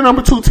mean, they're the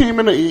number 2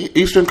 team in the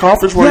Eastern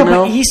Conference right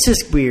now. Yeah, but East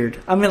is weird.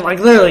 I mean, like,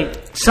 literally,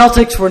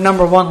 Celtics were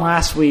number 1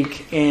 last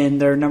week,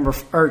 and they're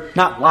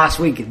not last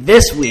week,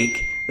 this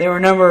week. They were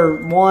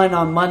number 1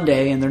 on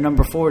Monday, and they're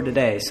number 4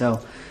 today.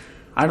 So,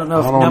 I don't know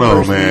if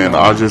numbers man.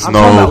 I'm talking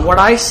about what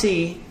I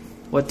see,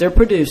 what they're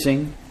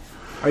producing.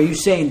 Are you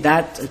saying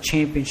that's a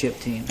championship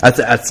team? I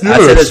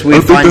said as we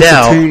find out.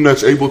 That's a team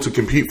that's able to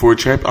compete for a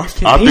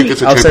championship. I think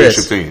it's a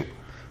championship team.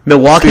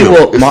 Milwaukee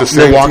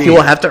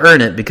will have to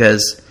earn it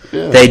because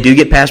they do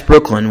get past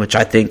Brooklyn, which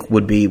I think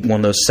would be one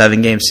of those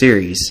 7-game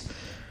series.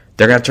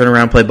 They're going to turn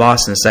around and play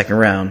Boston in the second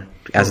round.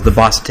 as the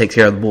Boston takes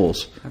care of the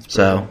Bulls.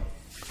 So.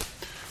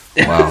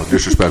 Wow,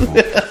 disrespectful.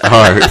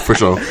 All right, for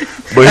sure.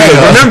 But hey,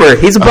 remember,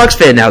 he's a Bucks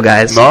fan now,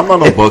 guys. No, I'm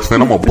not no Bucks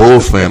fan. I'm a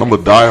Bulls fan. I'm a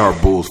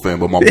diehard Bulls fan.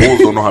 But my Bulls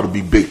don't know how to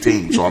be big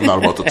teams, so I'm not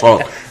about to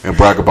talk and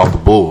brag about the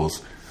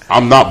Bulls.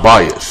 I'm not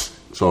biased,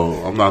 so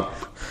I'm not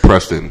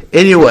Preston.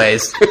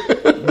 Anyways,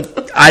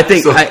 I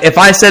think if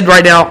I said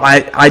right now,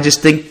 I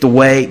just think the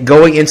way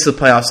going into the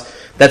playoffs,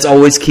 that's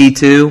always key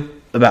too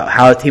about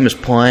how a team is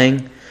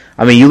playing.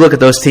 I mean, you look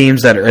at those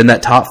teams that are in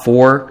that top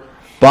 4.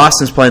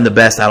 Boston's playing the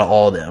best out of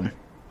all of them.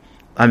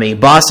 I mean,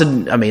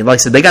 Boston, like I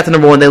said, they got the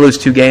number 1. They lose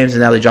 2 games,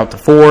 and now they dropped to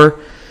 4.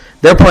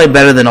 They're playing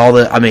better than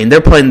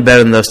they're playing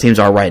better than those teams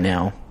are right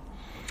now.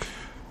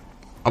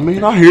 I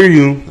mean, I hear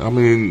you. I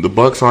mean, the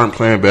Bucks aren't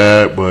playing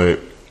bad, but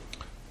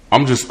I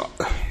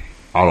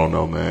don't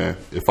know, man.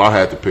 If I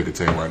had to pick a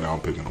team right now, I'm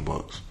picking the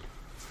Bucks.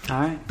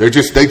 All right. They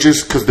just,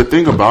 because the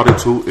thing about it,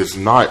 too, is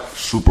not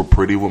super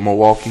pretty with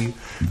Milwaukee.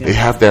 Yeah. They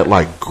have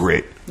that,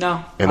 grit.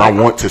 No. And I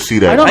want to see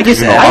that. I love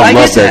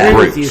that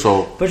grit. With you,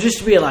 so, but just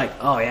to be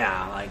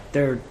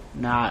they're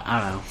not,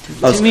 I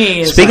don't know. To me,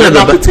 it's speaking of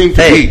the team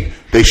to beat,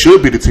 they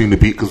should be the team to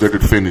beat because they're the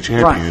defending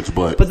champions.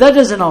 Right. But that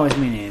doesn't always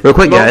mean anything. Real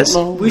quick, guys.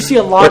 We see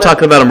a lot We're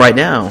talking about them right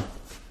now.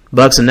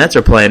 Bucks and Nets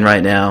are playing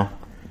right now.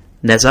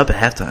 Nets up at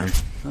halftime.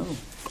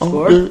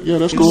 Score? Yeah,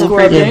 that's cool. Score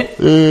update?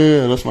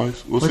 Yeah, that's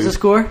nice. What's the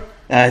score?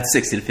 It's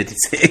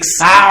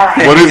 60-56. All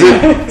right. What is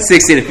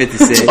it?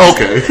 60-56.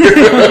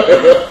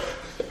 Okay.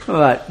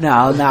 But no,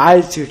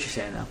 I see what you're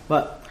saying though.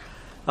 But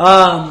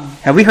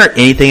have we heard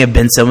anything if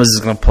Ben Simmons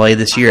is going to play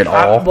this year at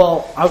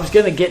all? I was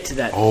going to get to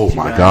that. Oh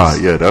my God!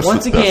 Yeah, that's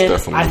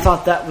definitely. I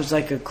thought that was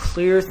a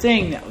clear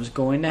thing that was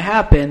going to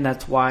happen.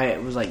 That's why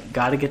it was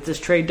got to get this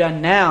trade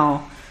done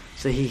now,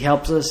 so he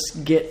helps us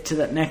get to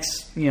that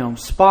next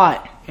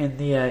spot in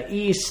the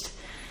East.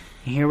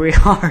 And here we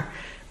are.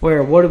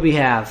 What do we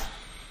have?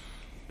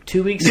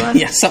 2 weeks left.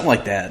 Yeah, something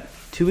like that.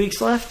 2 weeks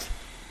left.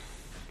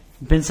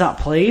 Ben's not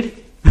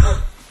played.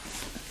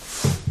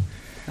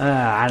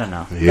 I don't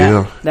know.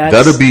 Yeah,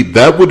 that would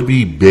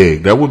be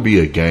big. That would be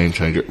a game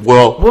changer.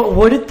 Well,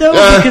 would it though?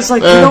 Because you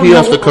don't he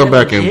know has to come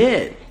back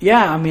and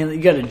yeah. I mean,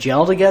 you got to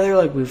gel together,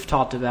 like we've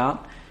talked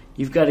about.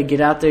 You've got to get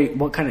out there.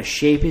 What kind of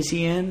shape is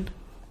he in?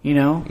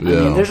 Yeah. I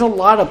mean, there's a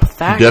lot of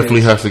factors. He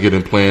definitely has to get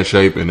in playing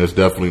shape, and it's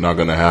definitely not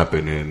going to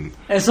happen. And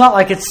it's not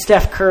like it's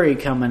Steph Curry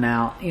coming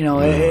out.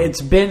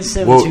 It's Ben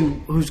Simmons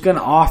who's going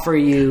to offer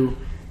you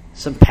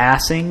some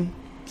passing,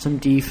 some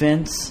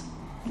defense,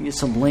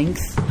 some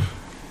length.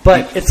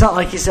 But it's not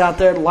like he's out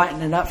there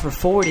lighting it up for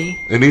 40.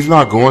 And he's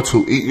not going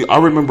to. I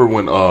remember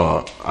when,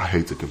 I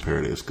hate to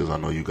compare this because I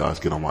know you guys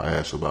get on my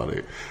ass about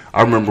it.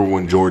 I remember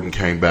when Jordan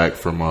came back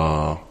from,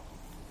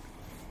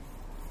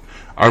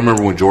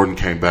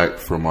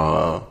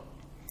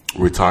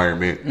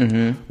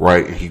 retirement,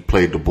 right? And he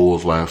played the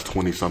Bulls last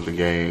 20-something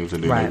games,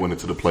 and then they went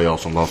into the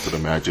playoffs and lost to the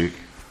Magic.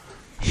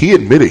 He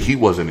admitted he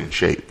wasn't in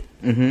shape,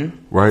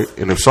 right?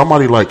 And if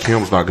somebody like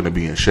him's not going to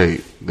be in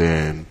shape,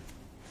 then...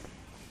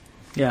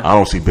 Yeah, I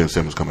don't see Ben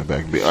Simmons coming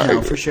back.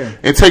 No, for sure.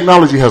 And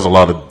technology has a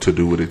lot to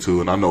do with it,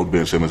 too. And I know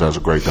Ben Simmons has a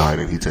great diet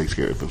and he takes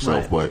care of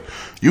himself. Right. But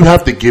you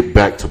have to get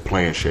back to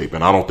playing shape.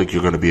 And I don't think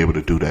you're going to be able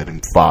to do that in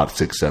 5,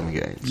 6, 7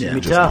 games. Yeah,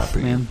 it's tough,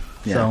 man.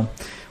 Yeah. So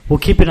we'll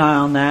keep an eye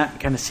on that,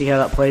 kind of see how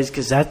that plays.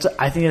 Because I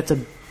think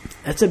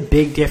that's a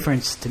big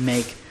difference to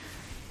make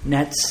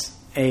Nets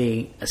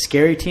a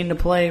scary team to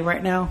play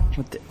right now,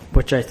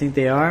 which I think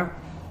they are,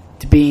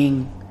 to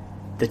being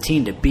the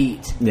team to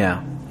beat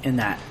in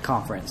that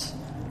conference.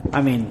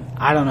 I mean,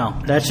 I don't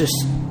know. That's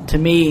just, to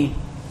me,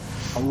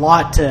 a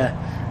lot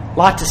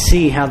to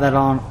see how that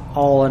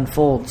all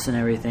unfolds and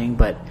everything.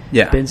 But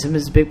Ben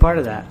Simmons is a big part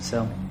of that.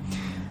 So,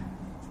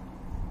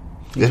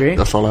 you agree?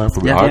 That's all I have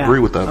for me. I agree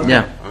with that. Okay.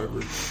 Yeah, I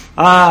agree.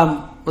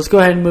 Let's go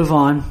ahead and move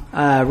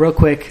on real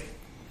quick.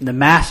 The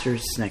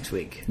Masters is next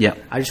week. Yeah,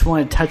 I just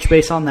want to touch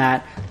base on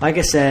that. Like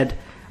I said,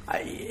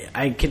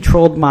 I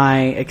controlled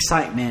my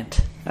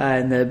excitement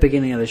in the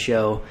beginning of the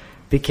show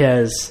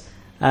because.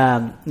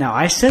 Now,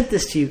 I sent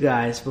this to you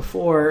guys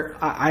before.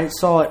 I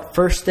saw it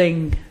first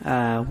thing,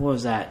 what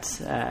was that,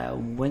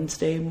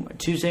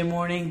 Tuesday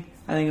morning,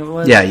 I think it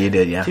was? Yeah, you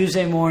did, yeah.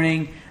 Tuesday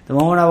morning. The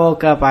moment I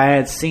woke up, I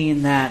had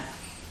seen that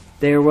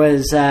there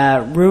was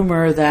a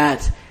rumor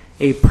that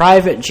a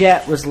private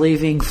jet was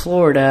leaving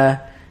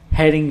Florida,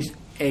 heading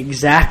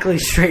exactly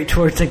straight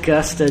towards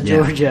Augusta,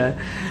 Georgia.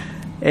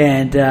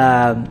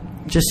 And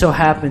just so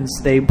happens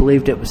they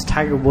believed it was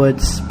Tiger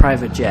Woods'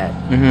 private jet.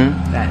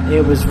 That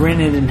it was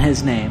rented in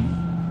his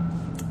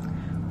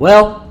name.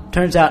 Well,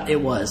 turns out it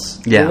was.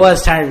 Yeah. It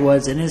was Tiger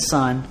Woods and his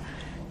son.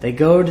 They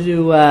go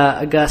to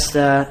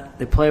Augusta.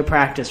 They play a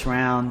practice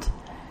round.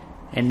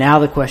 And now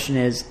the question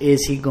is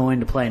he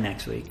going to play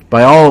next week?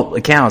 By all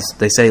accounts,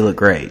 they say he looked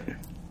great.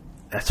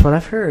 That's what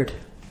I've heard.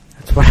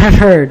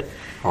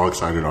 How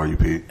excited are you,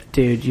 Pete?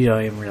 Dude, you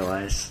don't even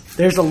realize.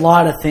 There's a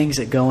lot of things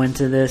that go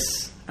into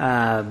this.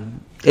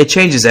 It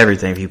changes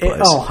everything if he plays.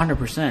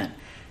 100%.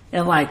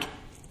 And,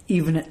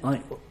 even,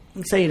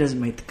 let's say he doesn't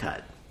make the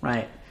cut,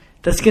 right?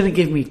 That's going to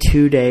give me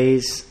 2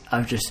 days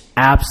of just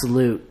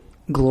absolute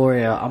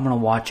Gloria, I'm going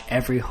to watch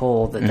every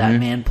hole that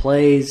man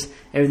plays.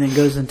 Everything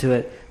goes into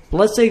it. But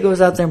let's say he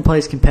goes out there and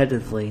plays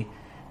competitively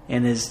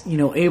and is,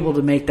 able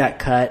to make that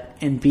cut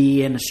and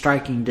be in a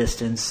striking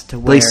distance to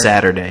where... Play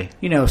Saturday.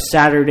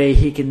 Saturday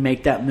he can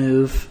make that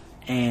move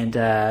and,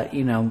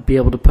 be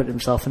able to put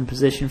himself in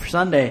position for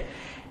Sunday.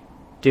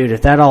 Dude,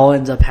 if that all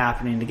ends up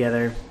happening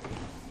together,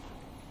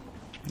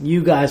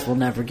 you guys will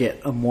never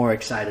get a more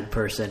excited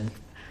person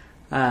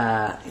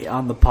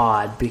on the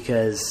pod,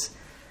 because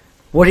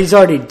what he's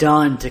already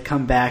done to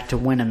come back to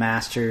win a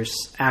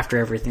Masters after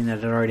everything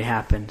that had already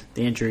happened,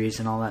 the injuries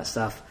and all that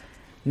stuff,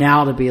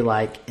 now to be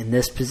in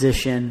this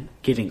position,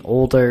 getting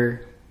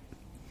older.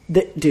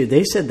 Dude,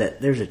 they said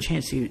that there's a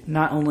chance he's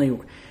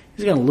going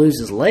to lose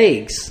his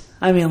legs.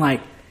 I mean,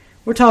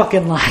 we're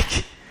talking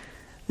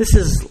this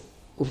is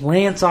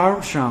Lance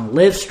Armstrong,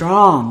 Live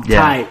Strong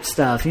type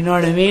stuff. You know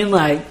what I mean?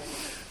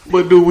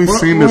 But dude, we've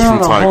seen this from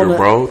Tiger,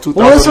 bro.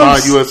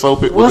 2009 U.S.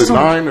 Open, was it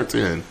 9 or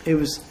 10? It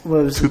was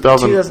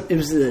 2000. It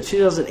was the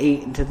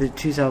 2008 into the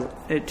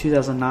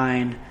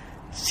 2009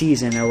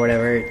 season or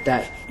whatever.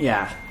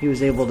 He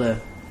was able to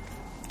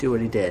do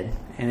what he did,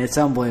 and it's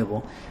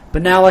unbelievable.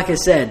 But now, like I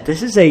said,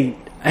 this is a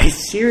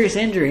serious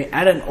injury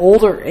at an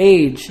older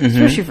age,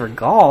 especially for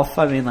golf.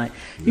 I mean,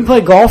 you can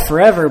play golf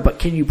forever, but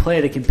can you play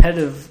at a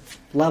competitive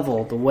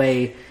level the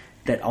way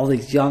that all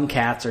these young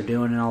cats are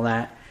doing and all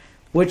that?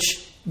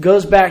 Which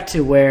goes back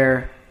to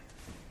where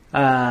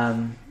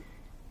I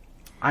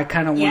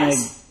kind of want to...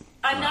 Yes,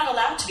 I'm not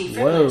allowed to be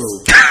frivolous.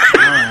 Whoa.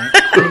 All right.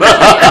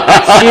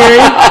 Siri,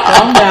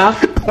 calm down.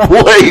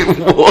 Wait,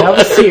 what? That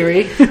was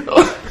Siri.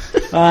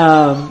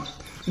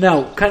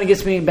 No, kind of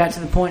gets me back to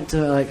the point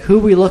to who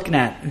are we looking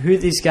at? Who are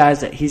these guys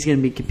that he's going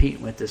to be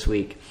competing with this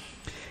week?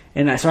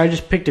 And so I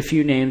just picked a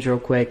few names real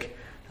quick.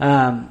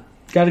 Got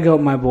to go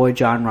with my boy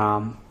Jon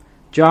Rahm.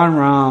 Jon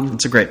Rahm.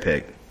 It's a great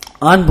pick.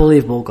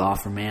 Unbelievable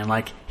golfer,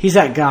 man. He's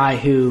that guy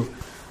who,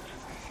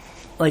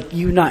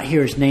 you not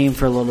hear his name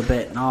for a little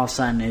bit, and all of a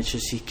sudden it's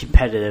just he's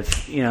competitive,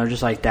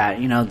 just like that.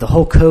 The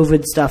whole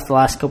COVID stuff the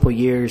last couple of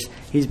years,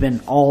 he's been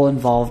all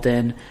involved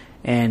in,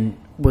 and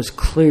was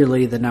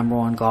clearly the number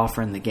one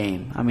golfer in the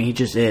game. I mean, he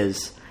just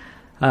is.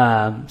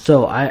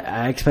 So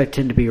I expect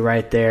him to be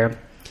right there.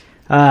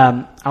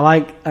 I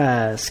like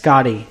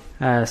Scotty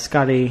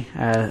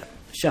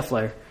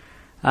Scheffler.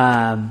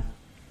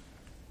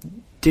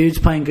 Dude's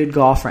playing good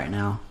golf right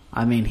now.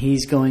 I mean,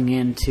 he's going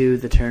into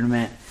the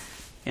tournament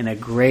in a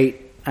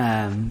great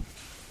time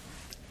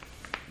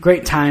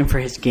for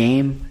his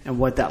game and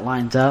what that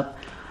lines up.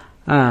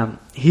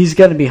 He's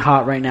going to be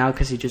hot right now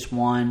because he just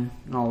won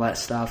and all that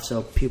stuff,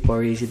 so people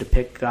are easy to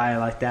pick a guy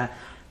like that.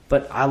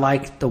 But I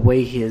like the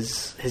way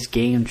his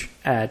game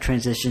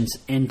transitions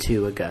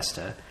into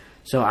Augusta.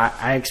 So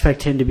I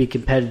expect him to be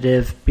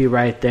competitive, be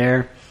right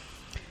there.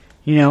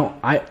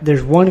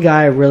 There's one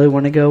guy I really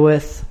want to go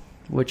with,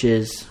 which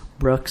is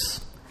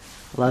Brooks.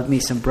 Love me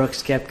some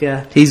Brooks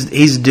Koepka.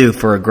 He's due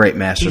for a great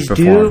Masters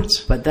performance.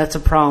 Due, but that's a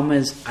problem.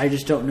 Is I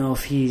just don't know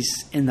if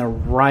he's in the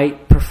right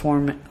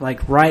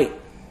right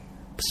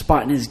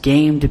spot in his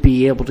game to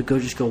be able to go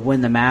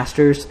win the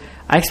Masters.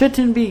 I expect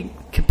him to be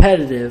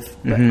competitive,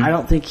 but I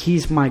don't think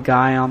he's my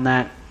guy on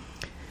that.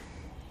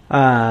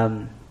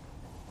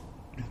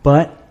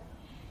 But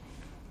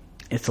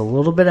it's a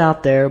little bit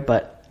out there,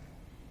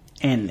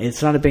 and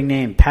it's not a big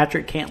name.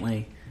 Patrick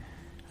Cantlay.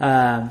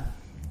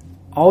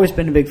 Always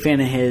been a big fan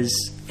of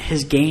his.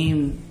 His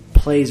game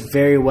plays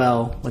very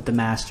well with the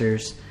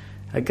Masters,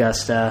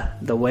 Augusta.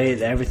 The way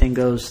that everything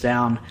goes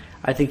down,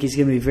 I think he's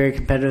going to be very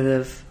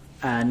competitive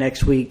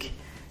next week,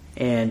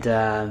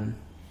 and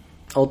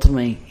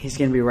ultimately he's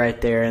going to be right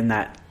there in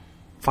that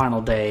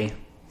final day,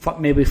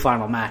 maybe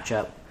final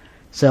matchup.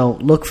 So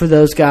look for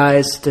those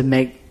guys to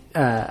make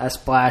a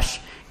splash.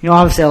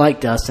 Obviously I like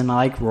Dustin. I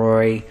like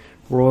Rory.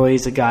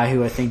 Rory's a guy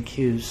who I think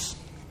who's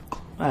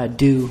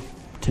due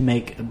to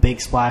make a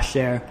big splash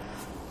there.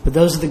 But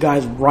those are the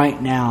guys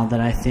right now that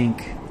I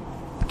think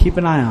keep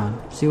an eye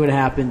on. See what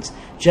happens.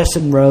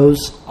 Justin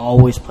Rose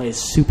always plays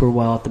super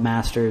well at the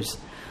Masters.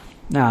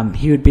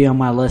 He would be on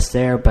my list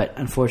there, but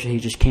unfortunately he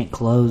just can't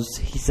close.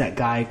 He's that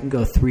guy who can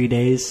go 3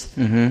 days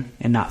and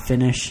not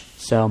finish.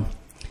 So,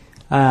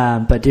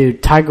 but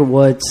dude, Tiger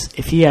Woods,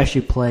 if he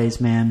actually plays,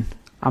 man,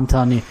 I'm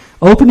telling you,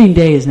 opening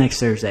day is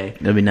next Thursday.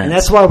 That'd be nice. And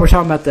that's why we're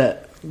talking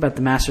about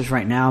the Masters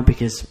right now,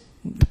 because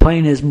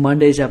playing his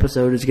Monday's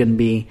episode is going to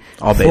be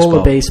all full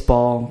of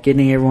baseball,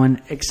 getting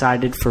everyone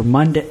excited for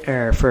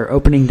for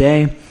opening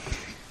day.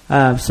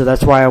 So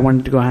that's why I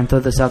wanted to go ahead and throw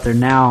this out there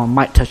now. I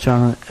might touch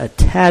on a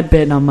tad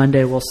bit on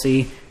Monday. We'll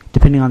see,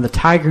 depending on the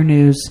Tiger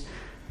news.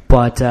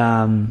 But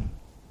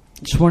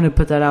just wanted to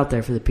put that out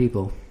there for the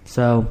people.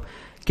 So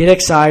get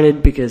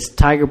excited because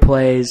Tiger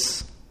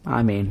plays.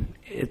 I mean,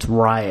 it's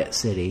Riot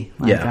City.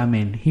 I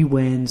mean, he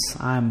wins.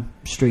 I'm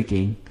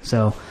streaking.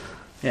 So,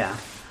 yeah.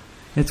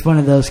 It's one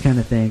of those kind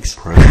of things.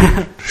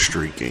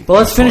 Streaking. But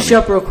let's finish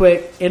up real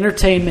quick.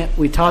 Entertainment.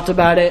 We talked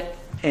about it,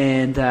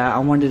 and I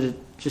wanted to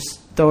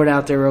just throw it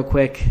out there real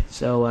quick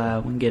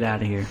so we can get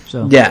out of here.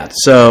 So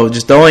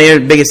just the only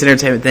biggest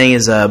entertainment thing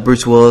is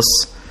Bruce Willis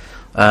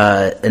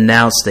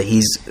announced that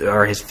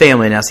his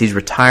family announced he's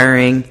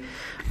retiring.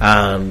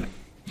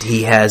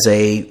 He has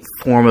a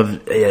form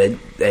of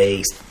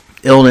a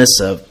illness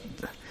of.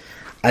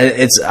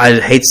 I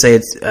hate to say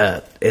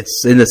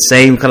it's in the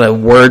same kind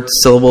of word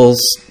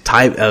syllables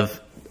type of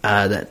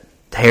that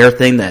hair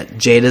thing that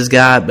Jada's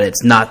got, but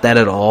it's not that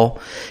at all.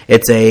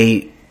 It's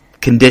a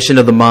condition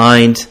of the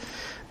mind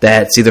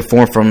that's either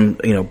formed from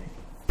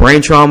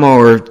brain trauma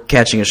or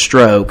catching a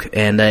stroke,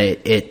 and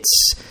it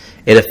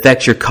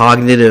affects your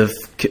cognitive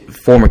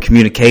form of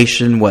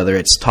communication, whether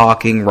it's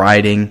talking,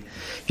 writing,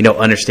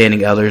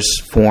 understanding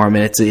others' form,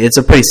 and it's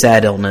a pretty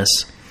sad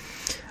illness.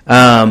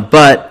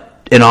 But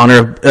in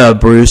honor of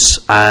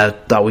Bruce, I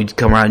thought we'd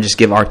come around and just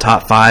give our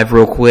top 5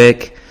 real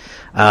quick.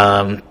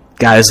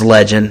 Guy is a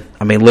legend.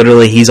 I mean,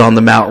 literally, he's on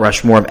the Mount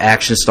Rushmore of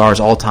action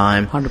stars all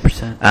time.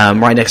 100%.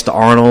 Right next to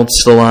Arnold,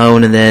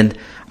 Stallone, and then,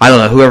 I don't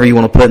know, whoever you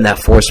want to put in that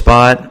 4th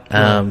spot.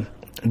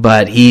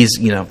 But he's,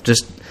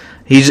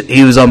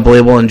 he was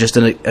unbelievable and just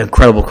an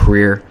incredible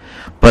career.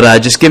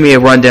 But just give me a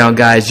rundown,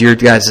 guys, your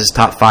guys'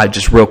 top 5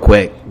 just real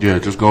quick. Yeah,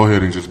 just go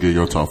ahead and just get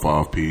your top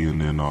 5, P, and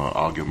then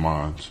I'll give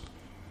mine.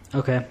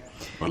 Okay.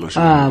 Unless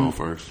you want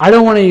to go first. I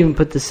don't want to even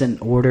put this in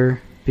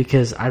order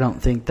because I don't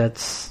think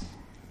that's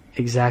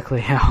exactly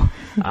how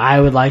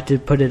I would like to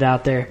put it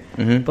out there.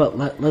 Mm-hmm.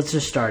 But let's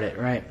just start it,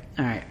 right?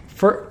 All right.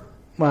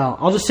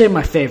 I'll just say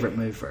my favorite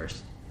movie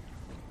first.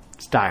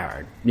 It's Die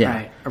Hard. Yeah.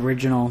 Right?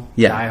 Original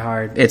Die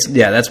Hard.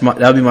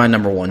 That'll be my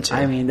number 1 too.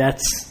 I mean,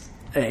 that's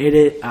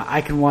it.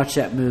 I can watch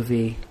that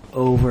movie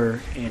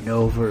over and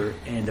over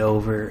and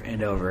over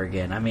and over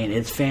again. I mean,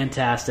 it's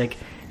fantastic.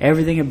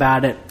 Everything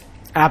about it,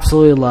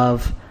 absolutely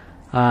love.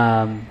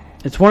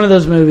 It's one of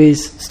those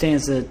movies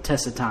stands the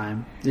test of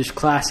time. There's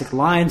classic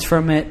lines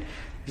from it.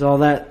 There's all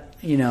that,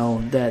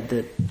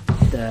 the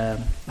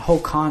whole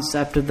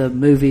concept of the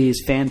movie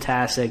is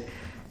fantastic.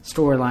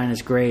 Storyline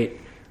is great.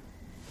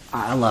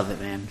 I love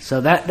it, man. So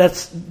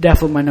that's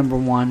definitely my number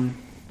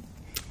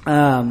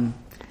 1.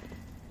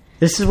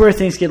 This is where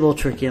things get a little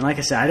tricky, and like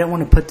I said, I didn't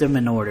want to put them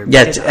in order.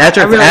 Yeah,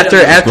 after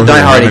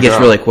Die Hard, it gets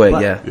really quick.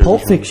 But yeah,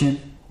 Pulp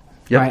Fiction.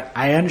 Yep. Right,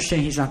 I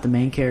understand he's not the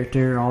main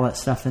character, all that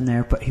stuff in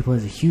there, but he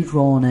plays a huge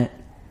role in it,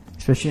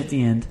 especially at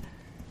the end.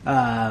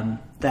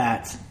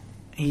 That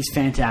he's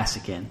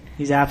fantastic in.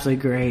 He's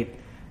absolutely great.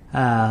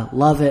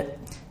 Love it.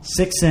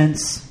 Sixth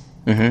Sense,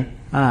 dude.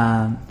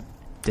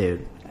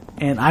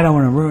 And I don't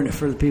want to ruin it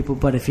for the people,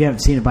 but if you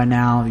haven't seen it by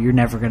now, you're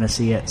never going to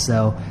see it.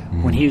 So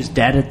when he was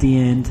dead at the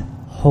end,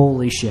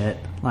 holy shit!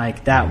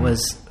 Like that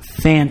was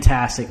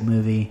fantastic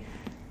movie.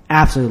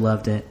 Absolutely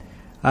loved it.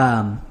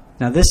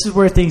 Now, this is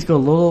where things go a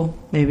little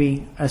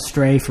maybe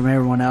astray from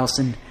everyone else.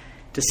 And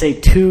to say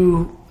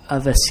 2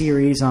 of a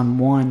series on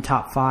 1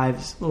 top 5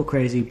 is a little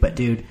crazy. But,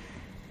 dude,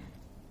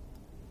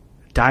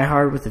 Die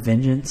Hard with a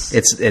Vengeance.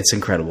 It's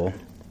incredible.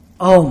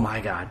 Oh, my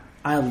God.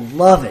 I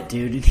love it,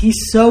 dude. And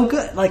he's so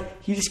good. Like,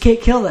 you just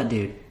can't kill that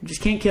dude. You just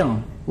can't kill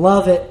him.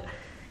 Love it.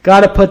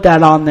 Got to put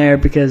that on there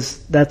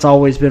because that's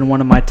always been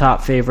one of my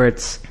top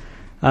favorites.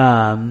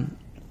 And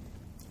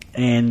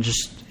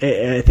just,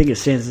 I think it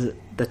stands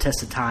the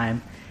test of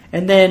time.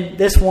 And then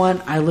this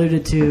one I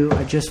alluded to.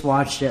 I just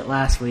watched it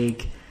last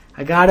week.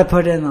 I got to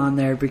put it on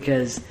there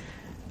because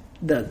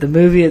the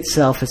movie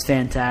itself is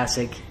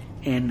fantastic,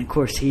 and of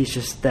course he's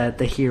just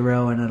the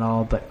hero in it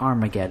all. But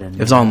Armageddon.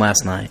 It was on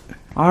last night.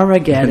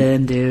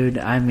 Armageddon, dude.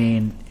 I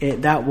mean,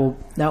 that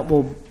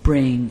will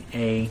bring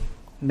a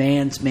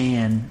man's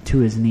man to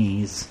his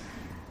knees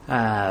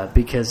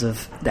because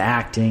of the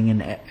acting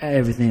and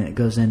everything that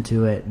goes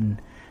into it,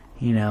 and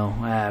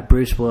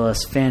Bruce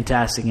Willis,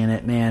 fantastic in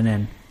it, man,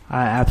 and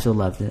I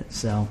absolutely loved it.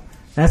 So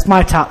that's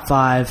my top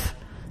 5.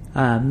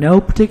 No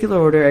particular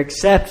order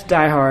except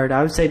Die Hard.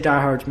 I would say Die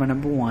Hard's my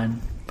number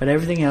 1. But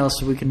everything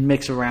else we can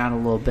mix around a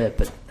little bit.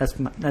 But that's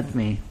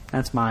me.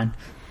 That's mine.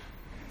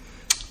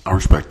 I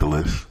respect the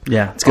list.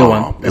 Yeah, it's a good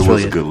one. It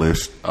was a good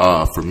list.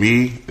 For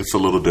me, it's a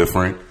little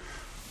different.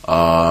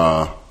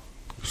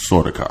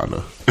 Sort of, kind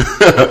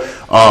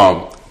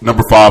of.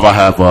 Number 5, I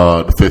have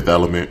The Fifth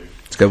Element.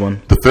 It's a good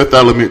one. The Fifth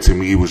Element to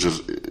me was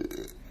just...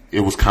 It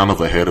was kind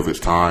of ahead of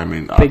its time,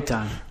 and big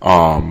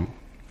time.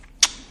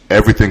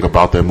 Everything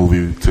about that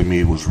movie to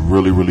me was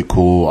really, really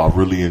cool. I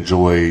really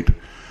enjoyed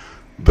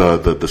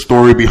the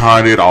story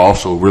behind it. I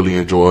also really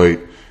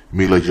enjoyed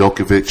Mila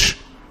Jovovich.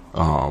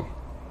 I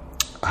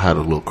had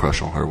a little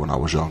crush on her when I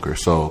was younger,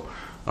 so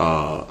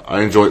I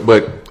enjoyed.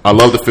 But I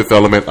love The Fifth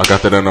Element. I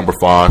got that at number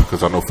 5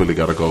 because I know Philly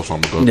got to go, so I'm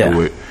gonna go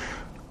through it.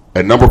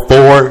 At number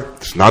 4,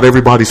 it's not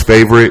everybody's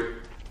favorite,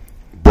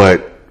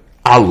 but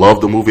I love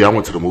the movie. I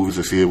went to the movies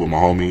to see it with my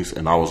homies,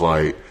 and I was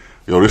like,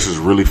 yo, this is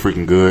really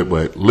freaking good,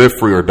 but Live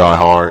Free or Die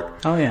Hard.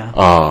 Oh, yeah.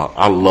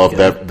 I love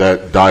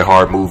that Die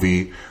Hard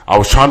movie. I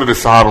was trying to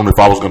decide on if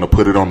I was going to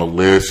put it on the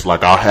list.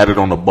 Like, I had it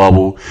on the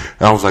bubble,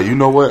 and I was like, you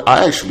know what?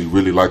 I actually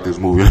really like this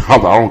movie. I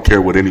don't care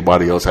what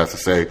anybody else has to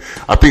say.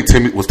 I think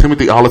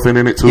Timothy Olyphant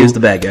in it, too? He was the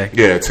bad guy.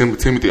 Yeah,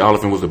 Timothy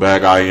Olyphant was the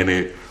bad guy in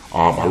it.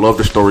 I love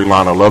the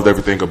storyline. I loved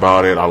everything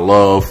about it. I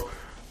love...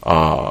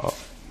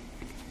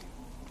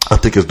 I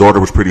think his daughter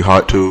was pretty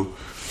hot too.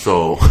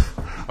 So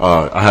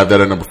I have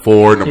that at number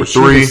 4. Number She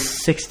 3.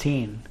 was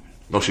 16.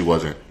 No, she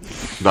wasn't.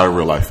 Not in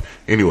real life.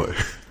 Anyway,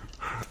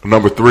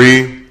 number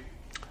 3.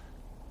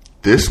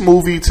 This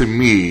movie to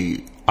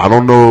me, I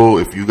don't know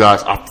if you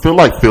guys. I feel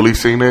like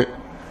Philly's seen it.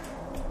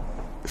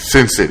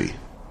 Sin City.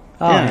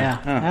 Oh yeah,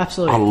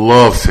 absolutely. I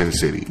love Sin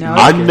City. No,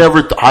 I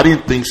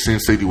didn't think Sin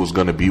City was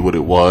going to be what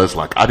it was.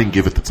 Like, I didn't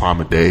give it the time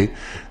of day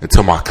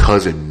until my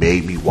cousin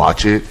made me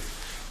watch it,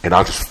 and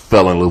I just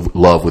fell in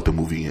love with the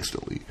movie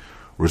instantly.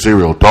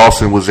 Rosario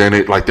Dawson was in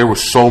it. Like, there were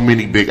so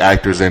many big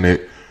actors in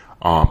it,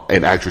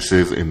 and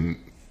actresses, and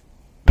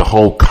the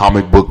whole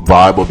comic book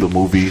vibe of the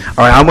movie. All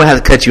right, I'm going to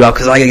have to cut you off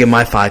because I got to get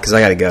my 5 because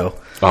I got to go.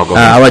 I'll go.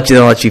 I'll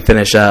let you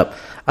finish up.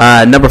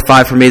 Number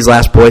 5 for me is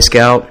Last Boy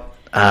Scout.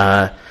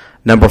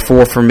 Number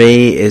 4 for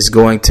me is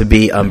going to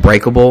be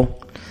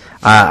Unbreakable.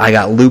 I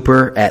got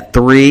Looper at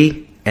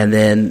 3, and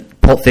then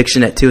Pulp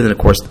Fiction at 2, and then, of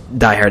course,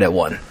 Die Hard at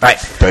 1. All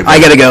right, I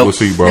got to go. We'll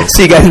see you, bro.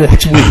 See you guys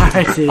next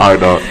week. All right,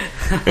 dog.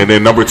 And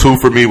then number 2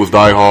 for me was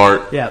Die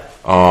Hard.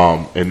 Yep.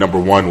 And number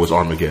 1 was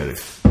Armageddon.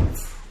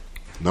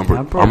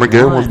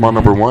 Armageddon was my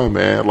number 1,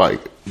 man. Like,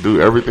 do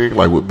everything,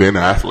 like with Ben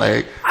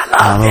Affleck.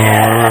 I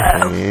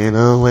love it. In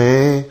a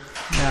way.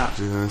 Yeah.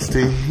 Just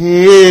to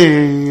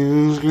hear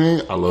you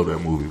scream. I love that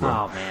movie, bro.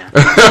 Oh man,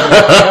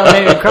 that'll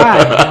make me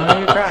cry. That'll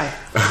make me cry.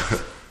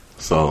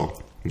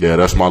 So yeah,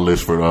 that's my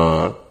list for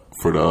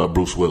the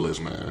Bruce Willis,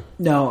 man.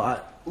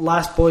 No,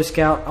 Last Boy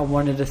Scout. I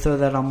wanted to throw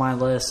that on my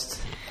list.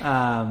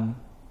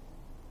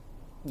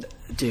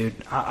 Dude,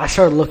 I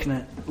started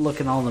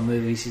looking all the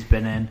movies he's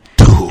been in,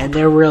 and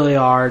there really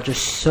are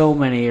just so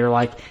many. Or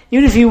like,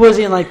 even if he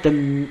wasn't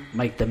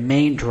the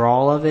main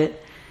draw of it.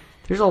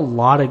 There's a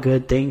lot of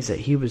good things that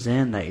he was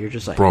in that you're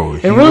just like, bro.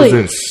 He really, was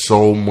in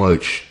so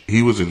much.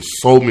 He was in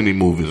so many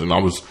movies, and I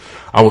was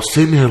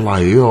sitting there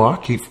like, yo, I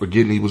keep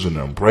forgetting he was in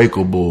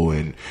Unbreakable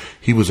and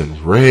he was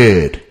in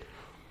Red.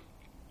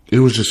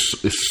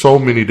 It's so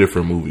many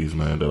different movies,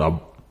 man, that I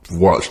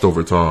watched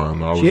over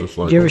time. I was just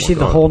like, did you ever see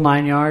God. The Whole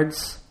 9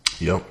 Yards?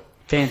 Yep,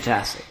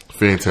 Fantastic.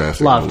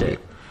 Loved movie. it.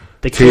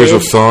 The Tears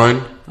of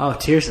Sun. Oh,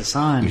 Tears of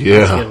Sun.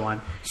 Yeah, That's a good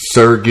one.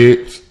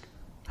 Surrogate.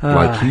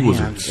 Like, he was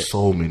in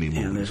so many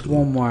movies. And there's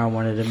one more I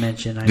wanted to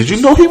mention. Did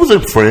you know he was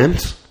in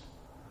Friends?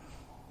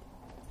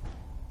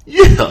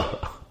 Yeah.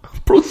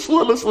 Bruce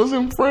Willis was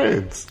in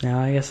Friends. No,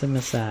 I guess I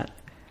missed that.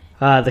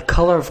 The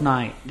Color of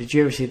Night. Did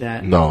you ever see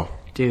that? No.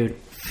 Dude,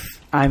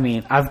 I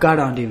mean, I've got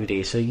it on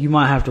DVD, so you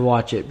might have to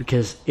watch it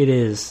because it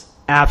is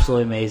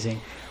absolutely amazing.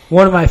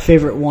 One of my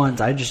favorite ones.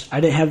 I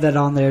didn't have that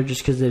on there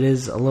just because it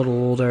is a little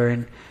older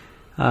and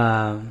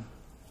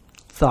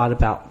thought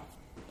about,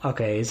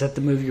 okay, is that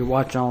the movie you're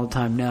watching all the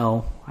time?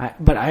 No.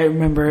 But I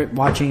remember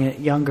watching it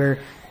younger.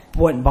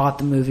 Went and bought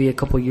the movie a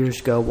couple years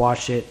ago.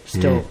 Watched it.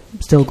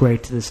 Still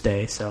great to this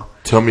day. So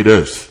tell me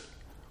this: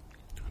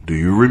 do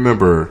you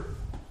remember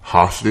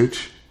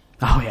Hostage?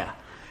 Oh yeah.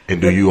 And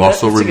do you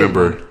also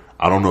remember?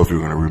 I don't know if you're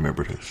going to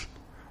remember this.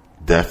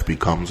 Death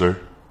Becomes Her.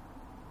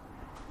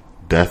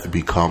 Death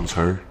Becomes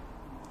Her.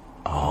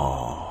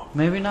 Oh,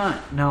 maybe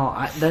not. No,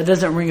 that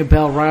doesn't ring a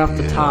bell right off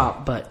the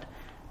top. But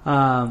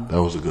that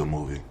was a good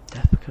movie.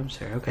 Death Becomes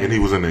Her. Okay. And he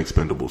was in The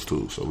Expendables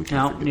too, so we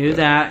can't forget knew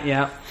that.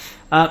 Yeah.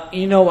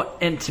 You know what?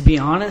 And to be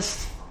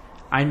honest,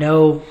 I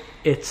know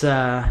it's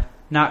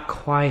not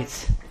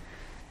quite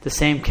the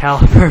same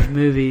caliber of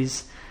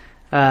movies,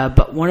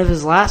 but one of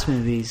his last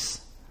movies,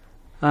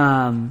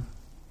 what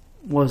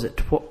was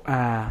it?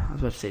 I was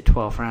about to say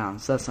 12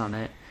 Rounds. That's not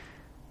it.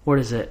 What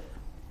is it?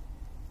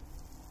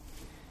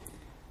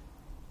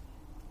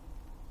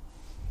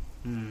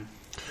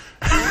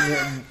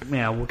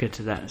 Yeah, we'll get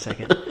to that in a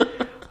second.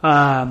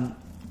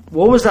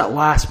 What was that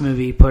last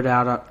movie he put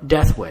out?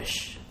 Death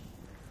Wish.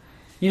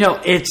 You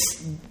know,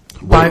 it's...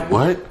 Wait,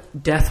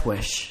 what? Death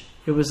Wish.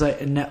 It was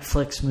like a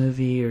Netflix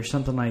movie or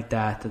something like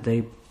that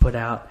they put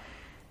out.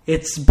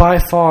 It's by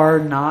far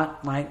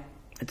not like...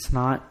 It's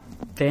not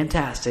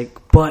fantastic,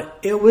 but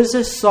it was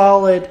a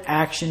solid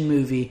action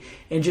movie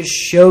and just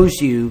shows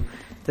you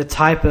the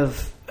type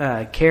of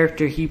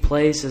character he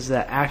plays as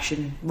that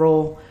action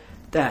role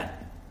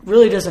that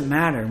really doesn't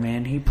matter,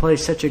 man. He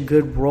plays such a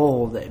good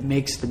role that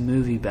makes the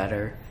movie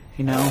better,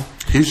 you know?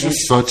 He's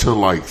just such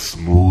a,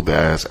 smooth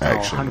ass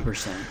action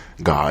 100%.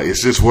 guy.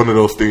 It's just one of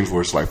those things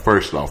where it's like,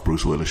 first off,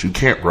 Bruce Willis, you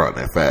can't run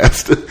that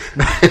fast.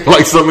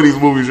 Like some of these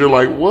movies, you're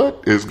like,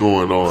 what is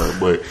going on?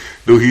 But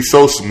dude, he's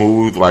so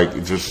smooth,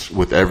 just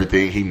with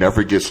everything. He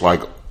never gets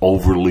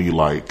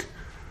overly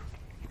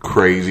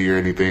crazy or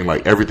anything.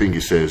 Like everything he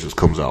says just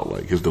comes out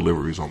his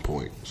delivery's on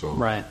point. So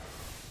right.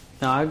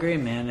 No, I agree,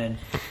 man. And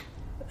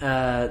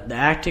the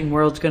acting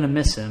world's gonna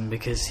miss him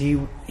because he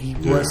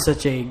was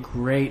such a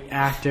great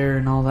actor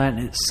and all that.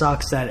 And it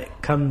sucks that it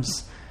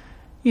comes.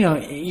 You know,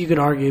 you could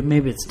argue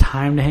maybe it's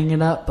time to hang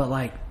it up, but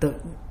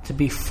to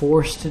be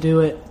forced to do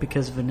it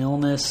because of an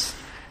illness,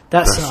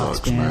 that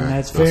sucks, man.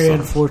 That's very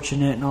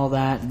unfortunate and all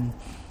that. And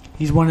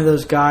he's one of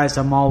those guys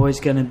I'm always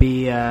going to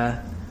be,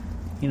 have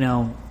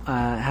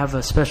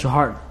a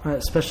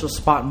special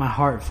spot in my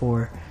heart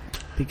for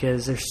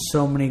because there's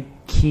so many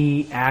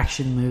key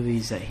action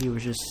movies that he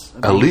was just...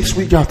 At least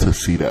we got to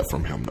see that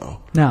from him,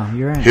 though. No,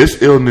 you're right.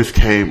 His illness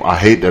came... I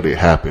hate that it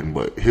happened,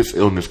 but his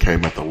illness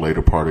came at the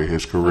later part of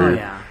his career.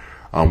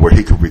 Where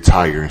he could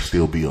retire and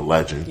still be a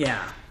legend.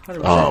 Yeah.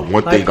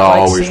 One thing I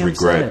always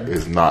regret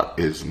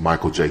is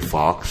Michael J.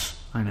 Fox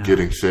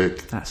getting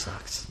sick. That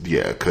sucks.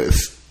 Yeah,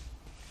 because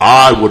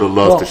I would have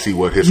loved to see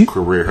what his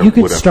career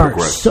would have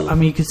progressed to. I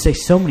mean, you could say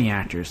so many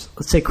actors.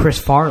 Let's say Chris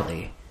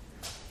Farley.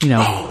 You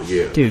know, oh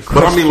yeah, dude.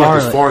 But I mean,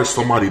 like as far as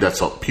somebody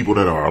that's people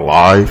that are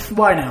alive.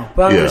 Well, I know,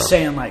 but I'm just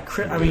saying, like,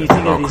 I mean, you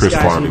think of these Chris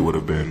guys Farley who, would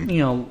have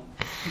been,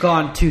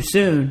 gone too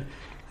soon.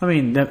 I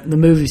mean, the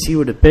movies he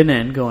would have been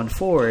in going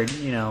forward,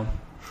 it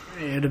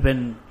would have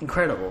been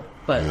incredible.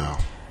 But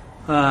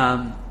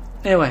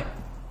anyway,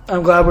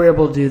 I'm glad we were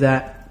able to do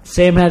that.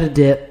 Sam had a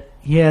dip.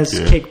 He has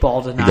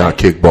kickball tonight. He got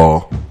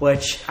kickball.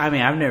 Which, I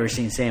mean, I've never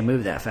seen Sam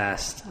move that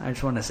fast. I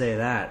just want to say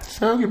that.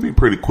 Sam can be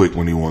pretty quick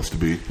when he wants to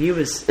be. He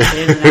was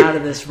in and out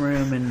of this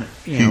room, and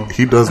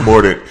he does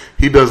more than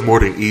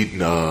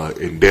eating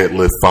and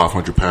deadlift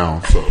 500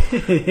 pounds. So,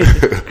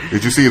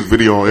 did you see his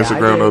video on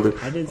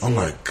Instagram? I did see oh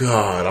my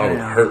god, I would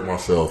hurt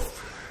myself.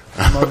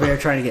 I'm over there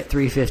trying to get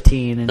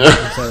 315, and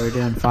so we're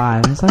doing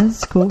 5. It's like,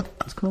 it's cool.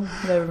 It's cool.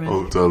 Whatever, man.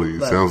 I'm telling you,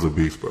 sounds a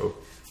beast, bro.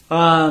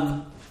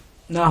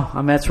 No, I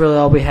mean, that's really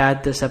all we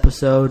had this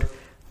episode.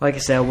 Like I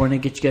said, I want to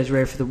get you guys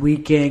ready for the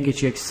weekend,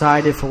 get you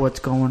excited for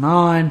what's going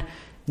on.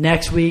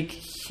 Next week,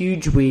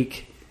 huge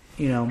week.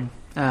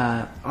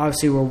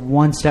 Obviously we're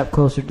one step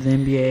closer to the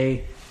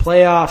NBA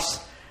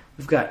playoffs.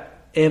 We've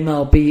got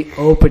MLB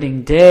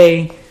opening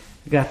day.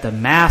 We've got the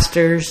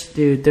Masters.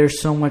 Dude, there's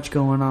so much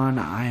going on.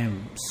 I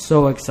am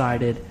so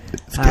excited.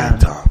 It's game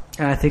time.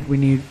 And I think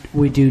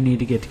we do need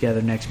to get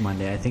together next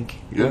Monday. I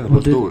think we'll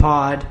do the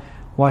pod.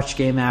 Watch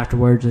game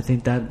afterwards. I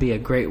think that'd be a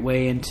great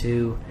way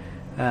into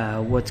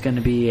what's going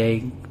to be a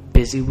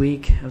busy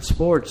week of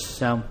sports.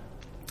 So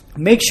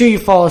make sure you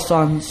follow us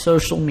on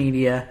social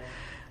media.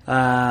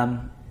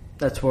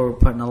 That's where we're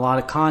putting a lot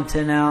of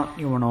content out.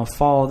 You want to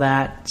follow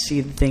that,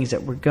 see the things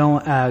that we're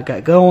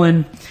got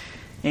going,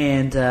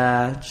 and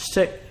just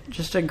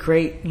a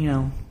great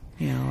thing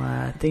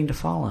to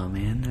follow,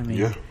 man. I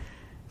mean,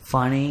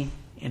 funny,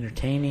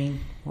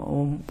 entertaining.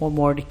 What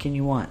more can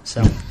you want?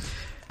 So.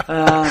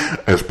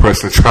 As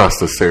Preston tries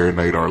to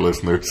serenade our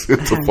listeners to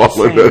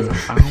follow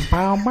us.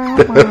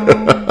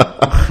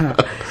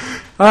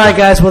 All right,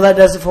 guys. Well, that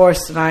does it for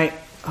us tonight.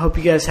 Hope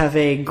you guys have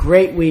a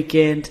great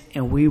weekend,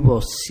 and we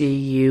will see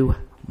you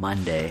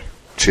Monday.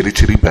 Chitty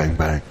chitty bang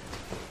bang.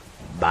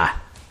 Bye.